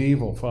 This is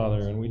evil,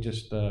 Father, and we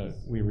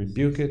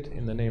rebuke it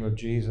in the name of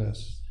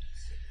Jesus.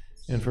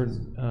 And for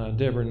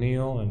Deborah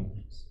Neal, and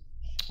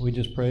we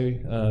just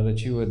pray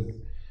that you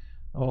would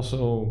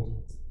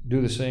also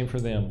do the same for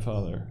them,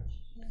 Father.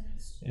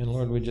 And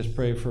Lord, we just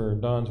pray for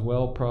Don's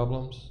well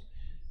problems,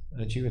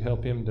 that you would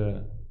help him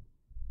to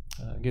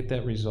get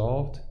that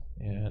resolved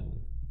and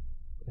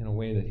in a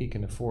way that he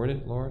can afford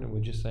it, Lord, and we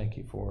just thank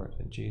you for it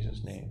in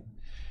Jesus' name.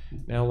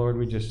 Now, Lord,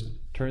 we just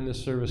turn this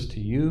service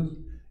to you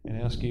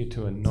and ask you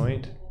to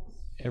anoint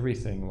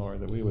everything, Lord,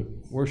 that we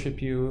would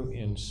worship you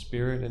in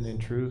spirit and in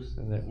truth,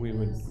 and that we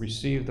would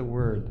receive the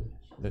word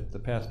that the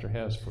pastor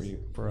has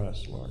for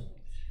us, Lord.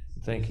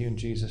 Thank you in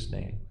Jesus'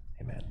 name.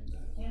 Amen.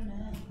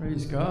 Amen.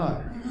 Praise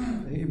God.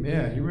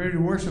 Amen. You ready to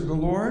worship the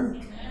Lord?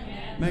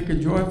 Make a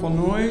joyful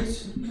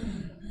noise.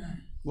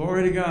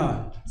 Glory to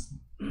God.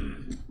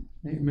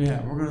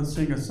 Amen. We're going to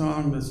sing a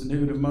song that's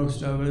new to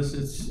most of us.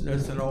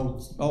 That's an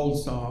old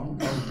song,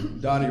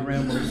 old Dottie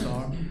Rambo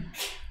song,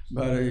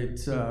 but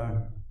it's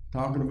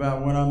talking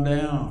about when I'm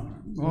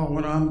down. Oh,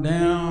 when I'm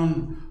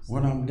down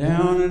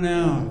and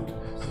out.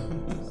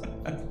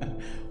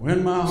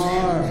 When my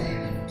heart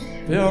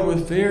filled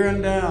with fear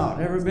and doubt.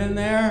 Ever been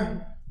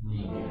there?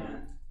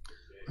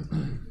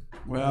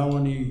 Well,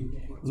 when he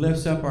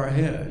lifts up our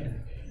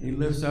head, he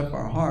lifts up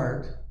our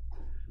heart,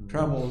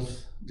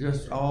 troubles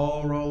just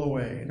all roll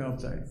away, don't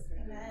they?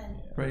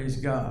 Amen. Praise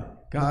God.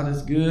 God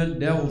is good,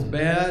 devil's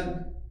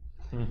bad.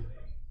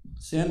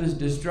 Sin is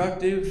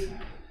destructive.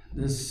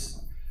 This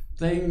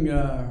thing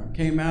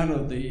came out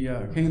of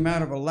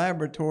a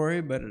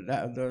laboratory, but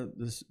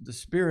the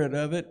spirit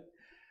of it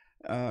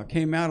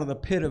came out of the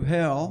pit of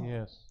hell.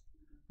 Yes.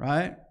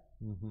 Right?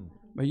 Mm-hmm.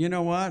 But you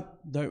know what?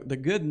 The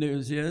good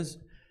news is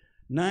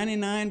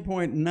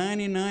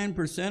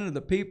 99.99% of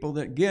the people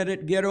that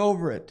get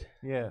over it.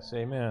 Yes,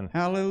 amen.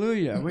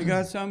 Hallelujah. We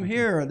got some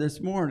here this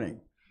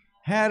morning.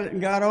 Had it and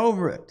got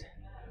over it.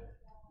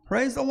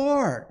 Praise the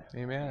Lord.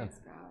 Amen.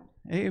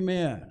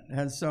 Amen.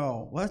 And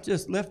so let's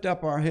just lift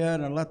up our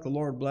head and let the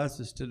Lord bless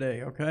us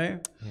today, okay?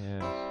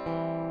 Yes.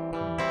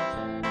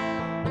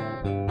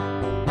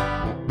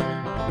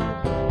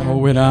 Oh,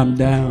 when I'm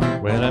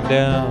down. When I'm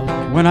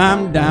down. When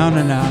I'm down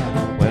and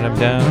out. When I'm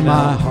down and my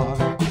out.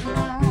 heart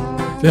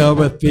filled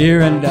with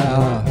fear and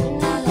doubt.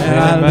 And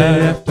I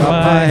lift up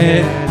my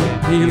head.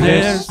 He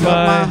lifts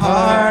up my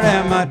heart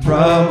and my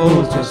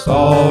troubles just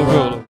all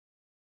roll.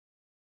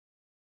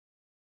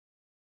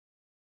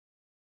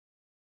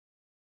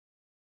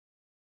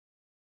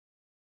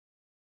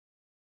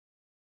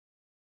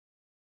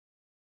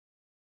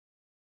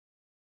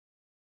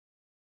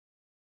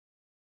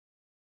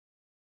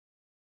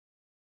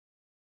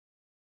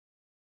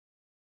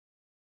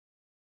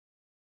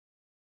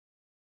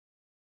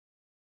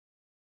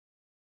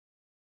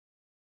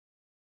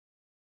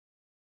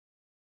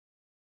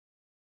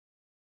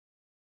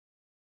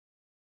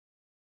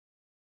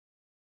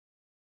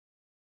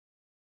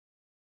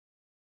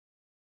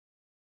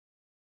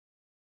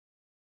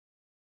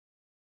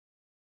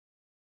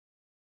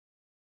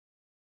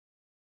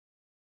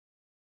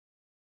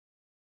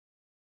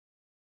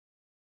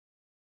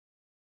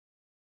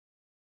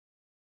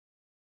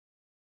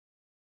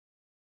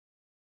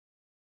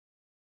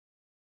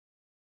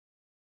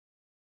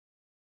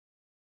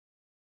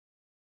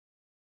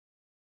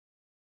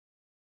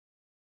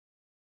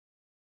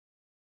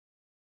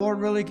 The Lord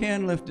really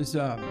can lift us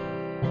up.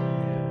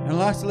 And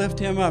let's lift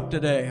him up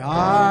today.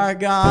 Our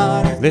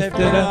God is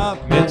lifted up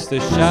amidst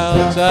the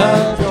shouts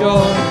of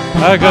joy.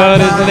 Our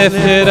God is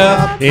lifted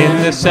up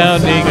in the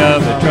sounding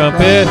of the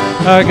trumpet.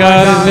 Our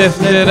God is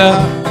lifted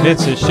up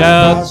amidst the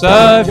shouts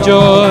of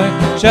joy.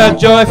 Shout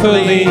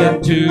joyfully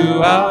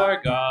unto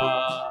our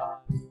God.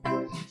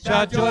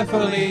 Shout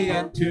joyfully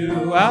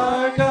unto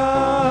our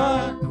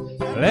God.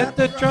 Let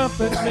the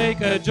trumpets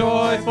make a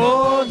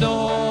joyful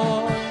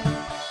noise.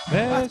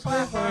 Let's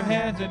lift our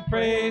hands and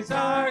praise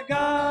our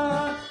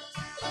God.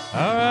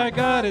 Our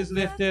God is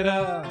lifted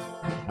up.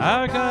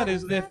 Our God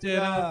is lifted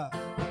up.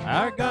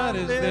 Our God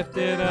is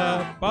lifted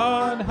up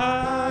on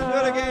high. Do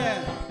it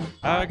again.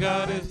 Our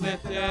God is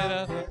lifted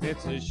up.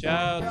 It's the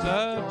shouts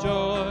of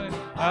joy.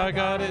 Our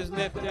God is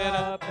lifted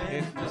up.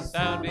 It's the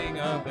sounding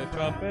of the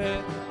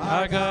trumpet.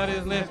 Our God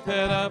is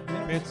lifted up.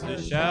 It's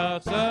the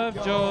shouts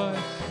of joy.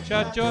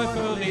 Shout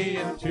joyfully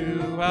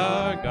into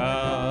our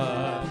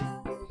God.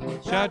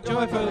 Shout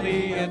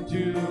joyfully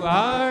into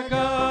our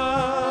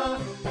God.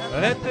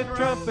 Let the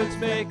trumpets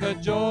make a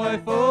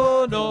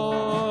joyful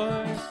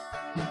noise.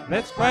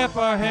 Let's clap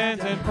our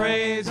hands and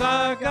praise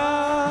our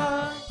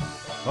God.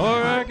 For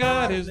our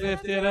God is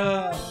lifted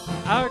up.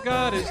 Our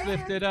God is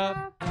lifted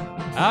up.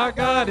 Our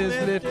God is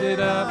lifted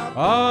up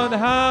on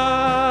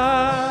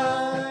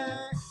high.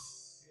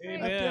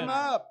 Amen. Lift him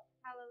up.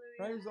 Hallelujah.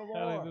 Praise the Lord.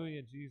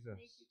 Hallelujah, Jesus.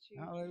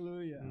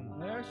 Hallelujah.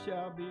 There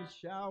shall be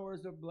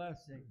showers of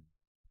blessing.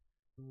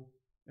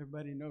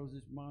 Everybody knows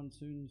it's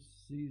monsoon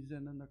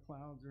season and the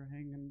clouds are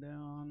hanging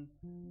down.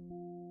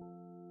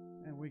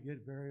 And we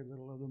get very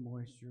little of the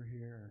moisture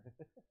here.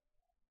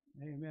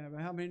 Amen.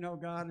 But how many know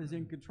God is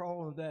in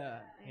control of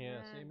that?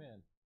 Yes,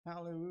 amen.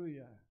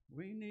 Hallelujah.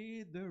 We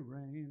need the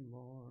rain,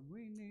 Lord.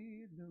 We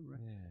need the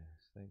rain.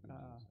 Yes, thank you,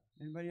 Jesus.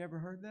 Anybody ever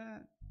heard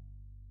that?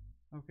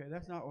 Okay,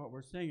 that's not what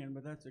we're singing,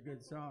 but that's a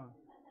good song.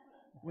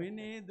 We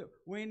need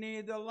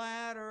the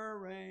latter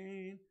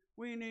rain.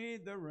 We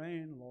need the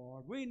rain,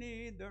 Lord. We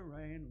need the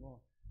rain,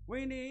 Lord.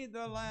 We need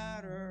the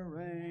latter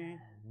rain.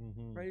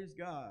 Mm-hmm. Praise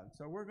God.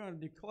 So we're going to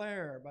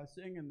declare by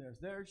singing this,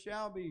 there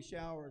shall be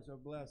showers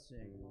of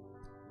blessing.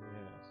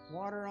 Yes.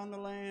 Water on the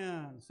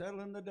land, settle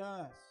in the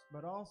dust,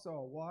 but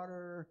also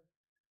water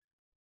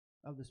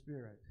of the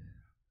Spirit.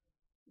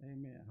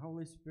 Amen.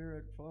 Holy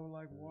Spirit, flow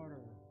like water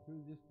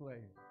through this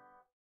place.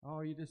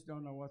 Oh, you just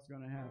don't know what's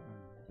going to happen.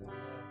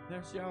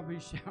 There shall be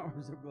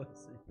showers of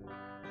blessing.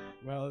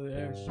 Well,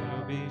 there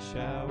shall be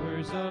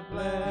showers of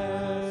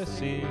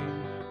blessing.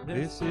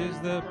 This is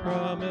the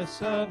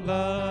promise of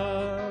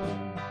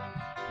love.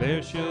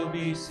 There shall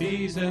be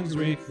seasons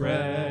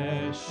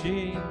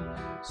refreshing,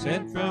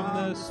 sent from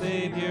the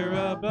Savior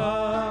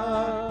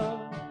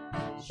above.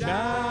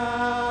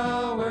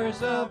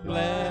 Showers of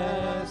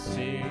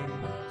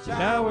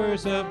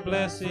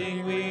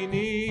blessing we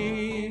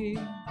need.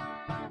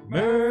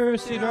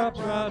 Mercy drops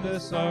round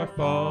us are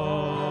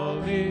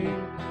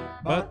falling,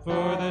 but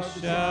for the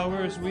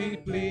showers we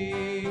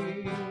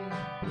plead.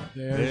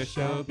 There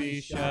shall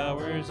be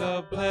showers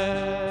of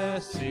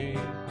blessing,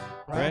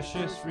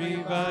 precious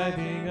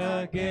reviving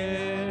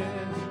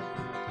again.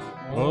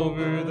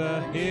 Over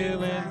the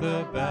hill and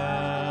the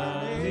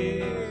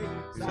valley,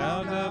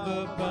 sound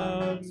of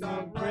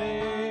abundant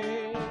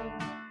rain.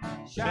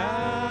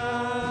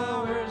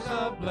 Showers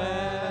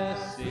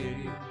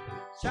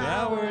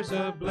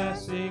of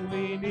blessing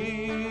we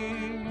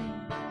need.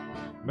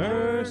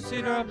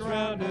 Mercy drops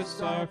round us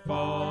are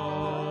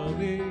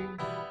falling,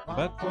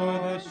 but for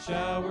the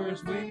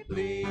showers we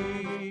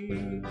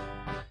plead.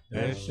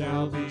 There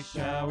shall be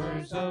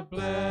showers of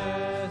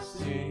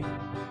blessing,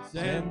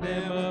 send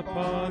them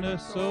upon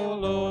us, O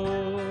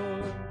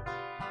Lord.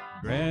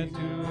 Grant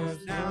to us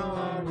now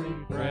our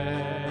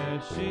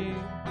refreshing,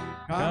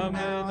 come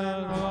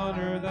and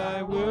honor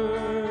thy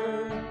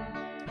word.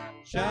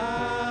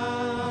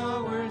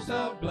 Showers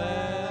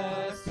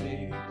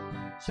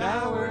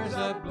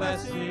of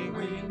blessing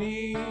we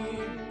need.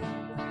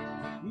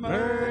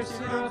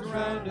 Mercy drops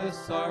round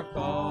us are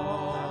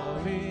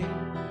falling,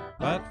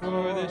 but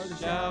for the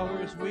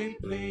showers we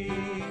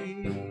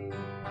plead.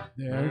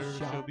 There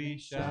shall be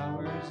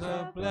showers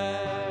of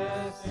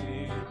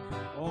blessing,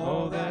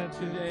 oh, that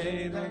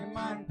today they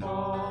might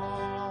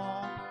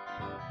fall.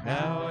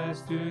 Now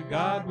as to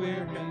God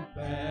we're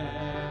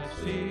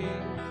confessing,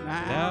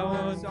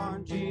 now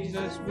on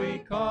Jesus we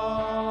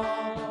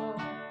call.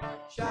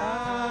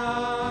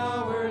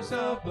 Showers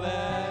of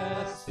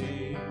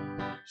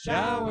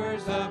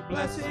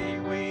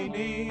blessing we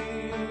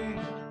need.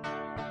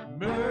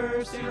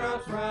 Mercy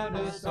drops round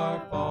us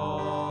are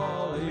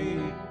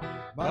falling,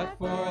 but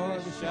for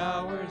the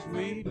showers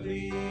we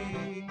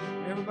plead.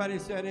 Everybody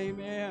said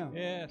amen.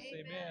 Yes,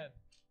 amen.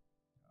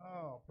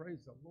 Oh,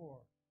 praise the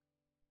Lord.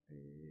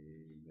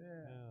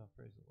 Amen. Oh,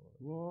 praise the Lord.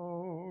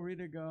 Glory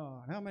to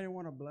God. How many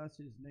want to bless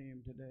his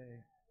name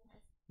today?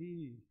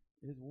 He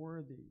is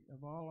worthy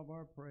of all of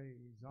our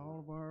praise, all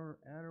of our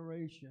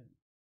adoration.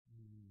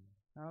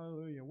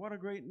 Hallelujah. What a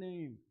great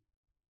name.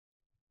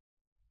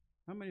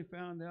 How many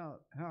found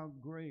out how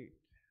great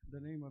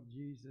the name of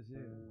Jesus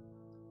is?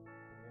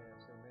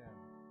 Yes, amen.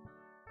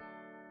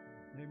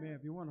 Amen.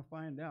 If you want to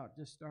find out,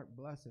 just start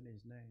blessing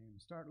his name.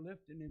 Start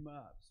lifting him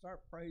up.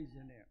 Start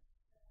praising him.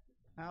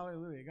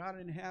 Hallelujah. God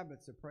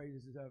inhabits the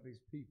praises of his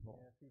people.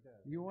 Yes, he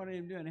does. You want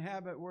him to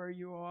inhabit where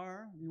you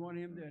are. You want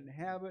him to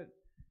inhabit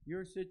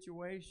your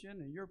situation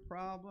and your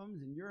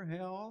problems and your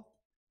health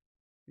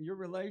and your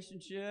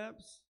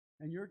relationships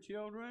and your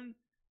children.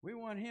 We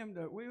want him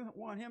to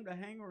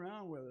hang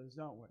around with us,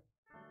 don't we?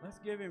 Let's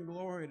give him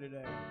glory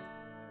today.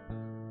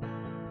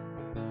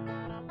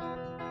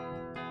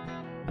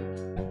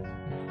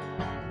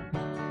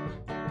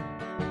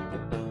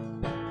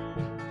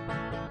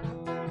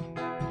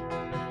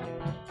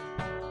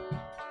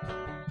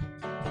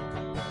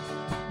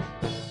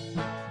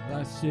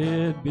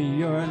 Blessed be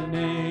your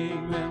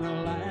name in the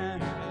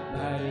land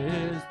that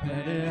is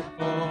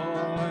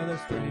plentiful, the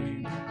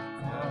stream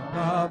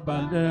of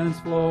abundance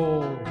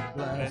flow.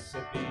 Blessed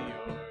be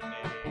your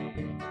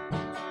name.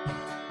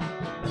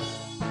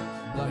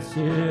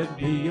 Blessed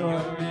be your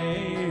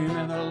name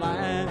in the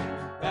land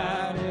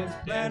that is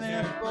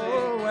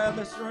plentiful, where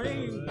the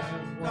stream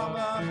of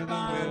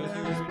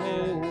abundance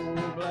flow.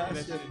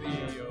 Blessed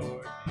be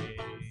your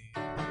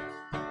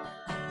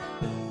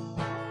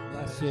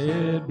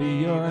Blessed be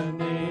your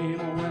name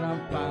when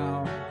I'm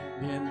found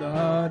in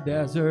the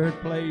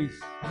desert place,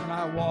 when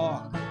I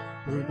walk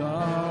through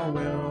the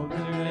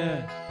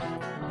wilderness.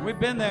 We've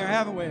been there,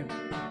 haven't we?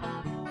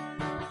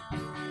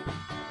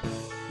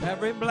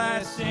 Every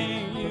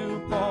blessing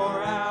you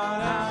pour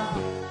out,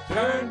 I'll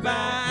turn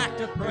back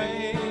to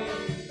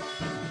praise.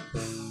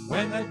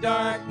 When the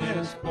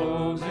darkness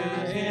closes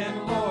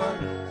in, Lord,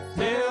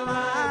 still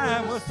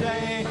I will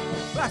say,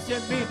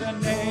 blessed be the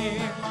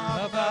name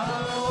of the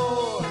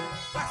Lord.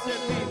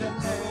 Blessed be the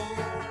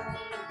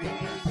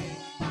name.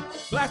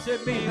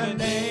 Blessed be the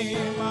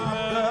name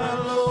of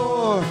the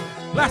Lord.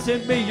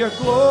 Blessed be your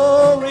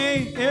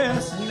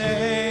glorious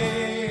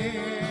name.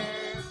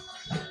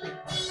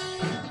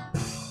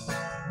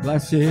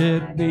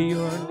 Blessed be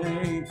your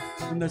name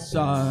when the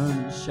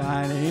sun's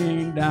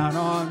shining down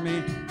on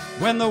me,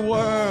 when the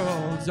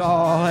world's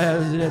all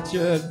as it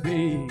should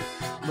be.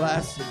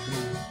 Blessed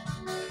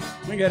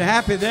be. We get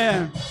happy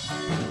then.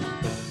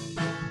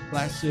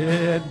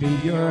 Blessed be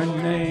your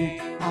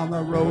name on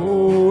the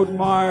road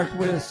marked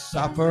with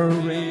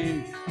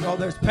suffering. Though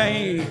there's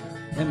pain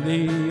in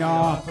the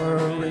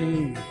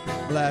offering,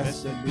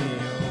 blessed be your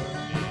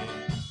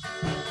name.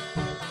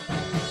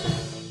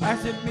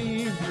 Blessed be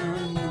your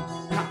name.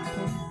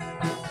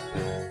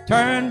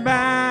 Turn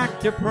back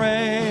to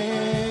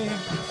pray.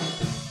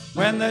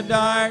 When the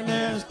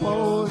darkness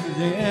closes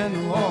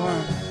in,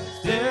 Lord,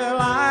 still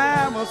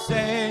I will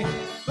say,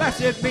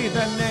 blessed be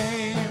the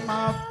name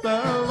of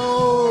the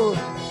Lord.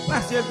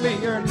 Blessed be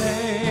your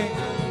name.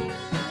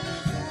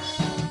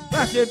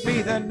 Blessed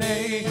be the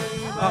name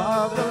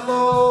of the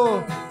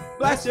Lord.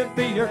 Blessed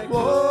be your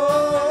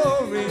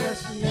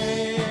glorious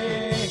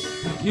name.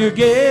 You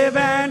give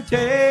and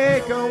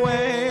take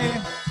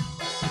away.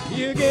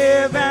 You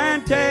give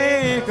and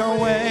take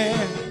away.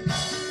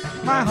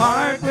 My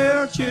heart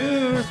will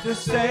choose to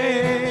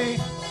say,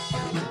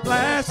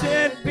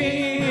 blessed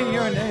be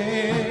your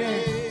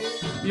name.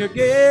 You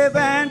give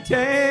and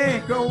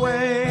take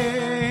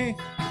away.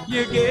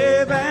 You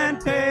give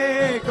and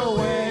take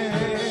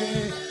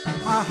away.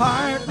 My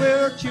heart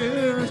will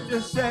choose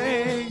to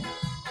say,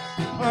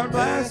 oh,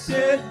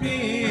 blessed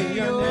be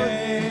your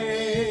name.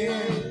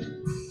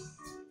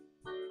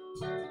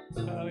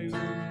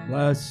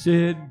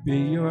 Blessed be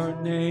your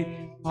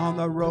name on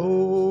the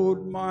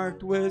road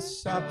marked with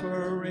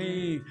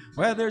suffering,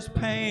 where there's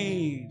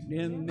pain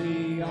in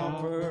the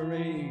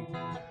offering.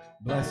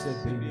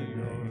 Blessed be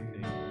your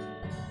name.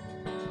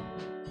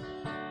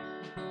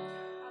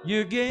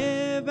 You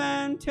give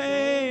and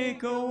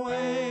take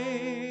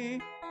away.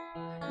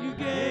 You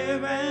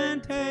give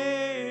and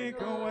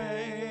take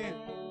away.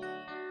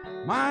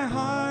 My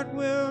heart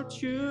will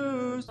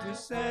choose to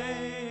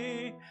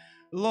say,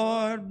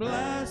 Lord,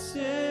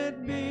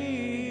 blessed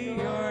be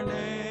your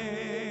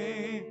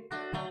name.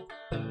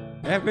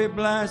 Every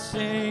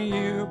blessing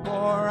you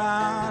pour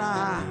out,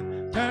 I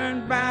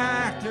turn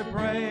back to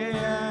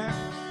prayer.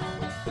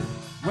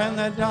 When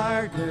the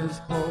darkness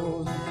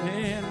closes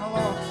in,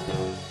 Lord,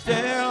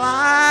 still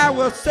I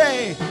will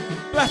say,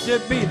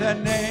 blessed be the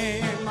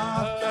name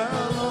of the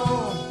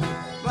Lord.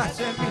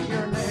 Blessed be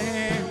your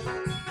name.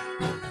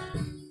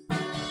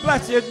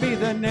 Blessed be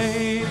the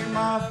name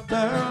of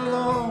the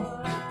Lord.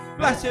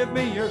 Blessed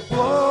be your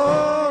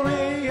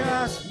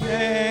glorious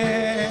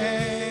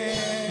name.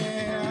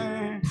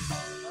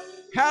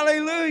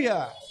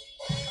 Hallelujah.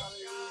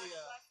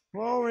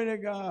 Glory to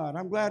God.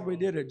 I'm glad we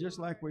did it just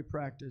like we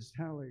practiced.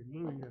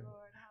 Hallelujah.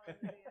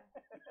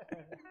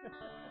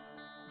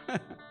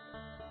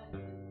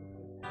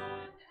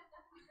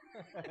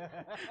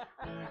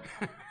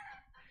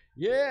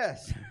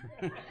 Yes.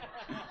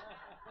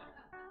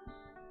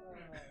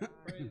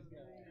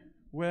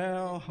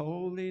 Well,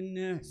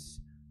 holiness.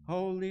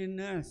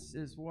 Holiness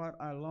is what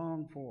I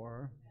long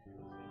for.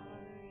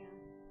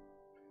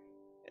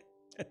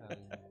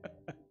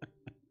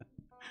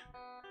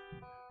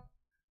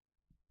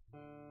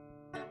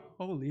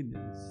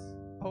 Holiness,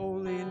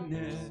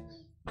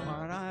 holiness, what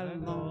I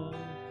long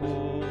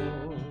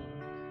for.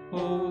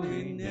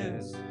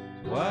 Holiness,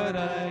 what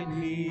I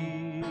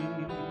need.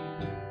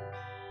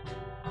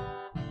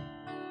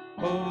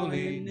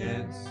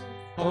 Holiness,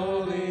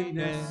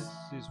 holiness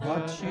is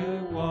what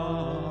you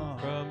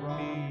want from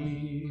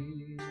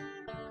me.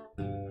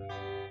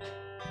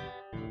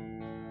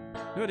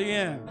 Do it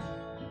again.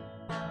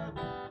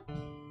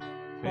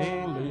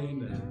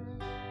 Holiness,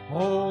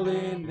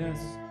 holiness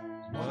is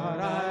what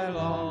I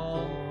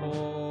long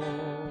for.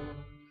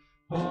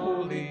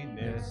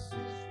 Holiness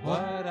is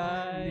what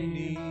I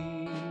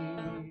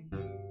need.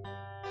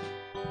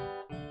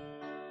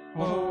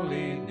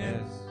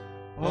 Holiness,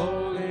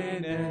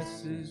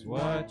 holiness is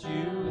what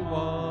you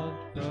want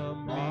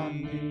from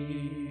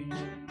me.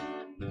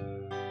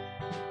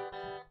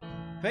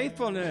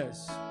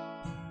 Faithfulness.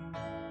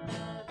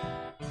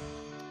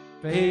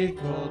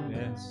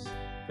 Faithfulness,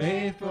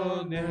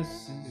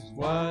 faithfulness is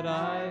what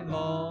I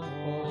long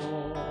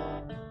for.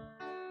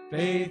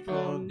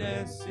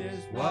 Faithfulness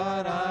is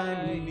what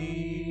I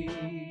need.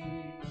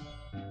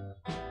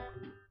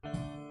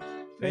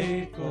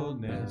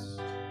 Faithfulness,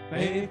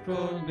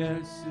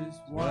 faithfulness is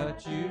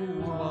what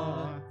you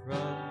want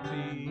from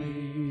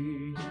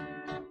me.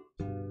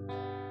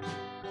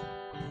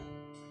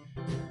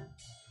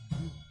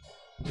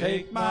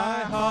 Take my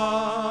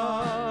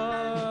heart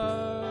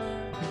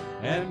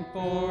and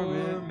pour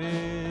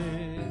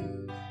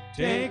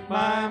Take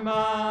my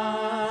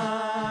mind,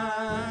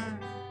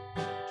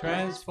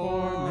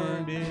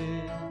 transform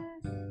it.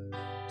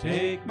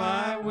 Take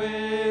my will,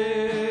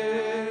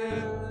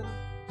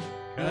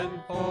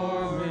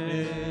 conform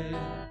it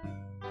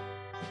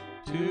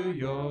to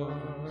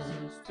yours,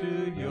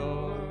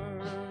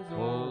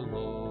 O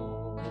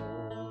Lord.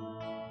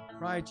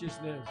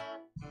 Righteousness,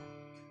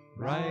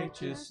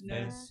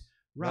 righteousness,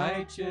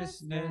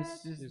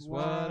 righteousness is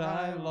what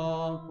I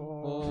long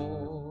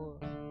for.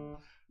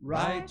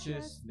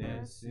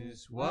 Righteousness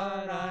is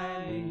what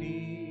I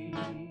need.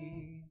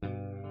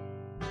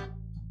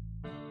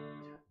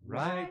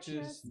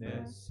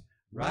 Righteousness,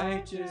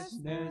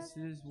 righteousness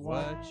is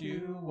what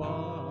you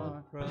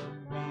want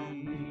from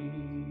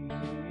me.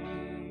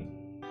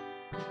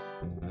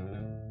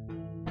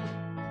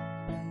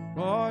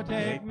 Oh,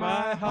 take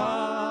my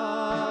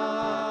heart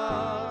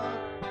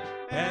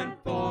and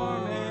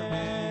form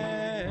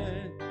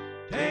it.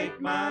 Take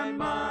my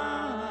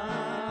mind,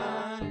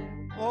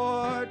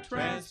 or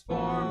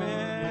transform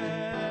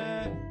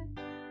it.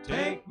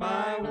 Take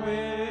my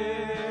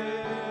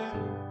will,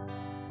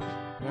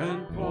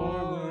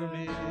 conform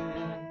it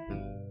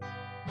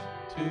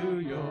to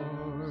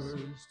yours,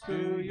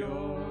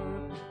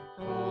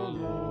 oh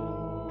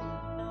Lord.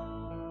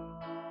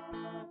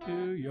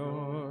 To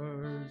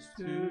yours,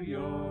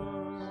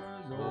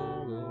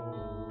 oh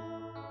Lord.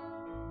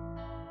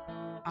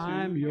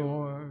 I'm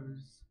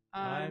yours,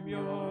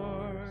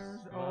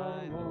 oh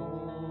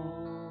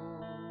Lord.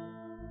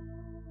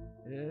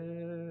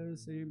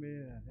 Yes,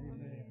 amen,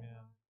 amen.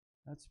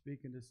 That's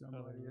speaking to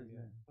somebody, isn't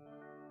it?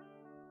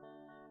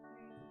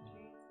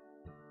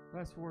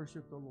 Let's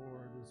worship the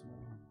Lord this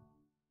morning.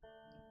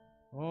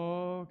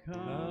 Oh,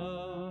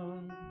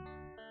 come.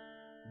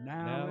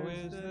 Now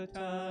is the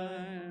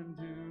time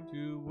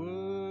to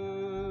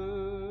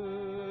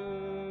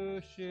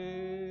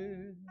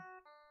worship.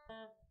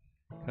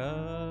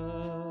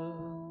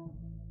 Come.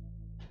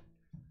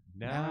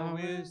 Now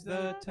is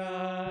the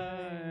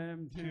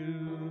time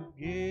to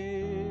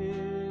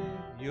give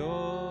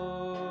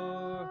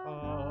your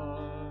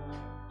heart.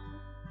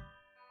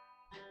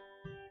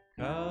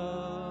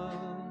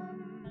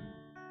 Come,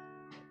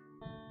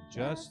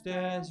 just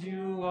as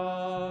you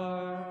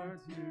are,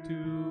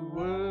 to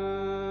worship.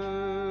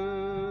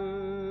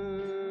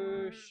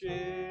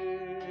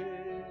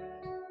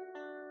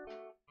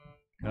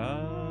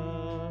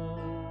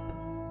 Come,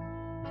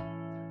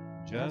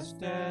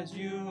 just as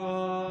you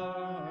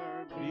are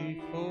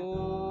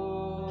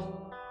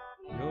before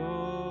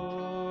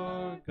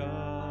your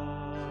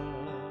God.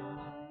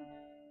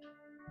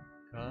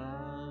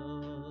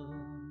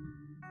 Come.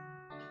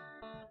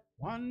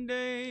 One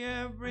day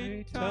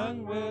every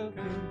tongue will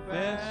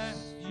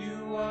confess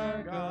you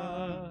are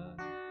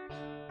God.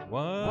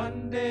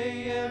 One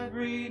day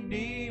every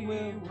knee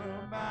will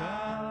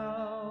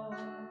bow.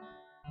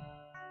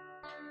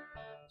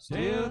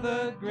 Still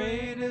the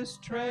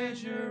greatest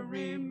treasure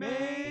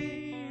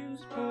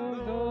remains for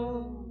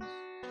those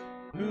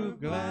who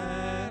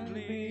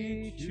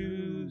gladly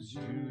choose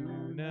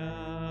you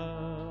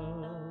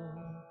now.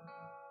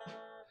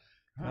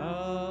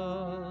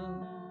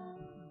 Come,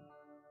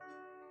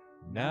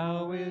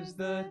 now is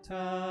the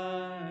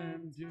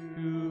time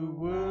to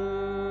worship.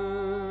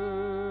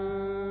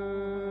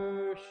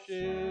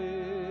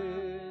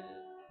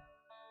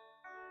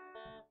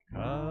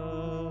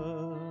 Come,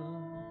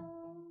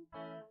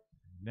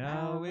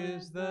 now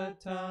is the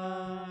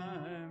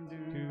time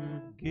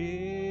to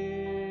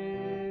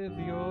give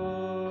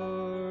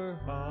your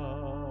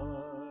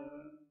heart.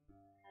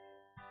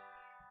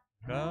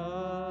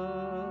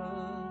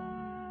 Come,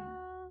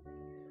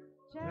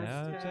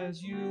 just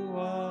as you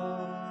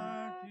are,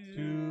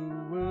 to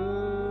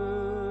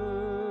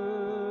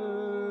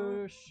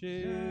worship.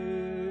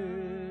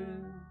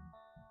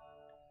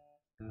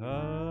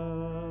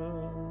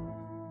 Come,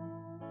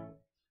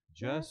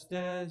 just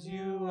as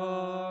you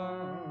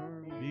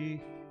are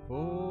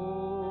before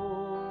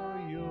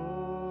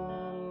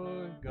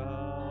your God.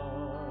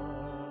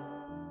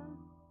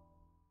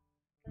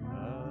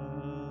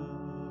 Come,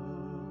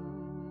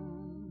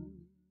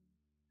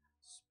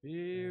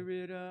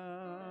 Spirit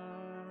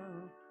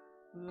of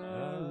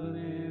the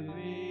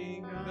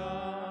living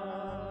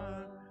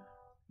God,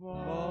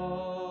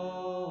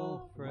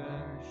 fall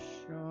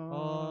fresh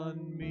on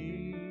me.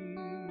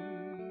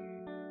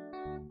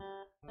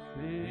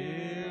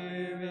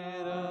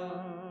 Spirit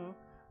of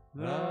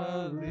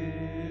the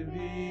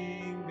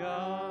living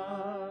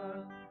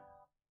God,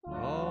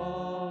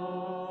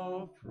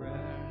 fall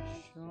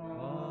fresh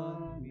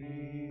on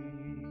me.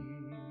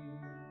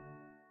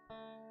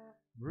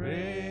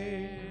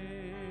 Break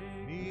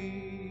me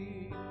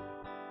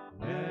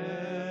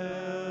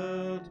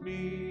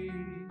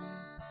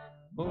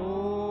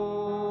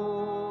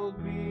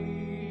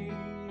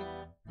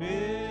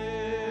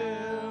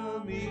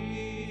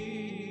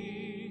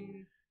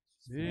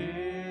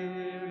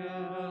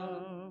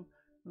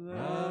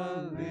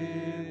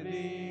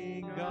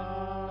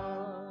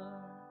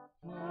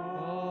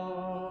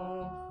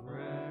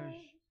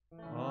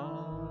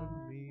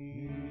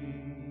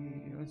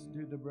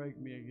you to break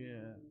me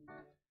again.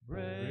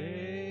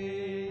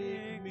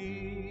 Break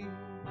me,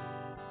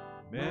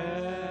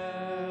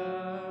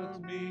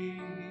 melt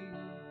me,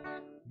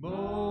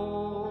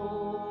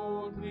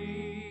 mold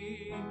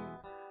me,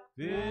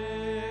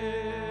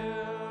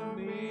 fill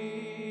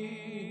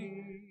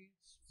me,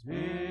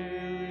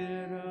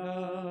 Spirit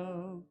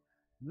of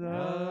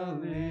the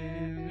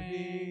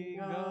living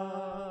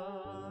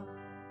God,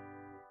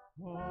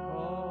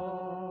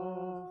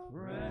 fall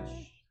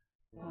fresh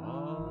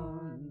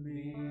on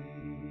me.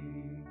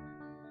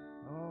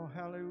 Oh,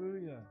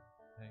 hallelujah.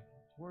 Thank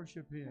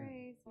Worship Him.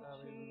 Praise you,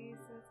 Hallelujah.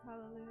 Jesus.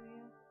 Hallelujah.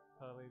 you.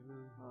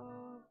 Hallelujah.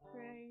 Oh,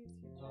 praise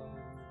you, Jesus.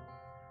 Hallelujah.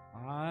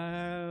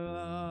 I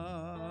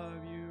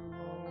love you,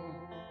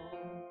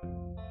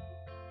 Lord,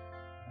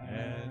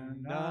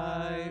 And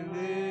I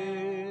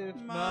lift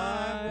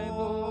my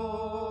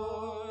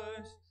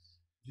voice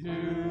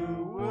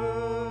to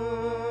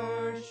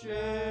worship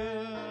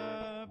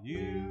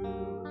you,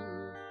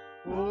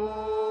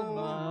 oh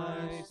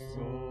my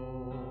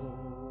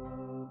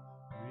soul,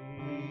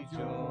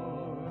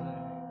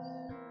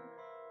 rejoice.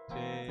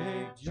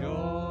 Take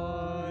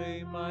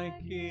joy, my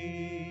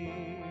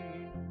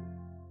King,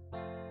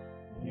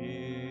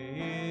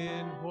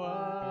 in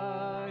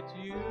what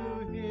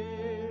you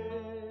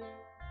hear.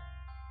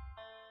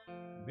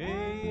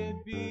 May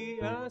it be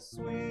a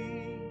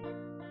sweet,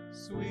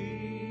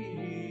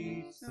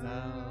 sweet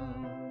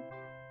sound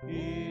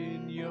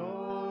in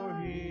your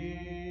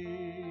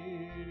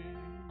ears.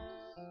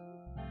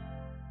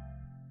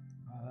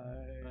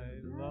 I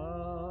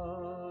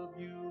love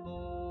you,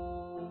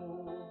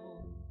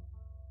 Lord,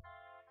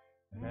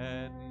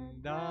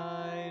 and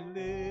I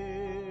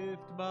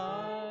lift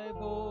my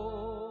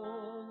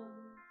voice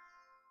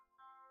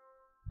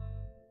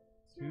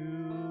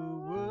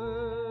to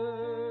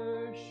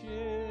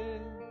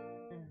worship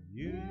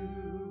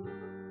you,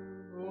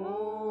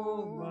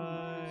 oh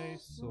my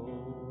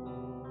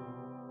soul,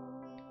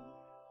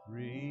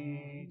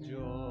 rejoice.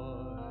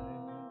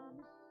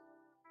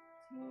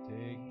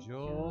 Take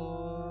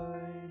joy,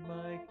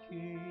 my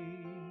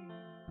King,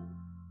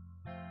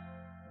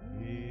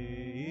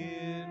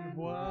 in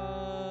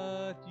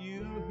what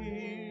you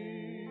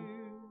hear.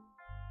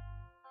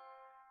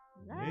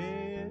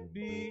 May it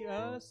be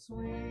a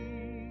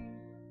sweet,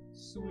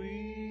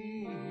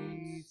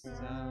 sweet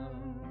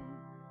sound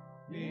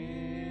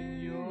in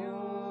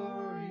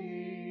your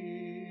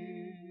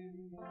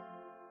ears.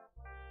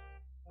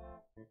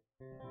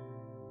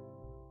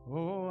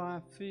 Oh, I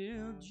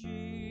feel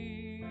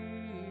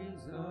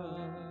Jesus.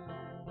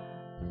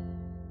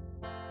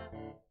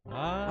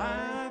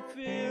 I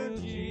feel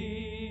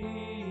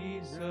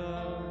Jesus.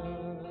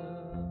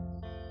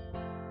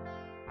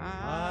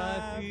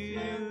 I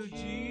feel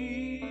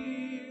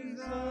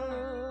Jesus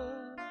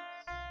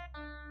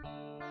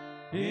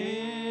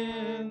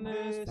in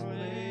this place.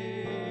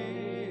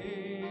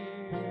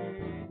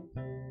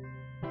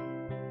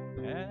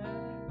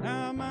 And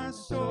Now my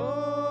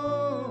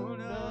soul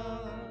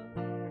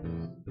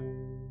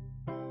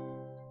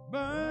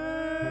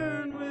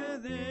burn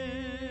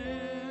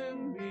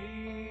within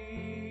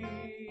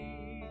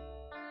me.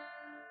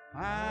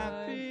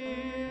 I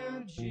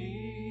feel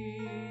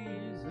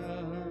Jesus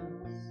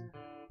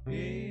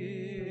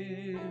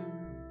in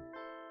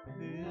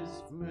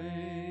this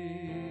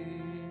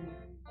place.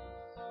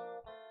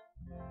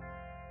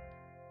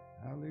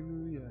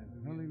 Hallelujah,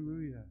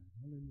 hallelujah,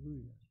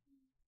 hallelujah.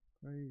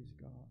 Praise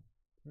God,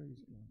 praise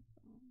God.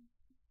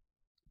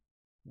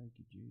 Thank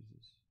you,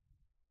 Jesus.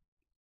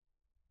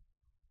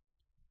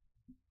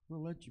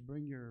 We'll let you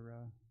bring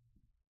your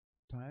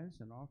tithes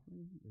and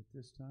offering at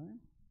this time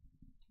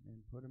and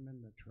put them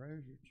in the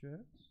treasure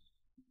chest.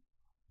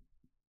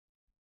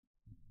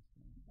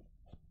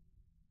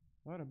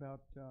 What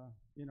about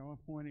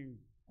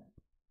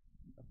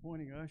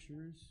appointing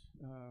ushers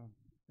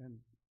and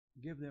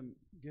give them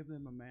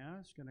a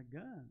mask and a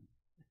gun?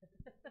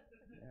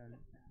 And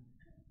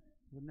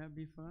wouldn't that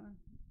be fun?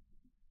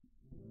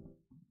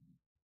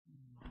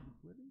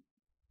 Would it?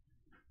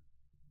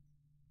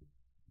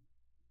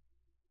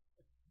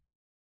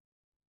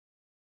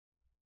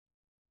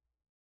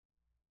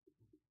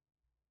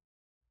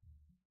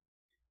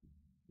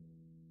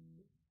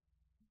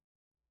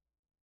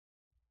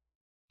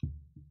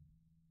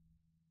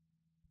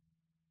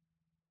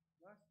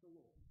 Bless the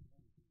Lord.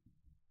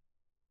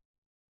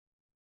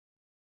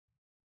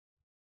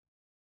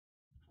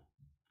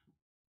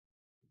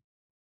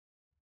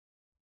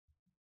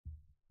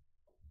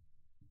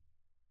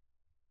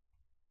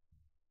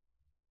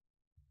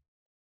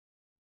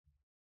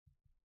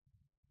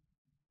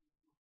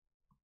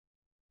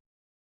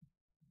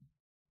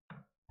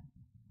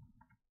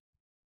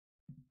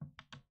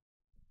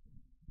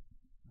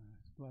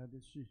 Glad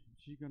that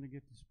she's going to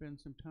get to spend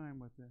some time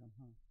with them,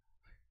 huh?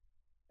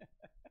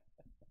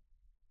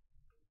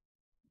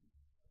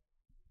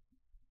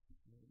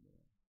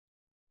 Amen.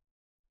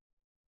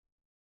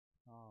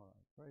 All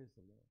right, praise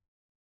the Lord.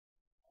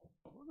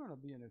 We're going to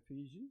be in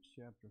Ephesians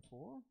chapter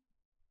 4.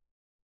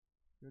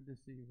 Good to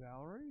see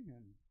Valerie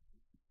and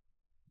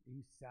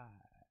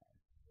Eastside.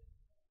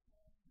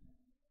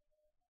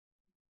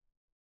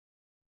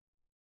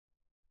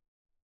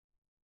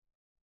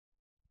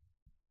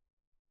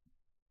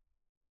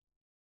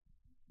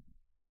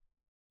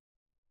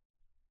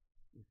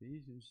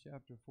 Ephesians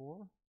chapter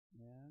 4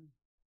 and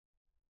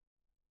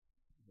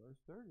verse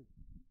 30.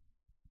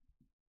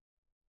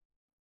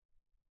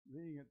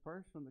 Reading it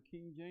first from the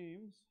King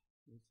James,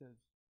 it says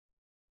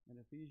in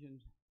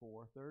Ephesians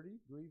 4:30,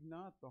 grieve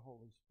not the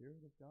Holy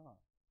Spirit of God,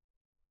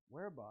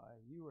 whereby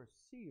you are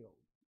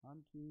sealed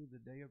unto the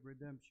day of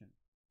redemption.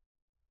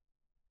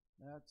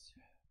 That's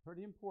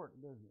pretty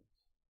important, isn't it?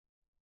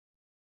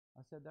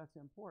 I said that's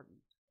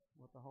important,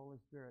 what the Holy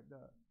Spirit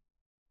does.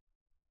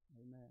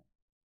 Amen.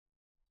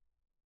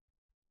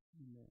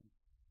 Amen.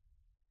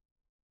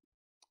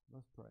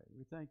 Let's pray.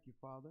 We thank you,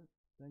 Father.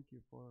 Thank you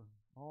for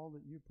all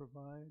that you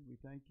provide. We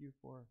thank you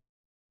for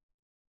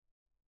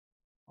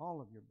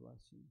all of your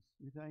blessings.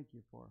 We thank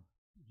you for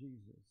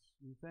Jesus.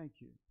 We thank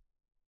you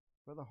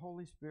for the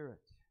Holy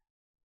Spirit.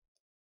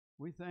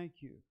 We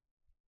thank you,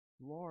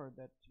 Lord,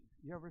 that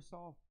you ever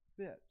saw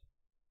fit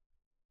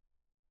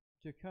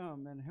to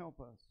come and help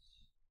us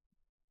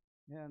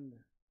and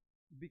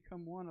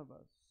become one of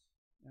us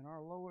in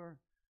our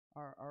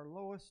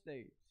lowest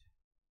state.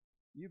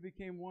 You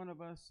became one of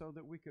us so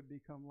that we could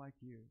become like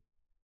you.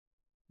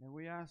 And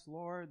we ask,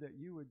 Lord, that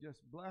you would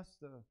just bless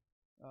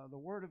the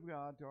Word of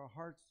God to our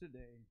hearts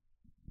today.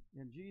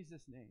 In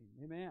Jesus' name,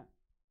 amen.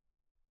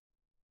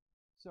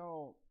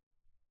 So,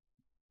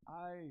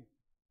 I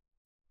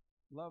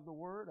love the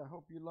Word. I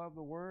hope you love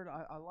the Word.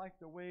 I like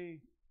the way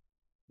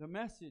the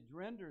Message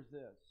renders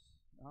this.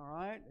 All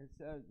right? It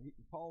says,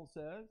 Paul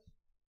says,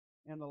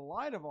 in the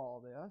light of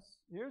all this,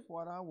 here's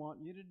what I want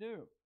you to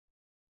do.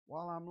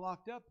 While I'm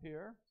locked up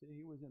here, see,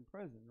 he was in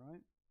prison,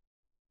 right?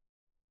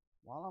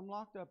 While I'm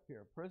locked up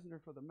here, prisoner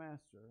for the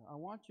master, I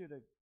want you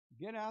to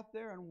get out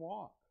there and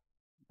walk.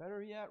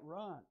 Better yet,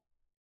 run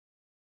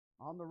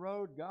on the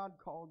road God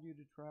called you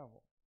to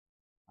travel.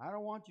 I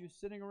don't want you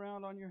sitting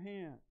around on your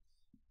hands.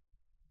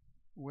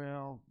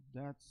 Well,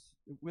 that's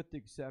with the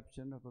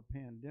exception of a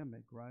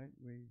pandemic, right?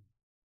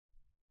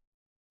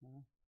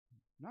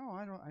 No,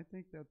 I don't. I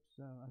think that's.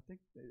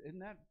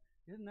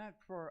 Isn't that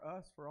for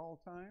us for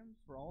all times,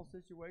 for all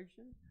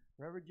situations,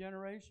 for every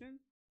generation?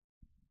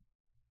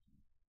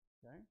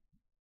 Okay.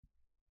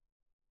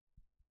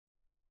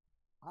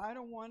 I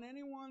don't want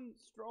anyone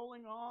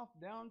strolling off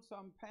down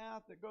some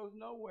path that goes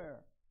nowhere.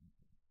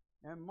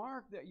 And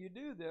mark that you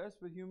do this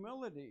with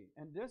humility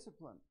and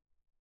discipline,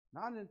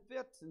 not in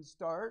fits and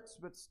starts,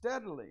 but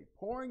steadily,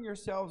 pouring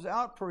yourselves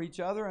out for each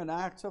other in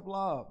acts of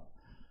love,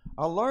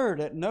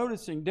 alert at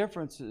noticing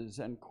differences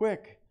and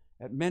quick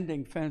at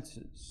mending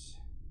fences.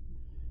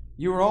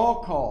 You are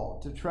all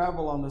called to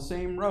travel on the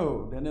same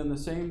road and in the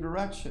same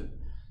direction.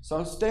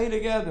 So stay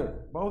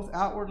together, both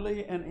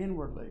outwardly and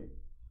inwardly.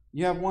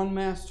 You have one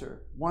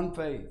Master, one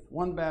faith,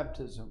 one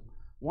baptism,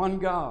 one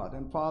God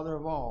and Father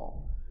of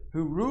all,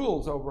 who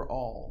rules over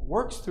all,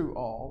 works through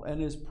all,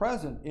 and is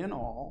present in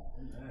all.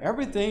 Amen.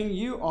 Everything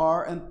you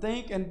are and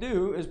think and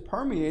do is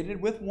permeated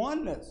with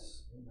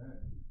oneness. Amen.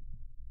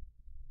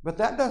 But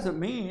that doesn't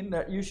mean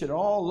that you should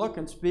all look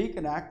and speak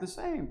and act the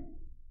same.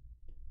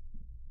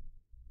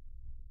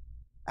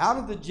 Out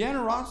of the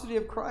generosity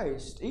of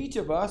Christ, each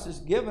of us is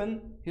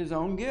given his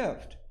own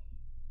gift.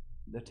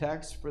 The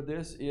text for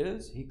this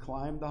is, he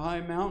climbed the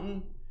high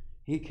mountain,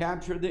 he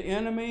captured the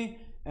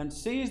enemy, and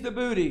seized the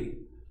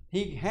booty.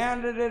 He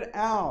handed it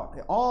out,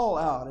 all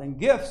out, in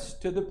gifts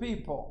to the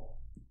people.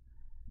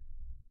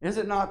 Is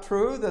it not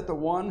true that the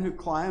one who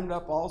climbed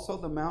up also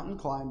the mountain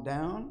climbed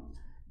down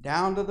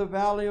to the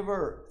valley of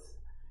earth?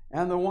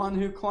 And the one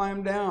who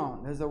climbed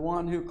down is the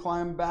one who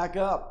climbed back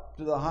up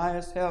to the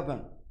highest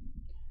heaven.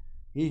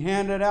 He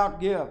handed out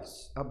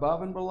gifts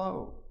above and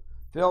below,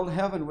 filled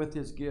heaven with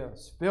his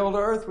gifts, filled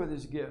earth with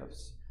his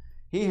gifts.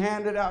 He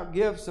handed out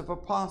gifts of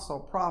apostle,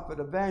 prophet,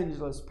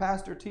 evangelist,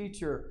 pastor,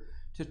 teacher,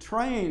 to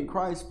train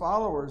Christ's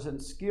followers in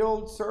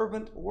skilled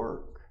servant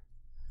work,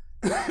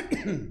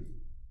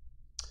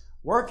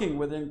 working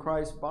within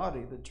Christ's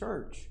body, the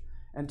church,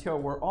 until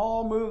we're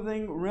all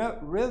moving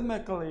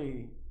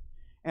rhythmically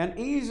and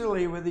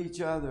easily with each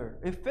other,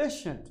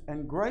 efficient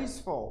and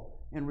graceful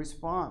in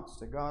response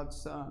to God's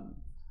Son.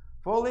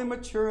 Fully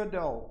mature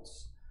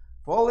adults,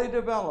 fully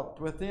developed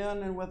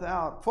within and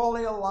without,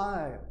 fully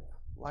alive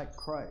like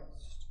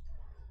Christ.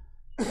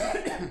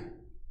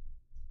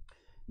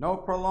 No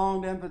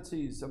prolonged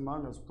emphases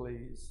among us,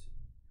 please.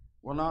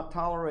 Will not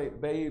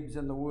tolerate babes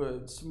in the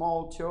woods,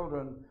 small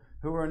children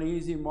who are an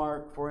easy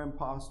mark for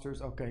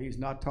imposters. Okay, he's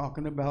not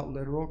talking about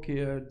literal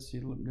kids,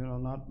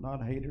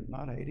 not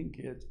hating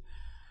kids.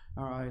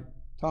 All right,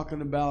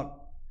 talking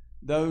about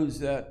those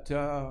that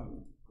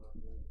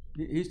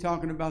he's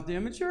talking about the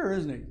immature,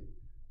 isn't he?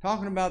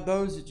 Talking about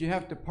those that you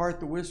have to part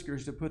the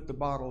whiskers to put the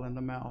bottle in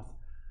the mouth,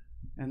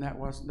 and that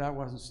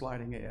wasn't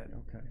slighting Ed.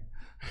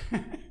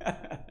 Okay.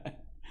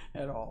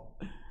 At all.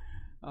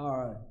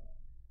 All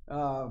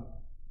right.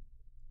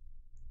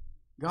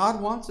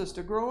 God wants us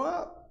to grow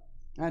up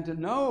and to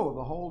know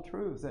the whole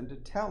truth and to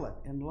tell it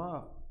in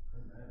love.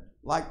 Amen.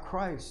 Like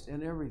Christ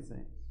in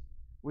everything.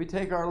 We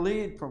take our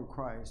lead from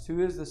Christ, who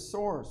is the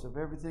source of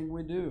everything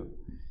we do.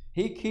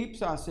 He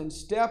keeps us in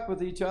step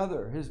with each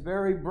other. His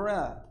very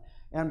breath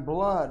and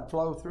blood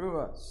flow through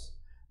us.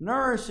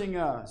 nourishing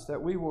us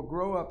that we will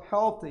grow up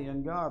healthy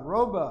in God,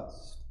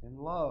 robust in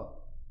love.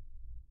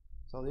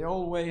 So the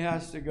old way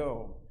has to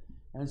go.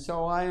 And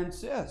so I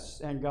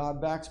insist, and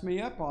God backs me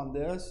up on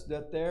this,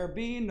 that there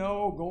be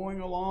no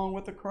going along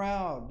with the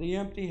crowd, the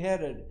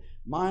empty-headed,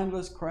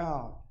 mindless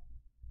crowd.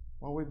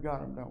 Well, we've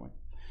got them, don't we?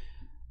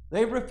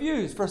 They've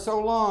refused for so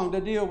long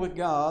to deal with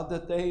God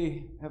that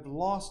they have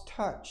lost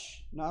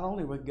touch, not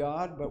only with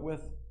God, but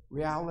with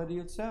reality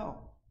itself.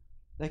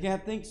 They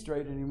can't think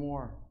straight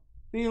anymore.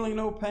 Feeling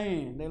no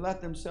pain, they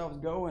let themselves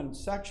go in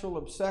sexual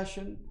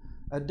obsession,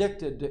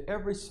 addicted to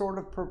every sort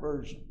of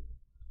perversion.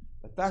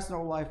 But that's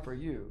no life for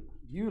you.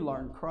 You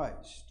learn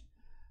Christ.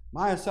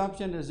 My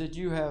assumption is that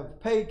you have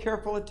paid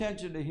careful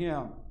attention to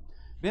Him,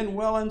 been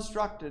well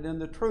instructed in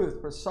the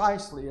truth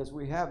precisely as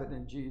we have it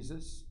in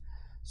Jesus.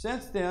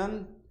 Since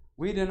then,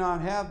 we do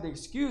not have the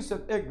excuse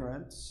of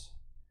ignorance.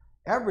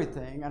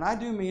 Everything, and I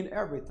do mean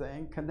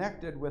everything,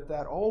 connected with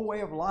that old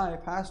way of life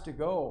has to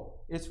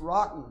go. It's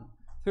rotten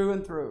through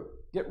and through.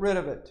 Get rid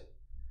of it.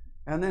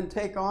 And then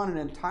take on an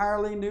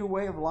entirely new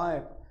way of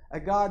life, a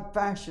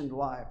God-fashioned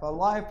life, a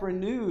life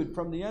renewed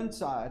from the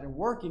inside and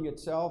working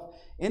itself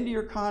into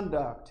your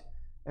conduct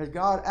as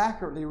God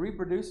accurately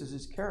reproduces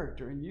His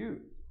character in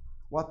you.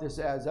 What this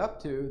adds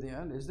up to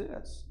then is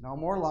this: no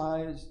more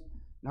lies,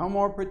 no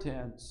more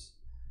pretense.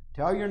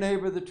 Tell your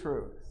neighbor the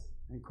truth.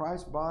 In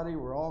Christ's body,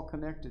 we're all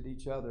connected to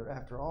each other.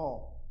 After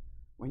all,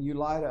 when you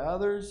lie to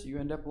others, you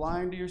end up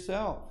lying to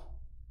yourself.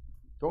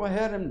 Go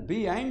ahead and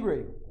be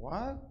angry.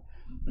 What?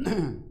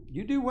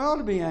 You do well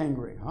to be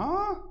angry,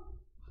 huh?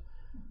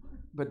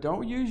 But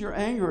don't use your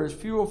anger as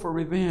fuel for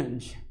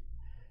revenge.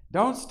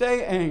 Don't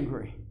stay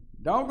angry.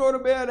 Don't go to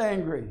bed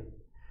angry.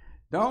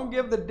 Don't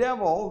give the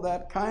devil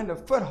that kind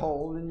of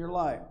foothold in your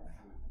life.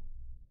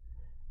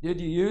 Did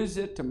you use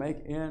it to make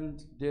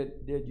ends?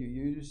 Did you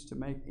use to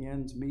make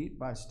ends meet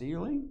by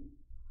stealing?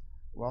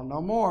 Well,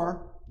 no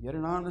more. Get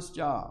an honest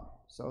job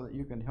so that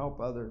you can help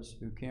others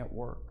who can't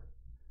work.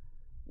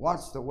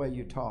 Watch the way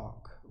you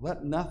talk.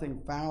 Let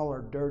nothing foul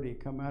or dirty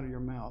come out of your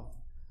mouth.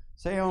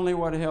 Say only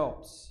what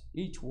helps.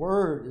 Each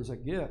word is a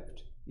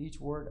gift. Each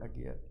word a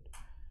gift.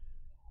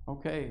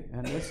 Okay,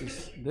 and this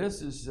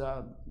is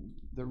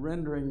the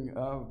rendering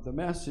of the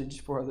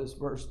message for this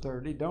verse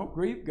 30. Don't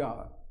grieve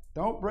God.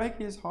 Don't break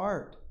His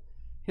heart.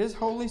 His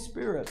Holy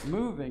Spirit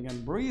moving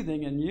and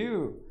breathing in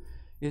you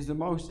is the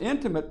most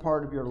intimate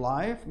part of your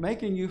life,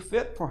 making you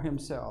fit for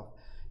Himself.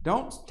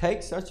 Don't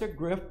take such a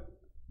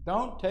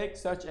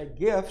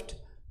gift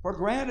for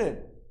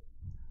granted.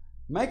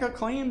 Make a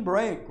clean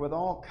break with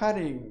all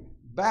cutting,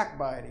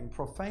 backbiting,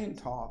 profane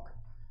talk.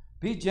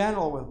 Be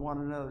gentle with one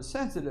another,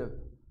 sensitive.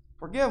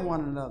 Forgive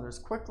one another as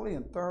quickly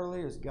and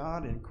thoroughly as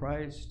God in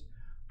Christ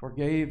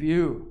forgave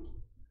you.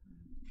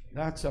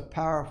 That's a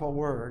powerful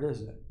word,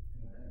 isn't it?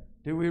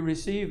 Do we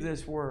receive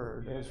this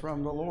word as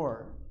from the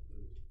Lord?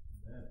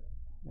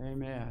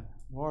 Amen.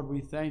 Lord,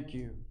 we thank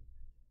you.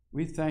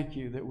 We thank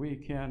you that we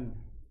can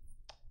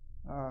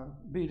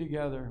be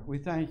together. We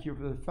thank you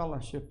for the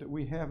fellowship that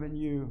we have in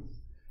you.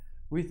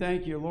 We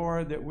thank you,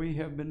 Lord, that we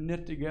have been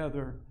knit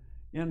together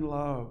in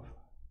love.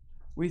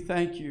 We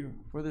thank you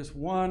for this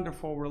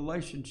wonderful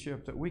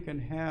relationship that we can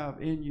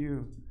have in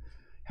you.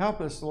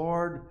 Help us,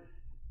 Lord,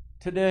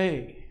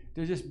 today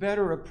to just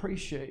better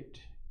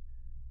appreciate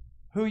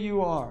who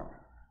you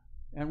are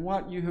and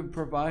what you have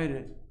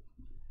provided.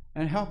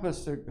 And help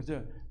us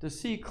to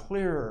see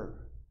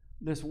clearer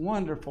this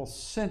wonderful,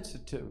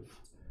 sensitive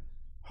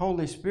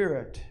Holy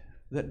Spirit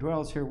that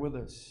dwells here with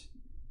us.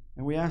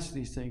 And we ask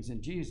these things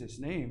in Jesus'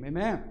 name.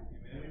 Amen.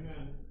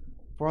 Amen.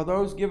 For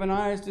those given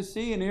eyes to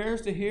see and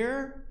ears to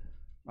hear,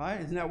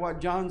 right? Isn't that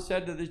what John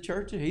said to the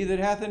church? He that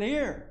hath an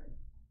ear.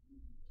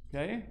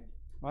 Okay?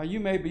 Well, you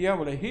may be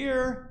able to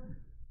hear.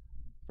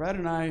 Fred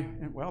and I,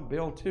 well,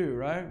 Bill too,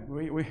 right?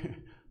 We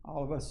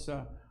all of us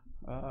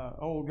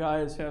old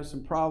guys have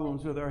some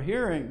problems with our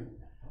hearing.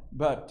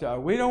 But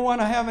we don't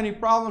want to have any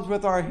problems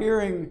with our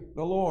hearing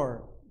the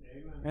Lord.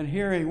 Amen. And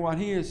hearing what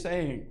He is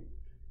saying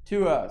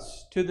to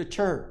us, to the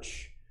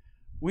church.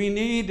 We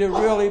need to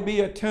really be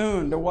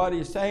attuned to what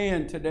He's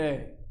saying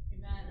today.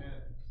 Amen.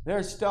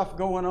 There's stuff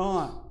going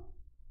on.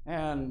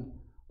 And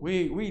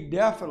we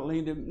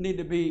definitely need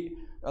to be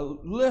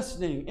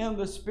listening in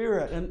the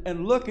Spirit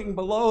and looking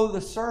below the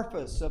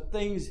surface of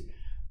things.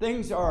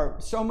 Things are,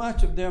 so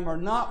much of them are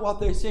not what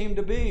they seem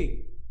to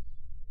be.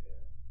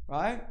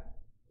 Right?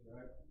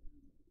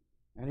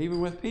 And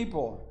even with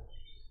people.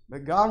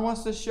 But God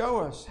wants to show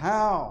us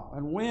how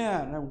and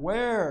when and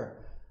where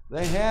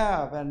they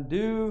have and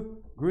do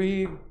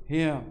grieve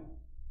Him.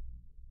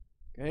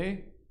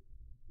 Okay?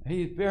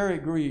 He's very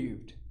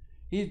grieved.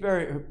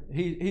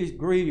 He's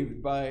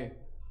grieved by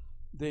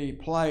the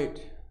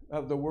plight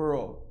of the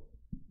world.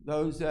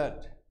 Those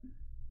that,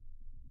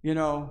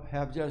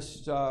 have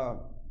just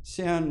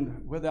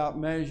sinned without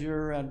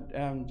measure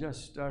and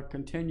just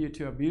continue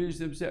to abuse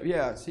themselves.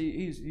 Yes,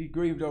 he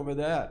grieved over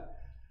that.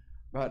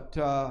 But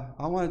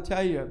I want to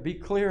tell you, be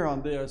clear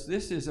on this.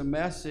 This is a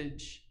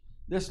message.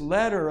 This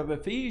letter of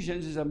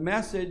Ephesians is a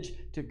message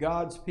to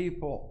God's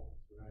people.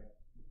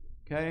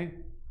 Okay?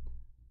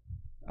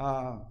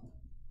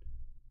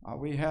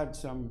 We had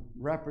some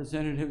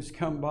representatives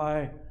come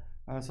by.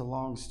 That's a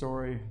long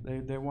story.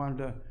 They wanted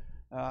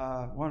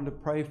to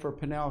pray for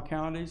Pinal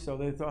County, so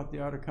they thought they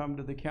ought to come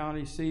to the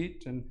county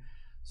seat. And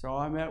so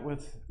I met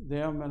with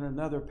them and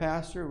another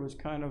pastor. It was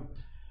kind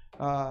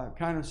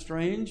of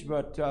strange,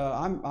 but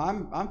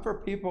I'm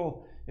for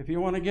people. If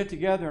you want to get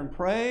together and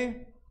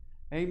pray,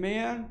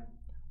 amen.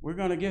 We're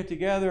going to get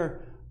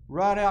together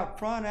right out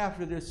front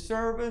after this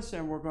service,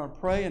 and we're going to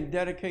pray and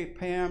dedicate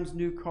Pam's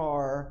newer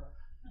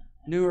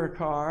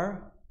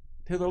car,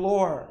 to the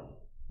Lord.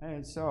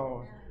 And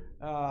so,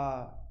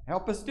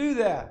 help us do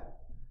that.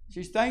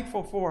 She's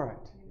thankful for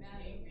it.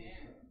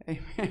 Amen.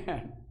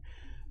 Amen.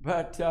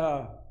 But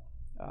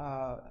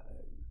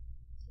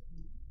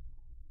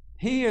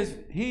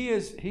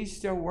he's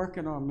still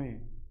working on me.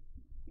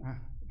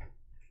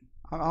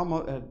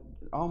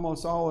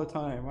 Almost all the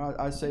time,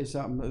 I say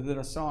something, then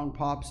a song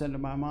pops into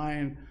my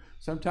mind.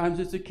 Sometimes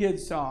it's a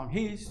kid's song.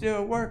 He's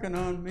still working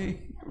on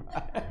me.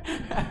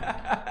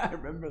 I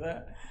remember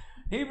that.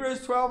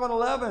 Hebrews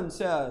 12:11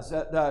 says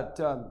that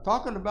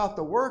talking about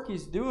the work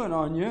he's doing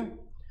on you.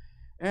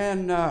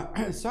 And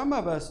some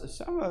of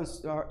us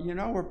are,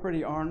 we're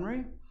pretty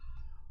ornery.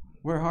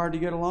 We're hard to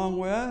get along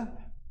with.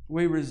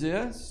 We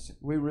resist.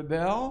 We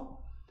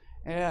rebel.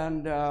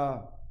 And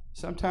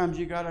sometimes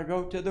you got to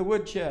go to the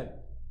woodshed.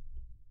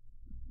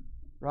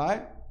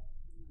 Right?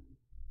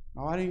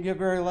 Oh, I didn't get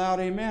very loud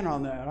amen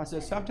on that. I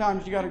said,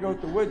 sometimes you got to go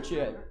to the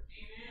woodshed.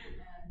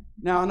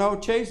 Now,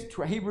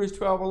 Hebrews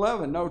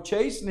 12:11, no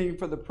chastening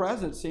for the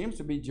present seems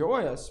to be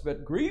joyous,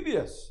 but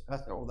grievous.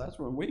 That's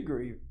when we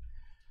grieve.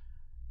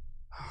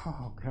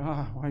 Oh,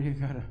 God, why do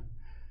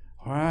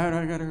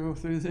I got to go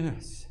through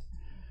this?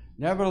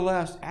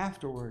 Nevertheless,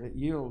 afterward it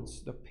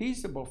yields the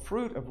peaceable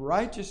fruit of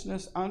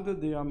righteousness unto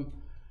them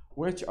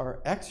which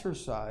are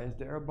exercised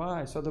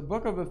thereby. So the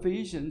book of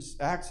Ephesians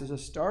acts as a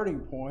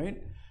starting point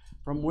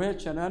from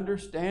which an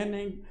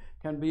understanding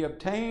can be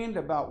obtained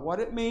about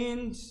what it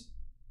means.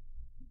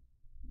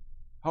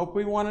 Hope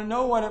we want to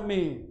know what it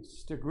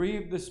means to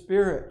grieve the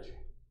Spirit.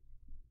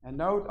 And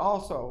note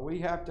also, we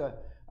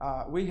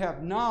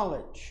have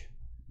knowledge.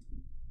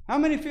 How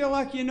many feel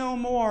like you know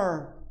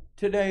more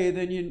today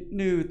than you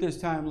knew at this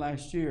time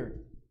last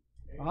year?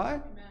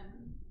 Right?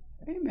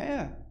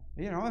 Amen.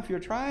 If you're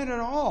trying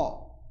at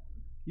all,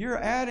 you're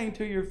adding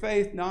to your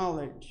faith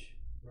knowledge.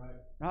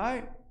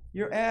 Right?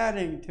 You're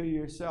adding to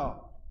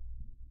yourself.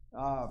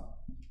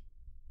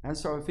 And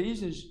so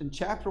Ephesians in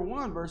chapter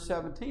 1, verse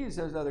 17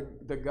 says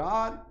that the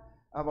God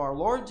of our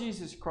Lord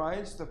Jesus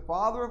Christ, the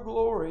Father of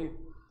glory,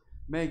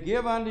 may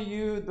give unto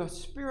you the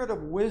spirit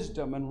of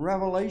wisdom and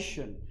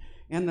revelation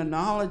in the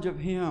knowledge of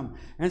Him.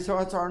 And so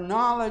it's our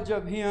knowledge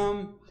of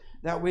Him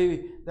that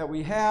we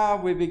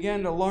have. We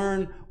begin to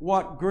learn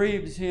what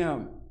grieves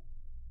Him.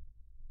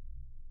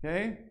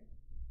 Okay?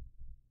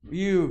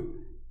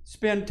 You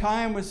spend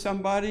time with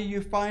somebody,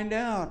 you find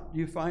out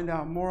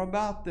more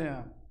about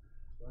them.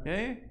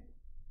 Okay?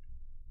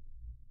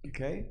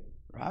 Okay,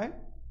 right?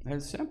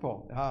 It's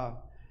simple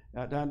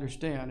to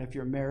understand. If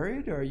you're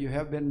married or you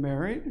have been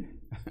married,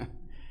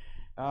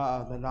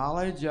 the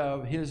knowledge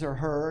of his or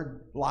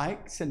her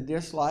likes and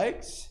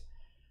dislikes,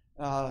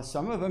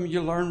 some of them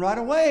you learn right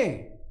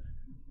away.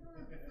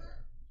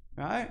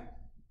 Right?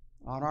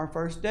 On our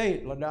first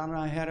date, LaDonna and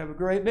I had a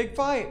great big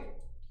fight.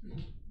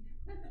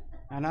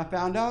 And I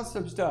found out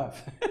some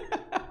stuff.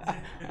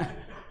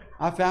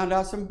 I found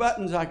out some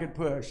buttons I could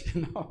push.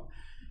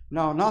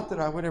 No, not that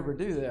I would ever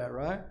do that,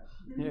 right?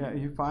 Yeah,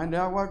 you find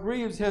out what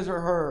grieves his or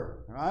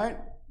her, right?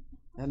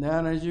 And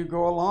then as you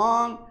go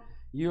along,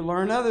 you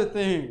learn other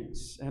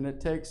things, and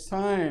it takes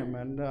time.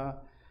 And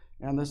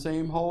the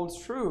same holds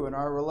true in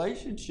our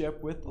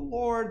relationship with the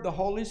Lord, the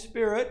Holy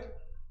Spirit.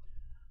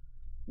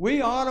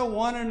 We ought to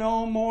want to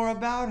know more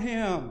about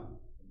Him.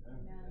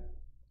 Amen.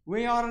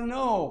 We ought to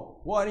know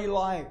what He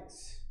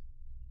likes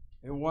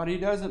and what He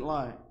doesn't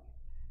like.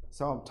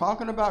 So I'm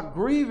talking about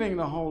grieving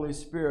the Holy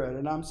Spirit,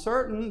 and I'm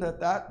certain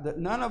that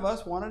none of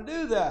us want to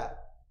do that.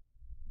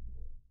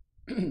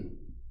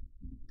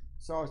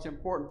 So it's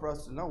important for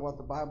us to know what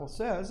the Bible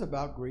says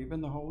about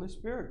grieving the Holy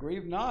Spirit.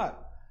 Grieve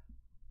not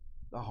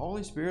the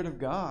Holy Spirit of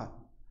God,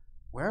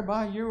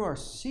 whereby you are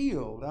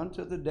sealed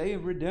unto the day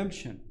of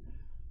redemption.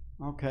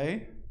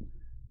 Okay,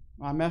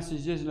 my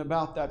message isn't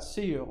about that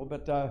seal,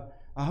 but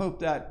I hope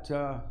that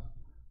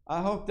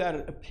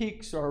it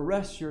piques or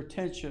arrests your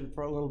attention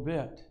for a little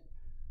bit.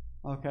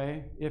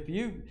 Okay, if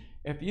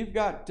you've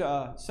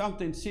got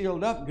something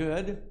sealed up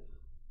good,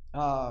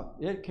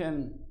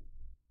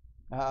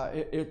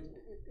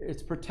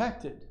 it's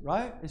protected,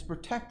 right? It's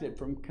protected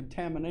from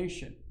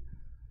contamination.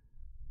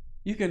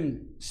 You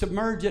can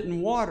submerge it in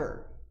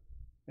water,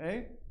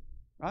 okay,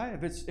 right?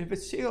 If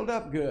it's sealed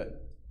up good,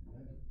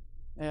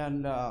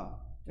 and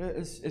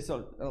it's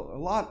a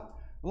lot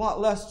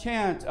less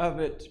chance of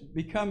it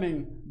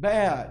becoming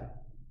bad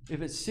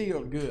if it's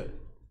sealed good.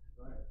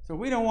 So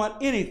we don't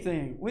want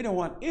anything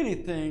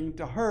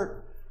to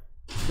hurt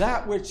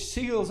that which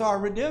seals our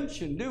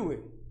redemption, do we?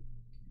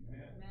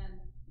 Amen.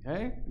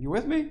 Okay, you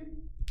with me?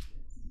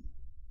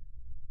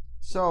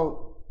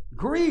 So,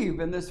 grieve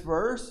in this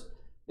verse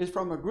is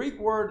from a Greek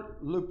word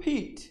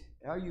lupete,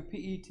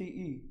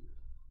 L-U-P-E-T-E,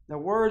 the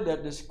word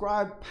that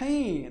described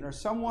pain or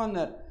someone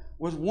that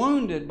was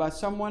wounded by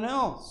someone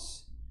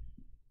else.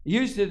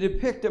 Used to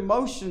depict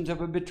emotions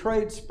of a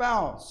betrayed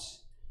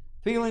spouse,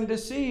 feeling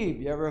deceived.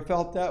 You ever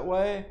felt that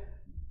way?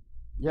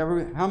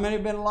 How many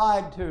have been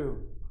lied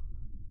to?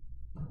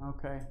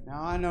 Okay,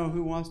 now I know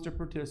who wants to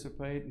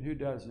participate and who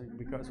doesn't,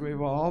 because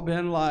we've all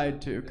been lied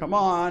to. Come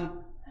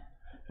on.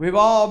 We've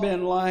all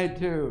been lied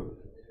to.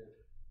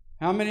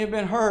 How many have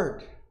been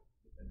hurt?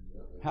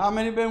 How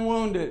many have been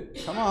wounded?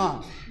 Come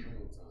on.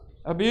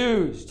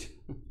 Abused.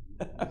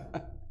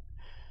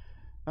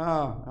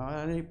 Oh,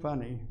 that ain't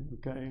funny.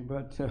 Okay,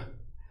 but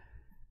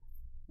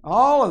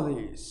all of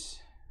these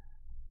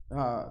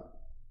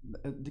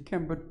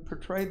can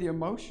portray the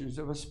emotions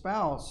of a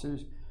spouse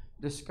who's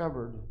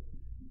discovered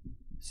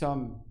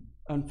some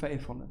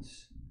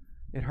unfaithfulness.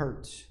 It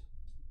hurts,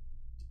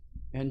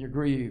 and you're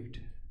grieved,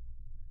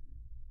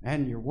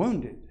 and you're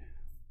wounded,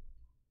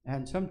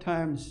 and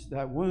sometimes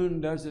that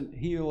wound doesn't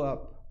heal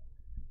up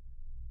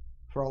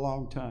for a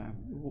long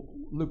time.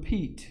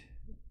 Lupete,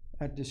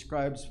 that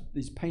describes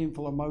these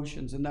painful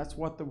emotions, and that's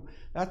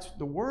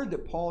the word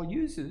that Paul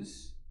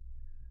uses,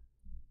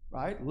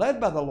 right, led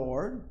by the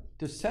Lord,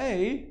 to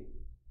say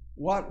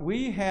what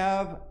we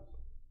have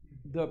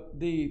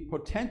the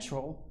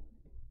potential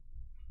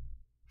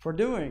for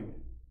doing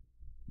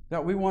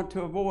that we want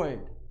to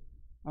avoid.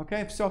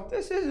 Okay, so if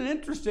this isn't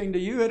interesting to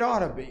you, it ought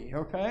to be,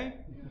 okay?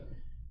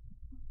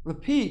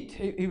 Repeat,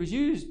 he was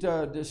used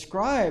to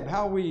describe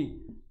how we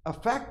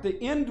affect the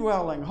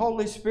indwelling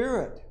Holy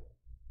Spirit.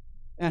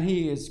 And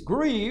he is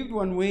grieved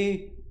when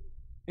we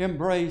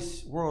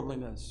embrace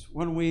worldliness,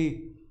 when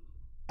we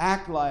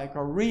act like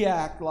or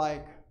react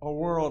like a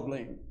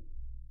worldling,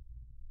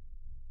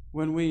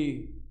 when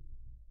we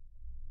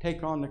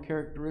take on the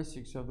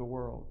characteristics of the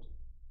world.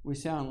 We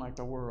sound like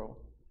the world.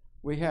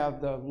 We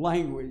have the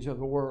language of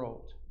the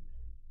world.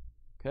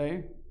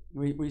 Okay?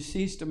 We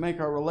cease to make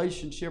our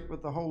relationship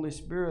with the Holy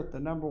Spirit the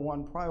number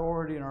one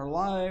priority in our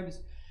lives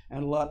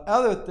and let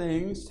other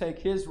things take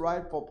his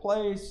rightful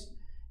place.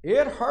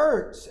 It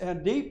hurts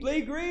and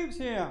deeply grieves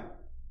him.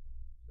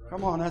 Right.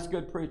 Come on, that's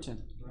good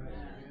preaching. Right.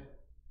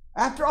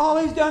 After all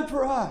he's done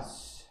for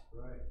us.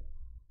 Right.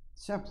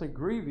 Simply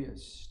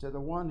grievous to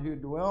the one who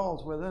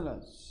dwells within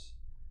us.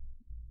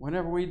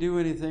 Whenever we do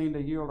anything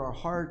to yield our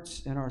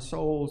hearts and our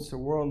souls to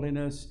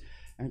worldliness,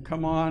 and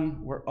come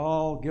on, we're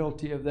all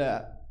guilty of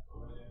that.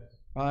 Oh, yes.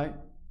 Right?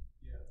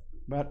 Yeah.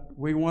 But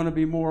we want to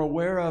be more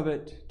aware of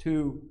it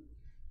to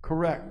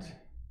correct.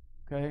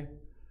 Okay?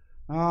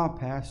 Oh,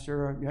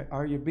 Pastor,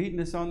 are you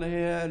beating us on the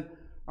head?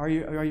 Are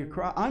you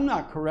crying? I'm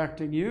not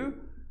correcting you.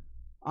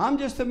 I'm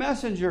just a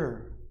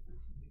messenger.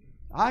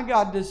 I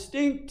got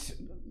distinct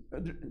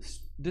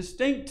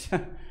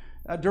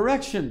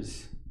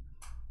directions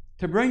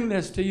to bring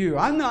this to you.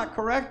 I'm not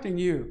correcting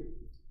you.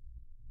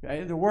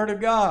 Okay, the Word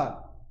of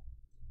God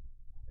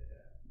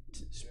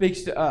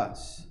speaks to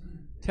us,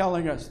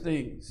 telling us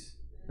things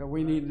that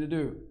we need to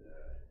do.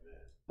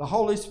 The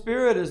Holy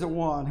Spirit is the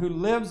one who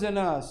lives in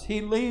us.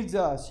 He leads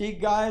us. He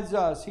guides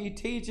us. He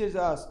teaches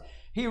us.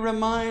 He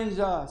reminds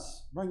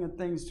us, bringing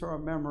things to our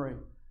memory.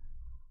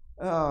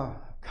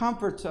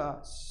 Comforts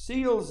us,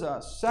 seals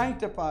us,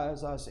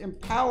 sanctifies us,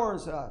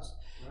 empowers us,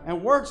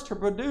 and works to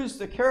produce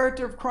the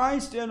character of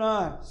Christ in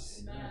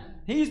us.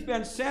 Amen. He's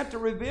been sent to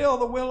reveal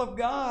the will of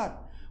God,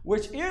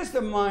 which is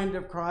the mind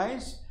of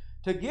Christ,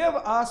 to give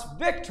us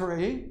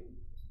victory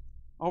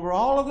over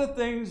all of the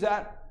things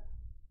that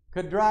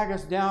could drag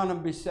us down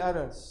and beset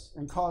us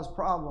and cause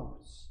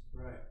problems.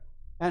 Right.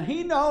 And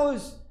he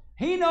knows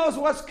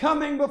what's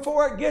coming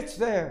before it gets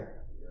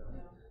there. Yeah.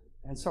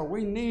 And so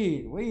we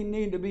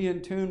need to be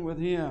in tune with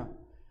him.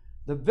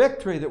 The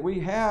victory that we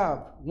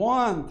have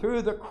won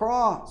through the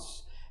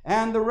cross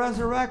and the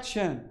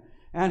resurrection.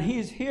 And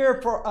he's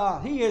here for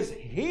us. He is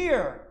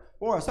here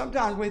for us.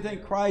 Sometimes we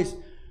think Christ,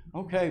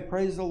 okay,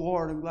 praise the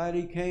Lord, I'm glad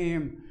he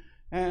came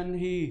and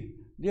he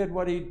did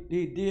what he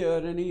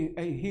did, and he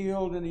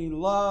healed and he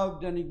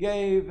loved and he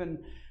gave and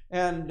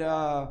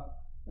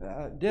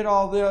did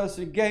all this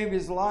and gave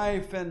his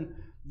life, and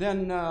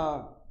then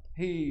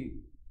he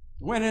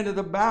went into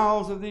the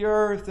bowels of the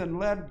earth and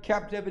led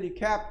captivity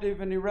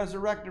captive, and he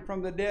resurrected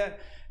from the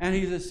dead, and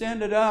he's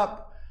ascended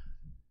up.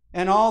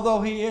 And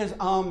although he is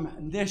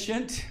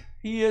omniscient,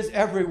 he is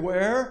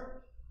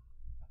everywhere.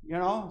 You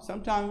know,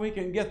 sometimes we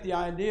can get the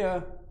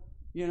idea,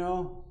 you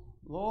know,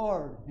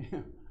 Lord,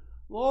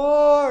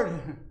 Lord,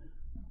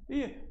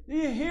 do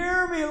you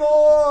hear me,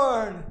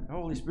 Lord? The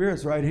Holy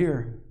Spirit's right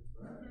here.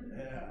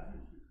 Yeah.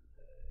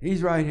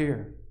 He's right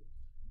here.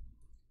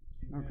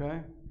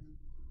 Okay?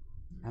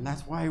 And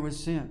that's why he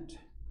was sent.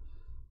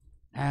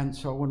 And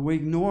so when we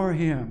ignore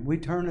him, we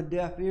turn a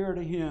deaf ear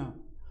to him,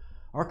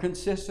 or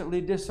consistently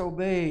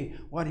disobey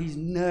what he's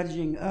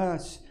nudging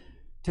us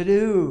to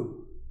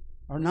do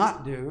or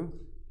not do,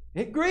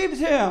 it grieves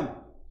him.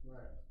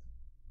 Right.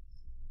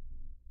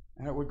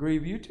 And it would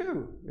grieve you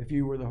too if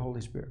you were the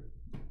Holy Spirit.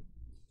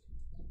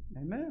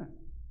 Amen.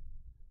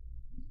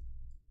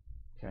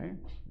 Okay?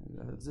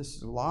 There's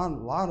just a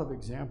lot of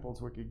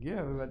examples we could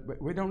give,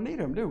 but we don't need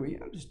them, do we? You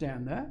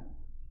understand that?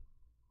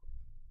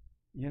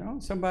 You know,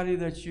 somebody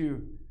that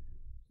you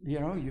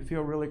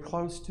feel really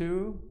close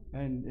to,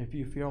 and if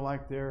you feel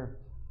like they're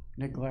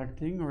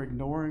neglecting or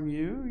ignoring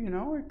you, you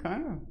know, it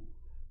kind of,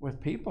 with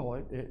people,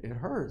 it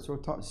hurts.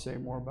 We'll say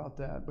more about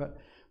that.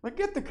 But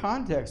get the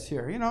context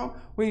here. You know,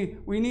 we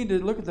need to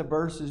look at the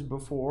verses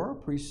before,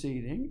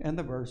 preceding, and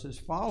the verses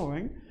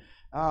following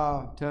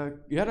to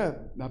get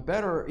a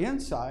better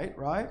insight,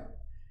 right,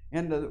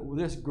 into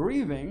this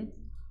grieving.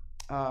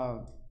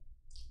 The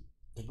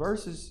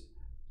verses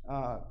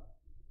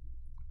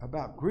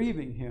about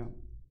grieving him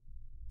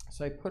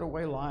say, put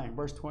away lying.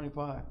 Verse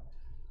 25.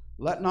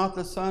 Let not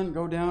the sun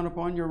go down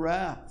upon your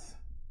wrath.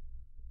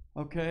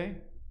 Okay?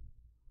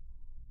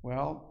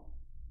 Well,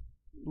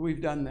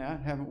 we've done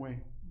that, haven't we?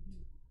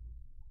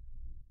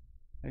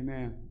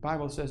 Amen. The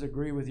Bible says,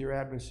 agree with your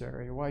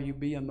adversary while you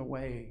be in the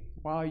way.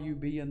 While you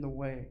be in the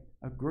way.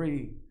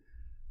 Agree.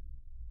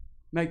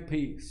 Make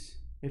peace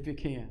if you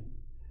can.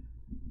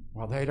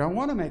 Well, they don't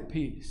want to make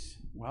peace.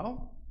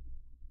 Well,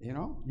 you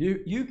know,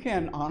 you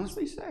can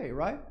honestly say,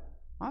 right?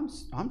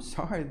 I'm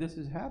sorry this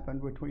has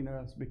happened between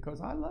us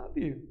because I love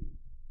you.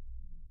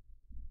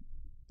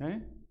 Okay?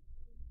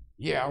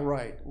 Yeah,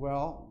 right.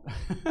 Well,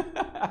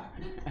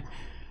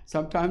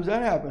 sometimes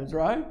that happens,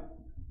 right?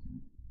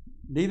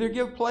 Neither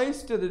give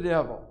place to the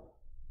devil.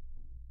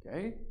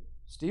 Okay?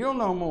 Steal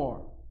no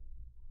more.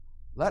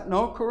 Let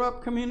no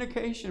corrupt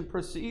communication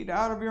proceed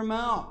out of your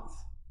mouth.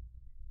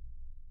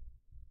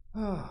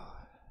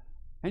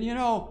 And you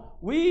know,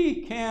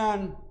 we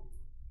can,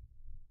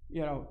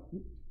 you know,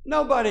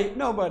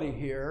 nobody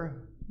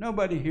here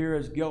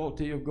is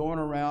guilty of going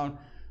around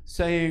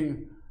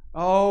saying,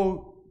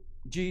 oh,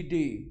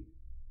 GD.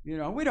 You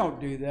know, we don't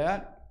do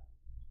that.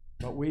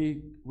 But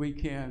we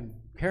can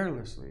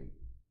carelessly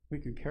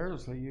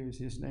use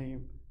his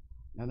name.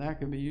 And that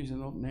can be using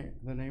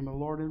the name of the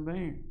Lord in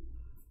vain.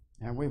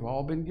 And we've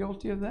all been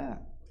guilty of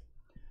that.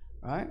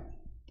 Right?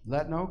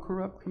 Let no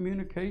corrupt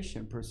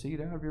communication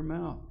proceed out of your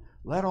mouth.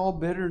 Let all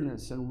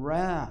bitterness and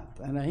wrath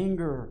and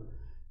anger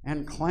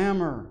and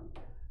clamor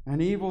and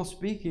evil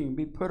speaking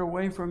be put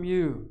away from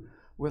you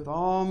with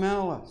all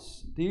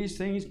malice. These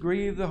things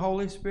grieve the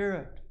Holy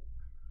Spirit.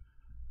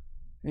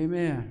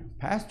 Amen.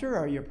 Pastor,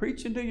 are you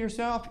preaching to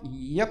yourself?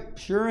 Yep,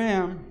 sure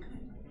am.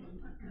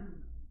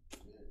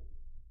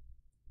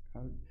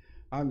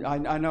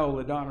 I know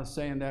LaDonna's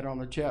saying that on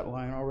the chat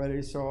line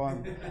already, so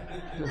I'm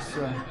just...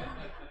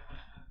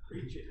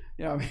 Preach it.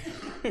 Yeah,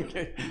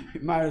 okay,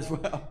 might as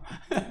well.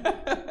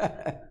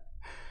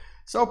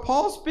 So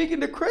Paul's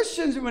speaking to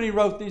Christians when he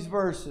wrote these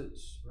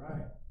verses.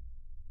 Right.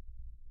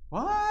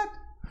 What?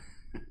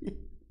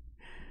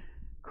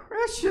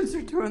 Christians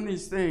are doing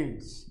these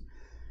things.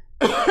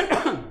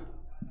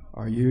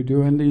 Are you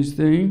doing these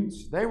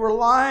things? They were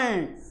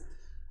lying,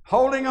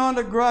 holding on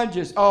to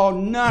grudges. Oh,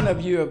 none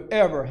of you have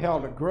ever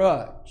held a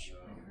grudge.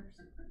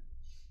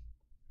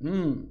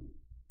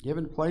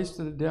 Giving place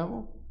to the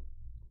devil?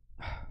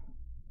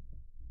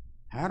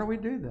 How do we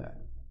do that?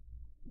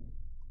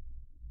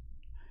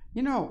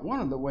 You know,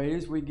 one of the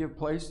ways we give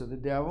place to the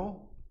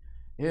devil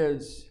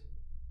is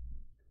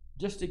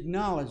just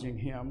acknowledging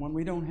him when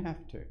we don't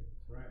have to.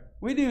 Right.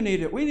 We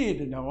need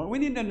to know him. We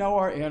need to know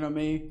our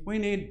enemy. We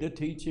need the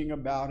teaching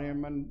about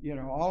him and, you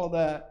know, all of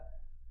that.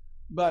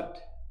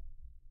 But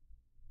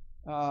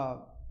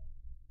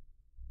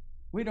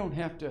we don't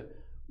have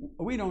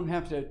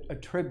to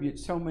attribute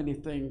so many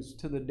things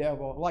to the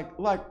devil.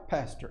 Like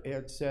Pastor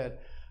Ed said,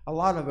 a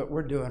lot of it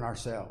we're doing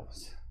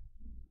ourselves.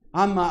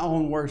 I'm my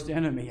own worst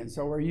enemy, and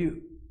so are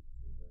you.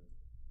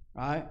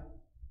 Right?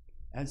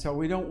 And so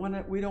we don't want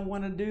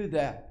to do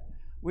that.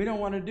 We don't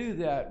want to do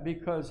that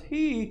because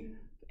he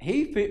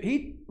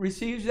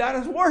receives that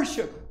as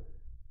worship.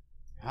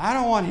 I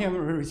don't want him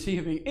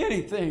receiving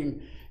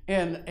anything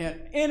and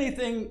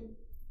anything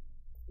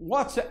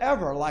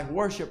whatsoever like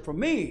worship from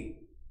me.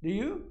 Do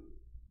you?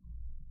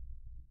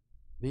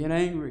 Being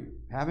angry,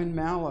 having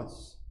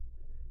malice.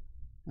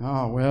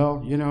 Oh,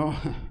 well, you know,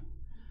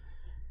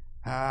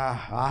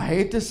 I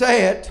hate to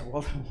say it.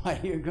 Well, why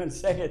are you going to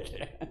say it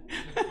then?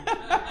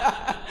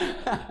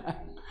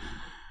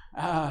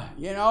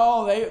 You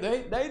know, they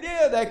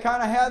did. They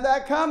kind of had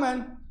that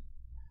coming.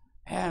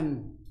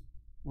 And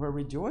we're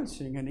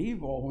rejoicing in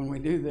evil when we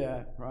do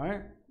that,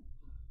 right?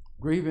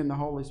 Grieving the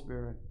Holy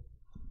Spirit.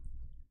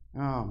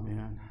 Oh,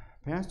 man.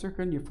 Pastor,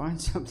 can you find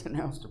something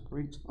else to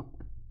preach on?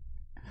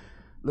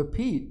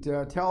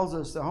 Lepete tells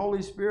us the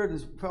Holy Spirit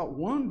has felt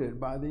wounded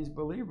by these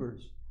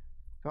believers.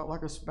 Felt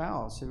like a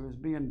spouse who was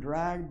being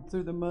dragged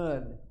through the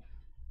mud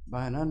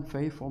by an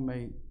unfaithful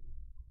mate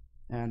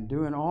and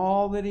doing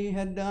all that he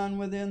had done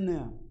within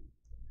them.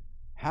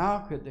 How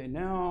could they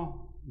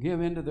now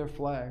give into their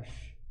flesh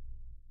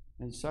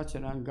in such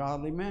an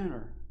ungodly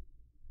manner?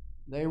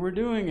 They were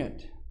doing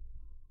it.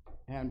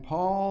 And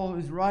Paul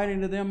is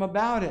writing to them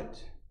about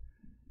it.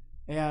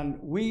 And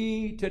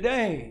we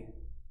today,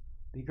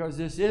 because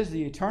this is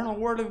the eternal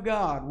Word of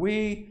God,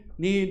 we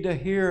need to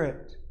hear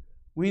it.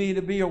 We need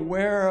to be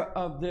aware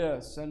of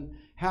this and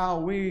how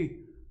we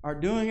are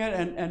doing it,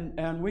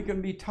 and we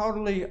can be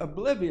totally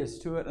oblivious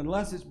to it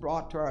unless it's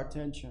brought to our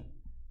attention.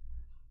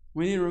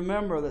 We need to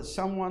remember that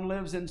someone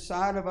lives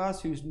inside of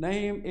us whose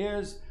name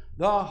is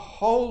the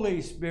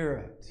Holy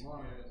Spirit.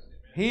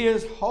 He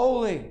is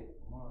holy.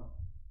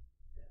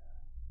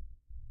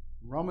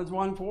 Romans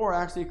 1:4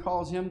 actually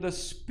calls him the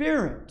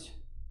Spirit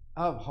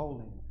of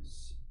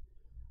holiness.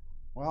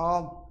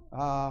 Well,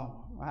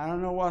 I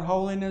don't know what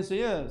holiness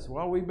is.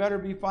 Well, we better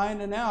be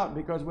finding out,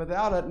 because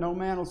without it, no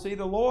man will see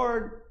the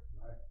Lord.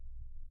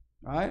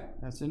 Right?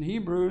 That's in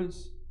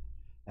Hebrews.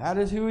 That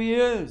is who he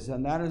is,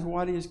 and that is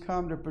what he has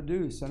come to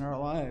produce in our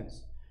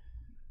lives.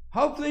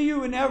 Hopefully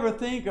you would never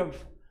think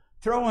of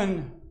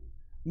throwing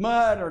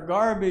mud or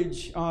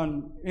garbage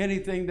on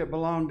anything that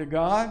belonged to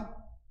God.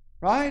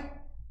 Right?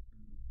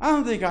 I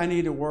don't think I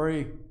need to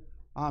worry.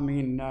 I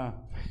mean,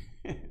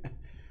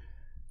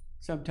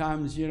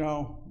 sometimes,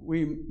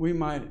 we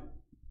might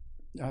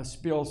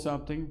spill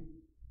something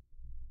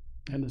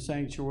in the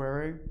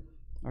sanctuary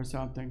or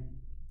something.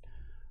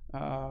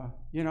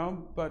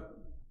 But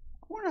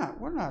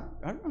we're not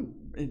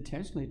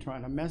intentionally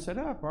trying to mess it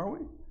up, are we?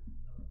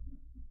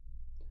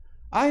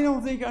 I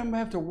don't think I'm going to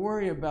have to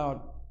worry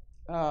about,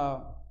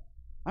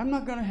 I'm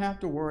not going to have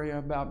to worry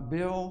about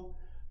Bill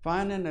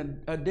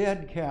finding a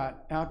dead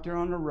cat out there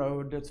on the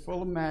road that's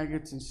full of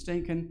maggots and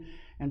stinking,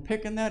 and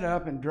picking that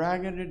up and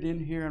dragging it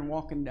in here and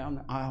walking down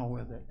the aisle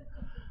with it.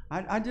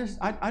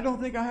 I don't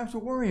think I have to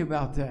worry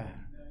about that.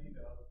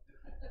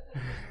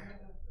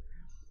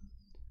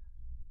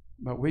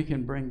 But we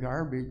can bring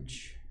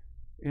garbage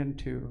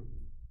into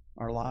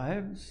our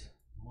lives,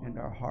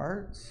 into our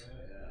hearts.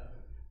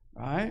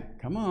 Right?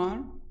 Come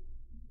on.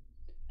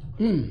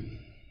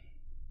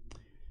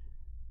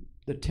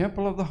 The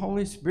temple of the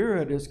Holy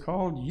Spirit is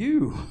called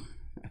you.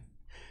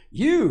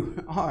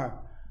 You are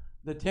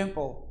the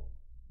temple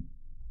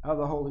of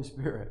the Holy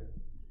Spirit.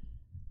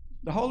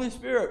 The Holy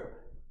Spirit,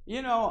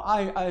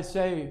 I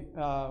say,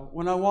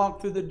 when I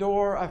walked through the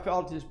door, I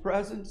felt his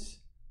presence.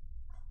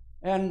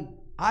 And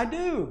I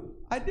do.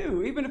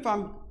 Even if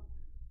I'm,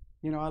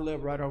 I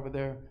live right over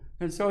there.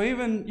 And so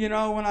even,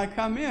 when I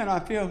come in, I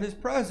feel his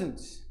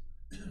presence.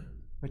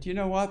 But you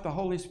know what? The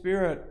Holy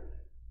Spirit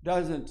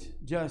doesn't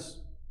just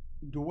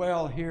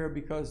dwell here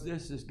because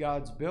this is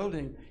God's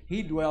building.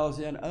 He dwells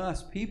in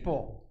us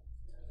people.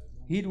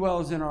 He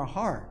dwells in our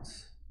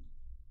hearts.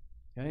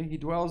 Okay? He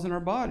dwells in our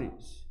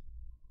bodies.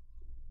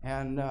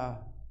 And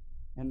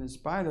in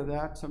spite of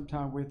that,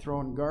 sometimes we're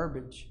throwing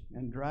garbage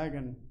and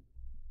dragging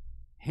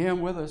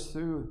him with us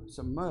through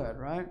some mud,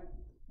 right?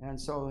 And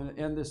so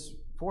in this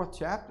 4th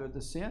chapter,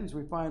 the sins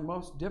we find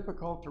most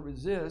difficult to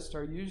resist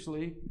are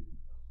usually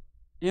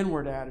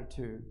inward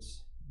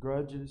attitudes,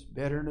 grudges,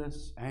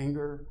 bitterness,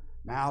 anger,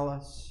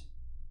 malice.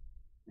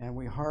 And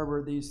we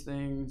harbor these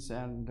things,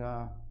 and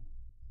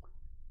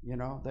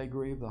they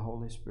grieve the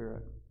Holy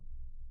Spirit.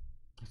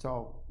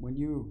 So when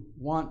you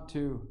want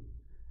to,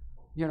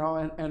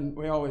 and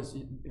we always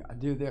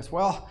do this,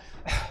 well,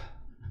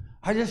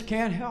 I just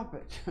can't help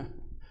it.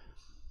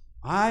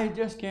 I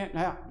just can't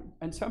help it.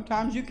 And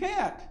sometimes you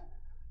can't.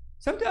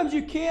 Sometimes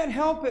you can't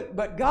help it,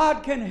 but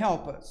God can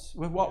help us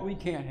with what we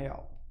can't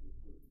help.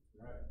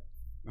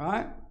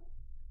 Right?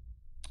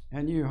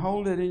 And you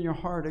hold it in your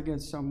heart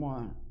against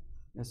someone,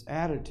 this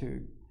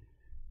attitude.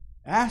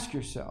 Ask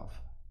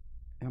yourself,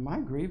 am I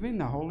grieving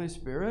the Holy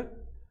Spirit?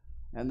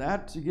 And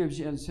that gives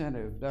you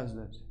incentive, doesn't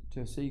it,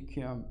 to seek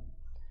him.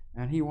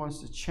 And he wants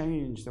to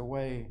change the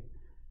way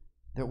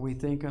that we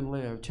think and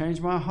live.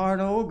 Change my heart,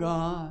 oh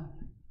God.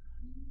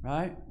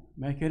 Right?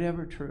 Make it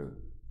ever true.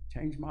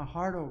 Change my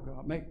heart, oh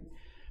God. Make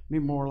me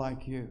more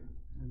like you.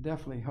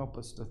 Definitely help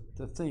us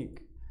to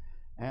think.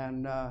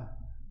 And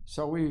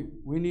so we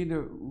need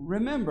to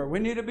remember, we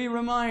need to be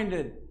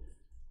reminded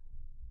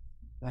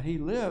that he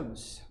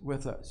lives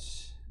with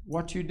us.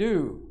 What you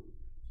do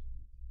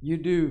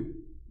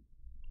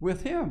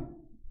with him.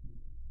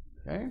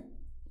 Okay?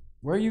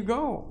 Where you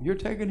go, you're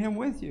taking him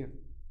with you.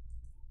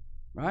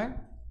 Right?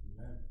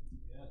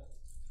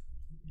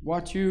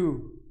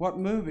 What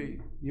movie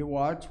you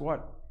watch,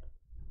 what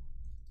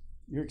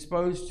you're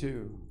exposed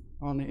to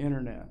on the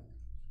internet.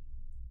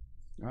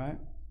 Right?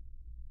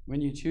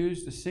 When you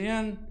choose to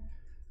sin,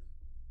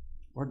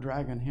 we're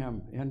dragging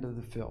him into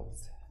the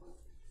filth.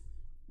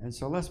 And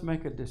so let's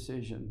make a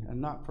decision and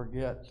not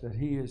forget that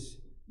he is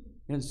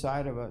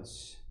inside of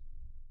us.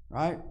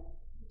 Right?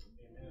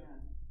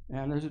 Amen.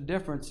 And there's a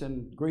difference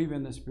in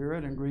grieving the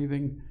Spirit and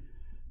grieving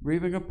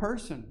a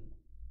person.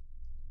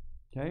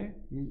 Okay?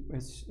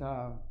 It's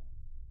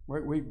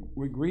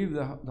we grieve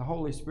the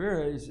Holy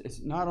Spirit.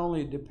 It's not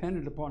only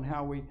dependent upon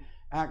how we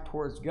act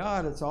towards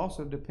God, it's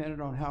also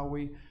dependent on how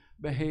we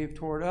behave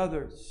toward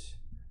others.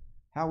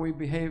 How we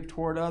behave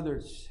toward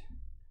others.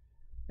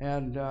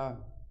 And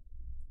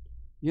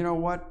you know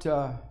what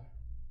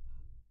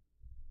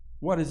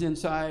is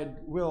inside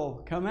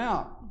will come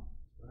out.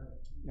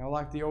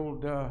 Like the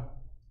old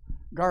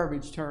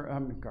garbage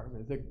term,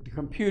 the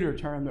computer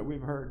term that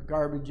we've heard,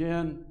 garbage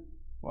in,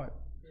 what?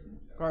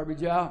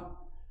 Garbage out.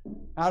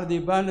 Out of the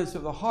abundance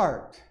of the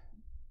heart,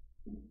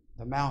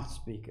 the mouth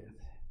speaketh.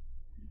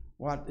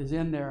 What is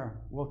in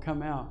there will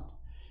come out.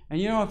 And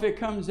you know, if it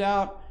comes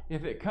out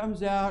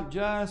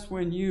just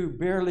when you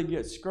barely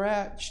get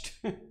scratched,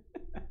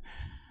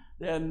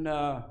 then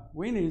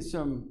we need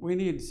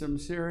some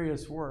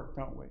serious work,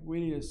 don't we? We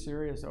need a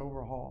serious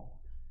overhaul.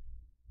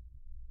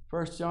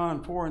 1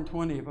 John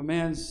 4:20, if a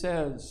man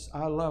says,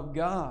 I love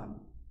God,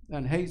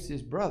 and hates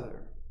his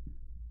brother,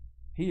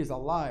 he is a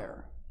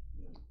liar.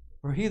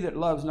 For he that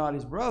loves not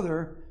his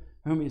brother,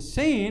 whom he has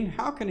seen,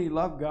 how can he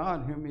love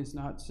God whom he has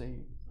not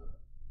seen?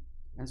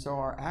 And so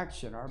our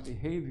action, our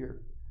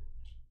behavior,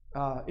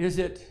 is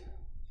it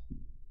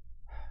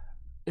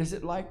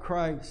like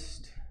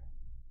Christ?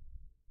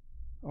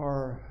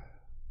 Or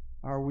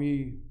are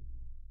we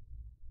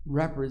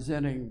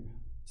representing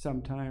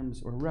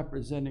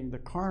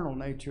the carnal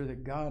nature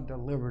that God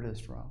delivered us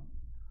from?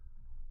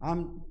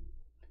 I'm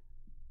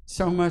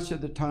so much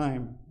of the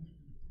time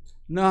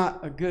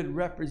not a good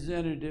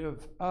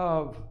representative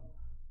of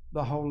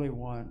the Holy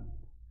One,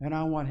 and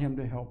I want Him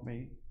to help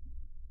me.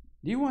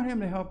 Do you want Him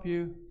to help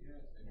you?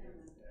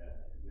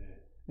 Yes.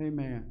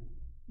 Amen.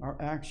 Our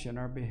action,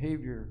 our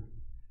behavior,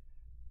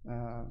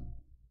 and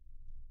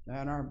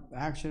our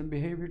action and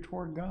behavior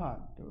toward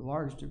God, to a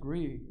large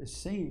degree, is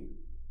seen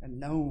and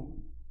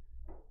known.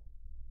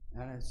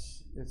 And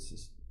it's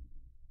just...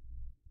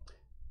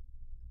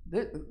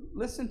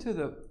 Listen to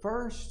the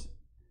first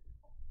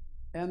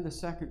and the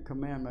second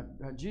commandment.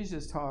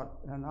 Jesus taught,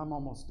 and I'm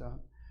almost done.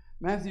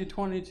 Matthew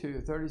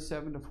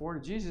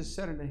 22:37-40. Jesus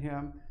said unto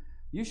him,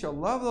 you shall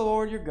love the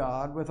Lord your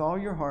God with all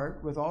your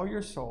heart, with all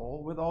your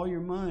soul, with all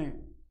your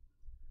mind.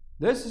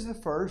 This is the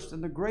first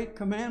and the great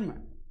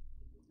commandment.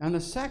 And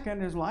the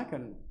second is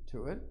likened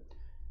to it.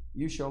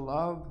 You shall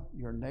love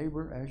your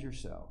neighbor as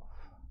yourself.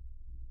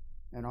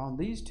 And on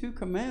these two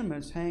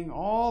commandments hang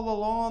all the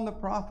law and the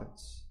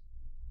prophets.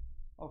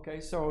 Okay,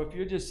 so if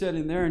you're just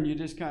sitting there and you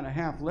just kind of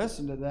half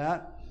listen to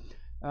that,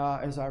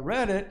 as I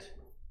read it,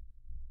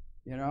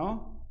 you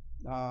know,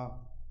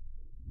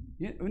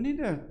 we need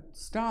to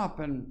stop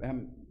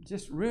and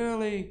just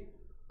really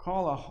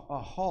call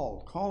a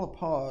halt, call a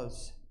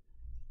pause,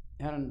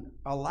 and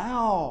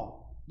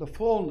allow the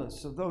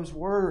fullness of those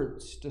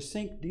words to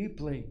sink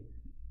deeply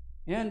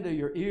into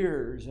your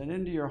ears and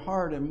into your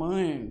heart and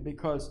mind,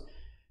 because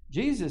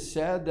Jesus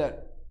said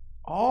that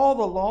all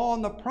the law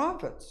and the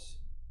prophets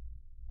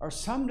are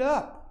summed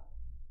up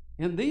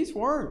in these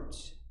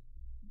words.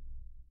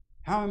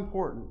 How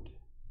important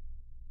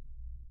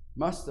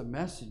must the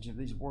message of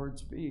these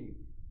words be?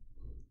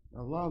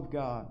 To love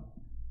God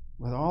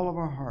with all of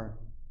our heart,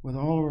 with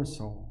all of our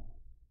soul,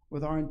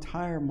 with our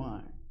entire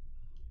mind.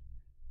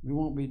 We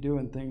won't be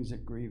doing things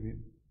that grieve you.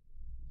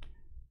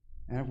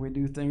 And if we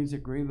do things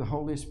that grieve the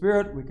Holy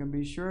Spirit, we can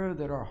be sure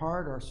that our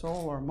heart, our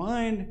soul, our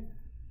mind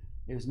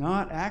is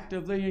not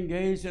actively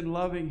engaged in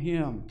loving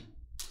Him.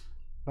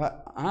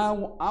 But I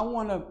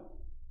want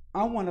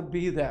to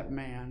be that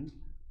man,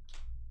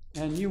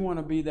 and you want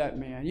to be that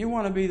man. You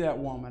want to be that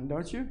woman,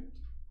 don't you?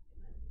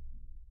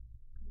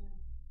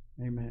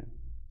 Amen.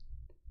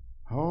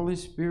 Holy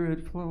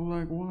Spirit, flow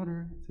like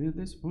water through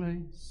this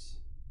place.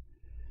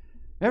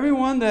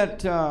 Everyone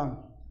that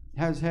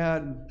has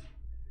had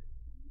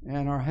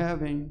and are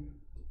having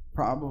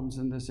problems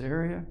in this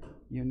area,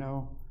 you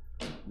know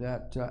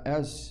that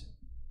as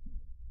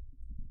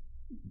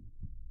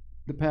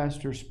the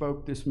pastor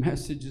spoke this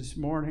message this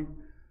morning,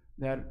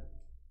 that,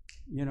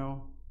 you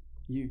know,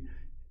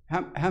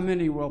 how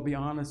many will be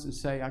honest and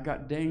say, I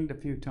got dinged a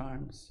few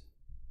times?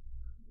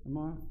 Come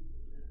on.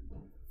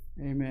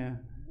 Amen.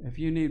 If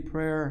you need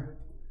prayer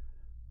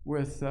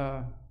with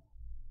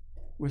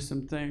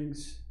some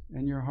things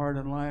in your heart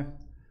and life,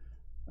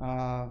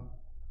 why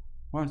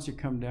don't you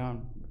come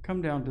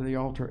down to the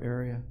altar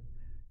area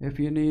if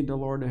you need the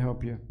Lord to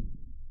help you.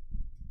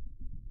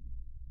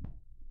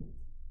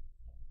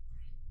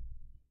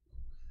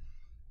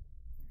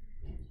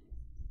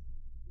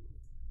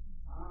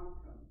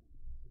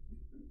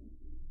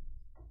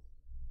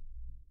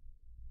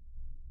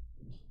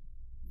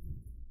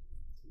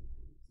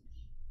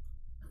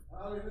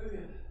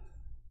 Hallelujah.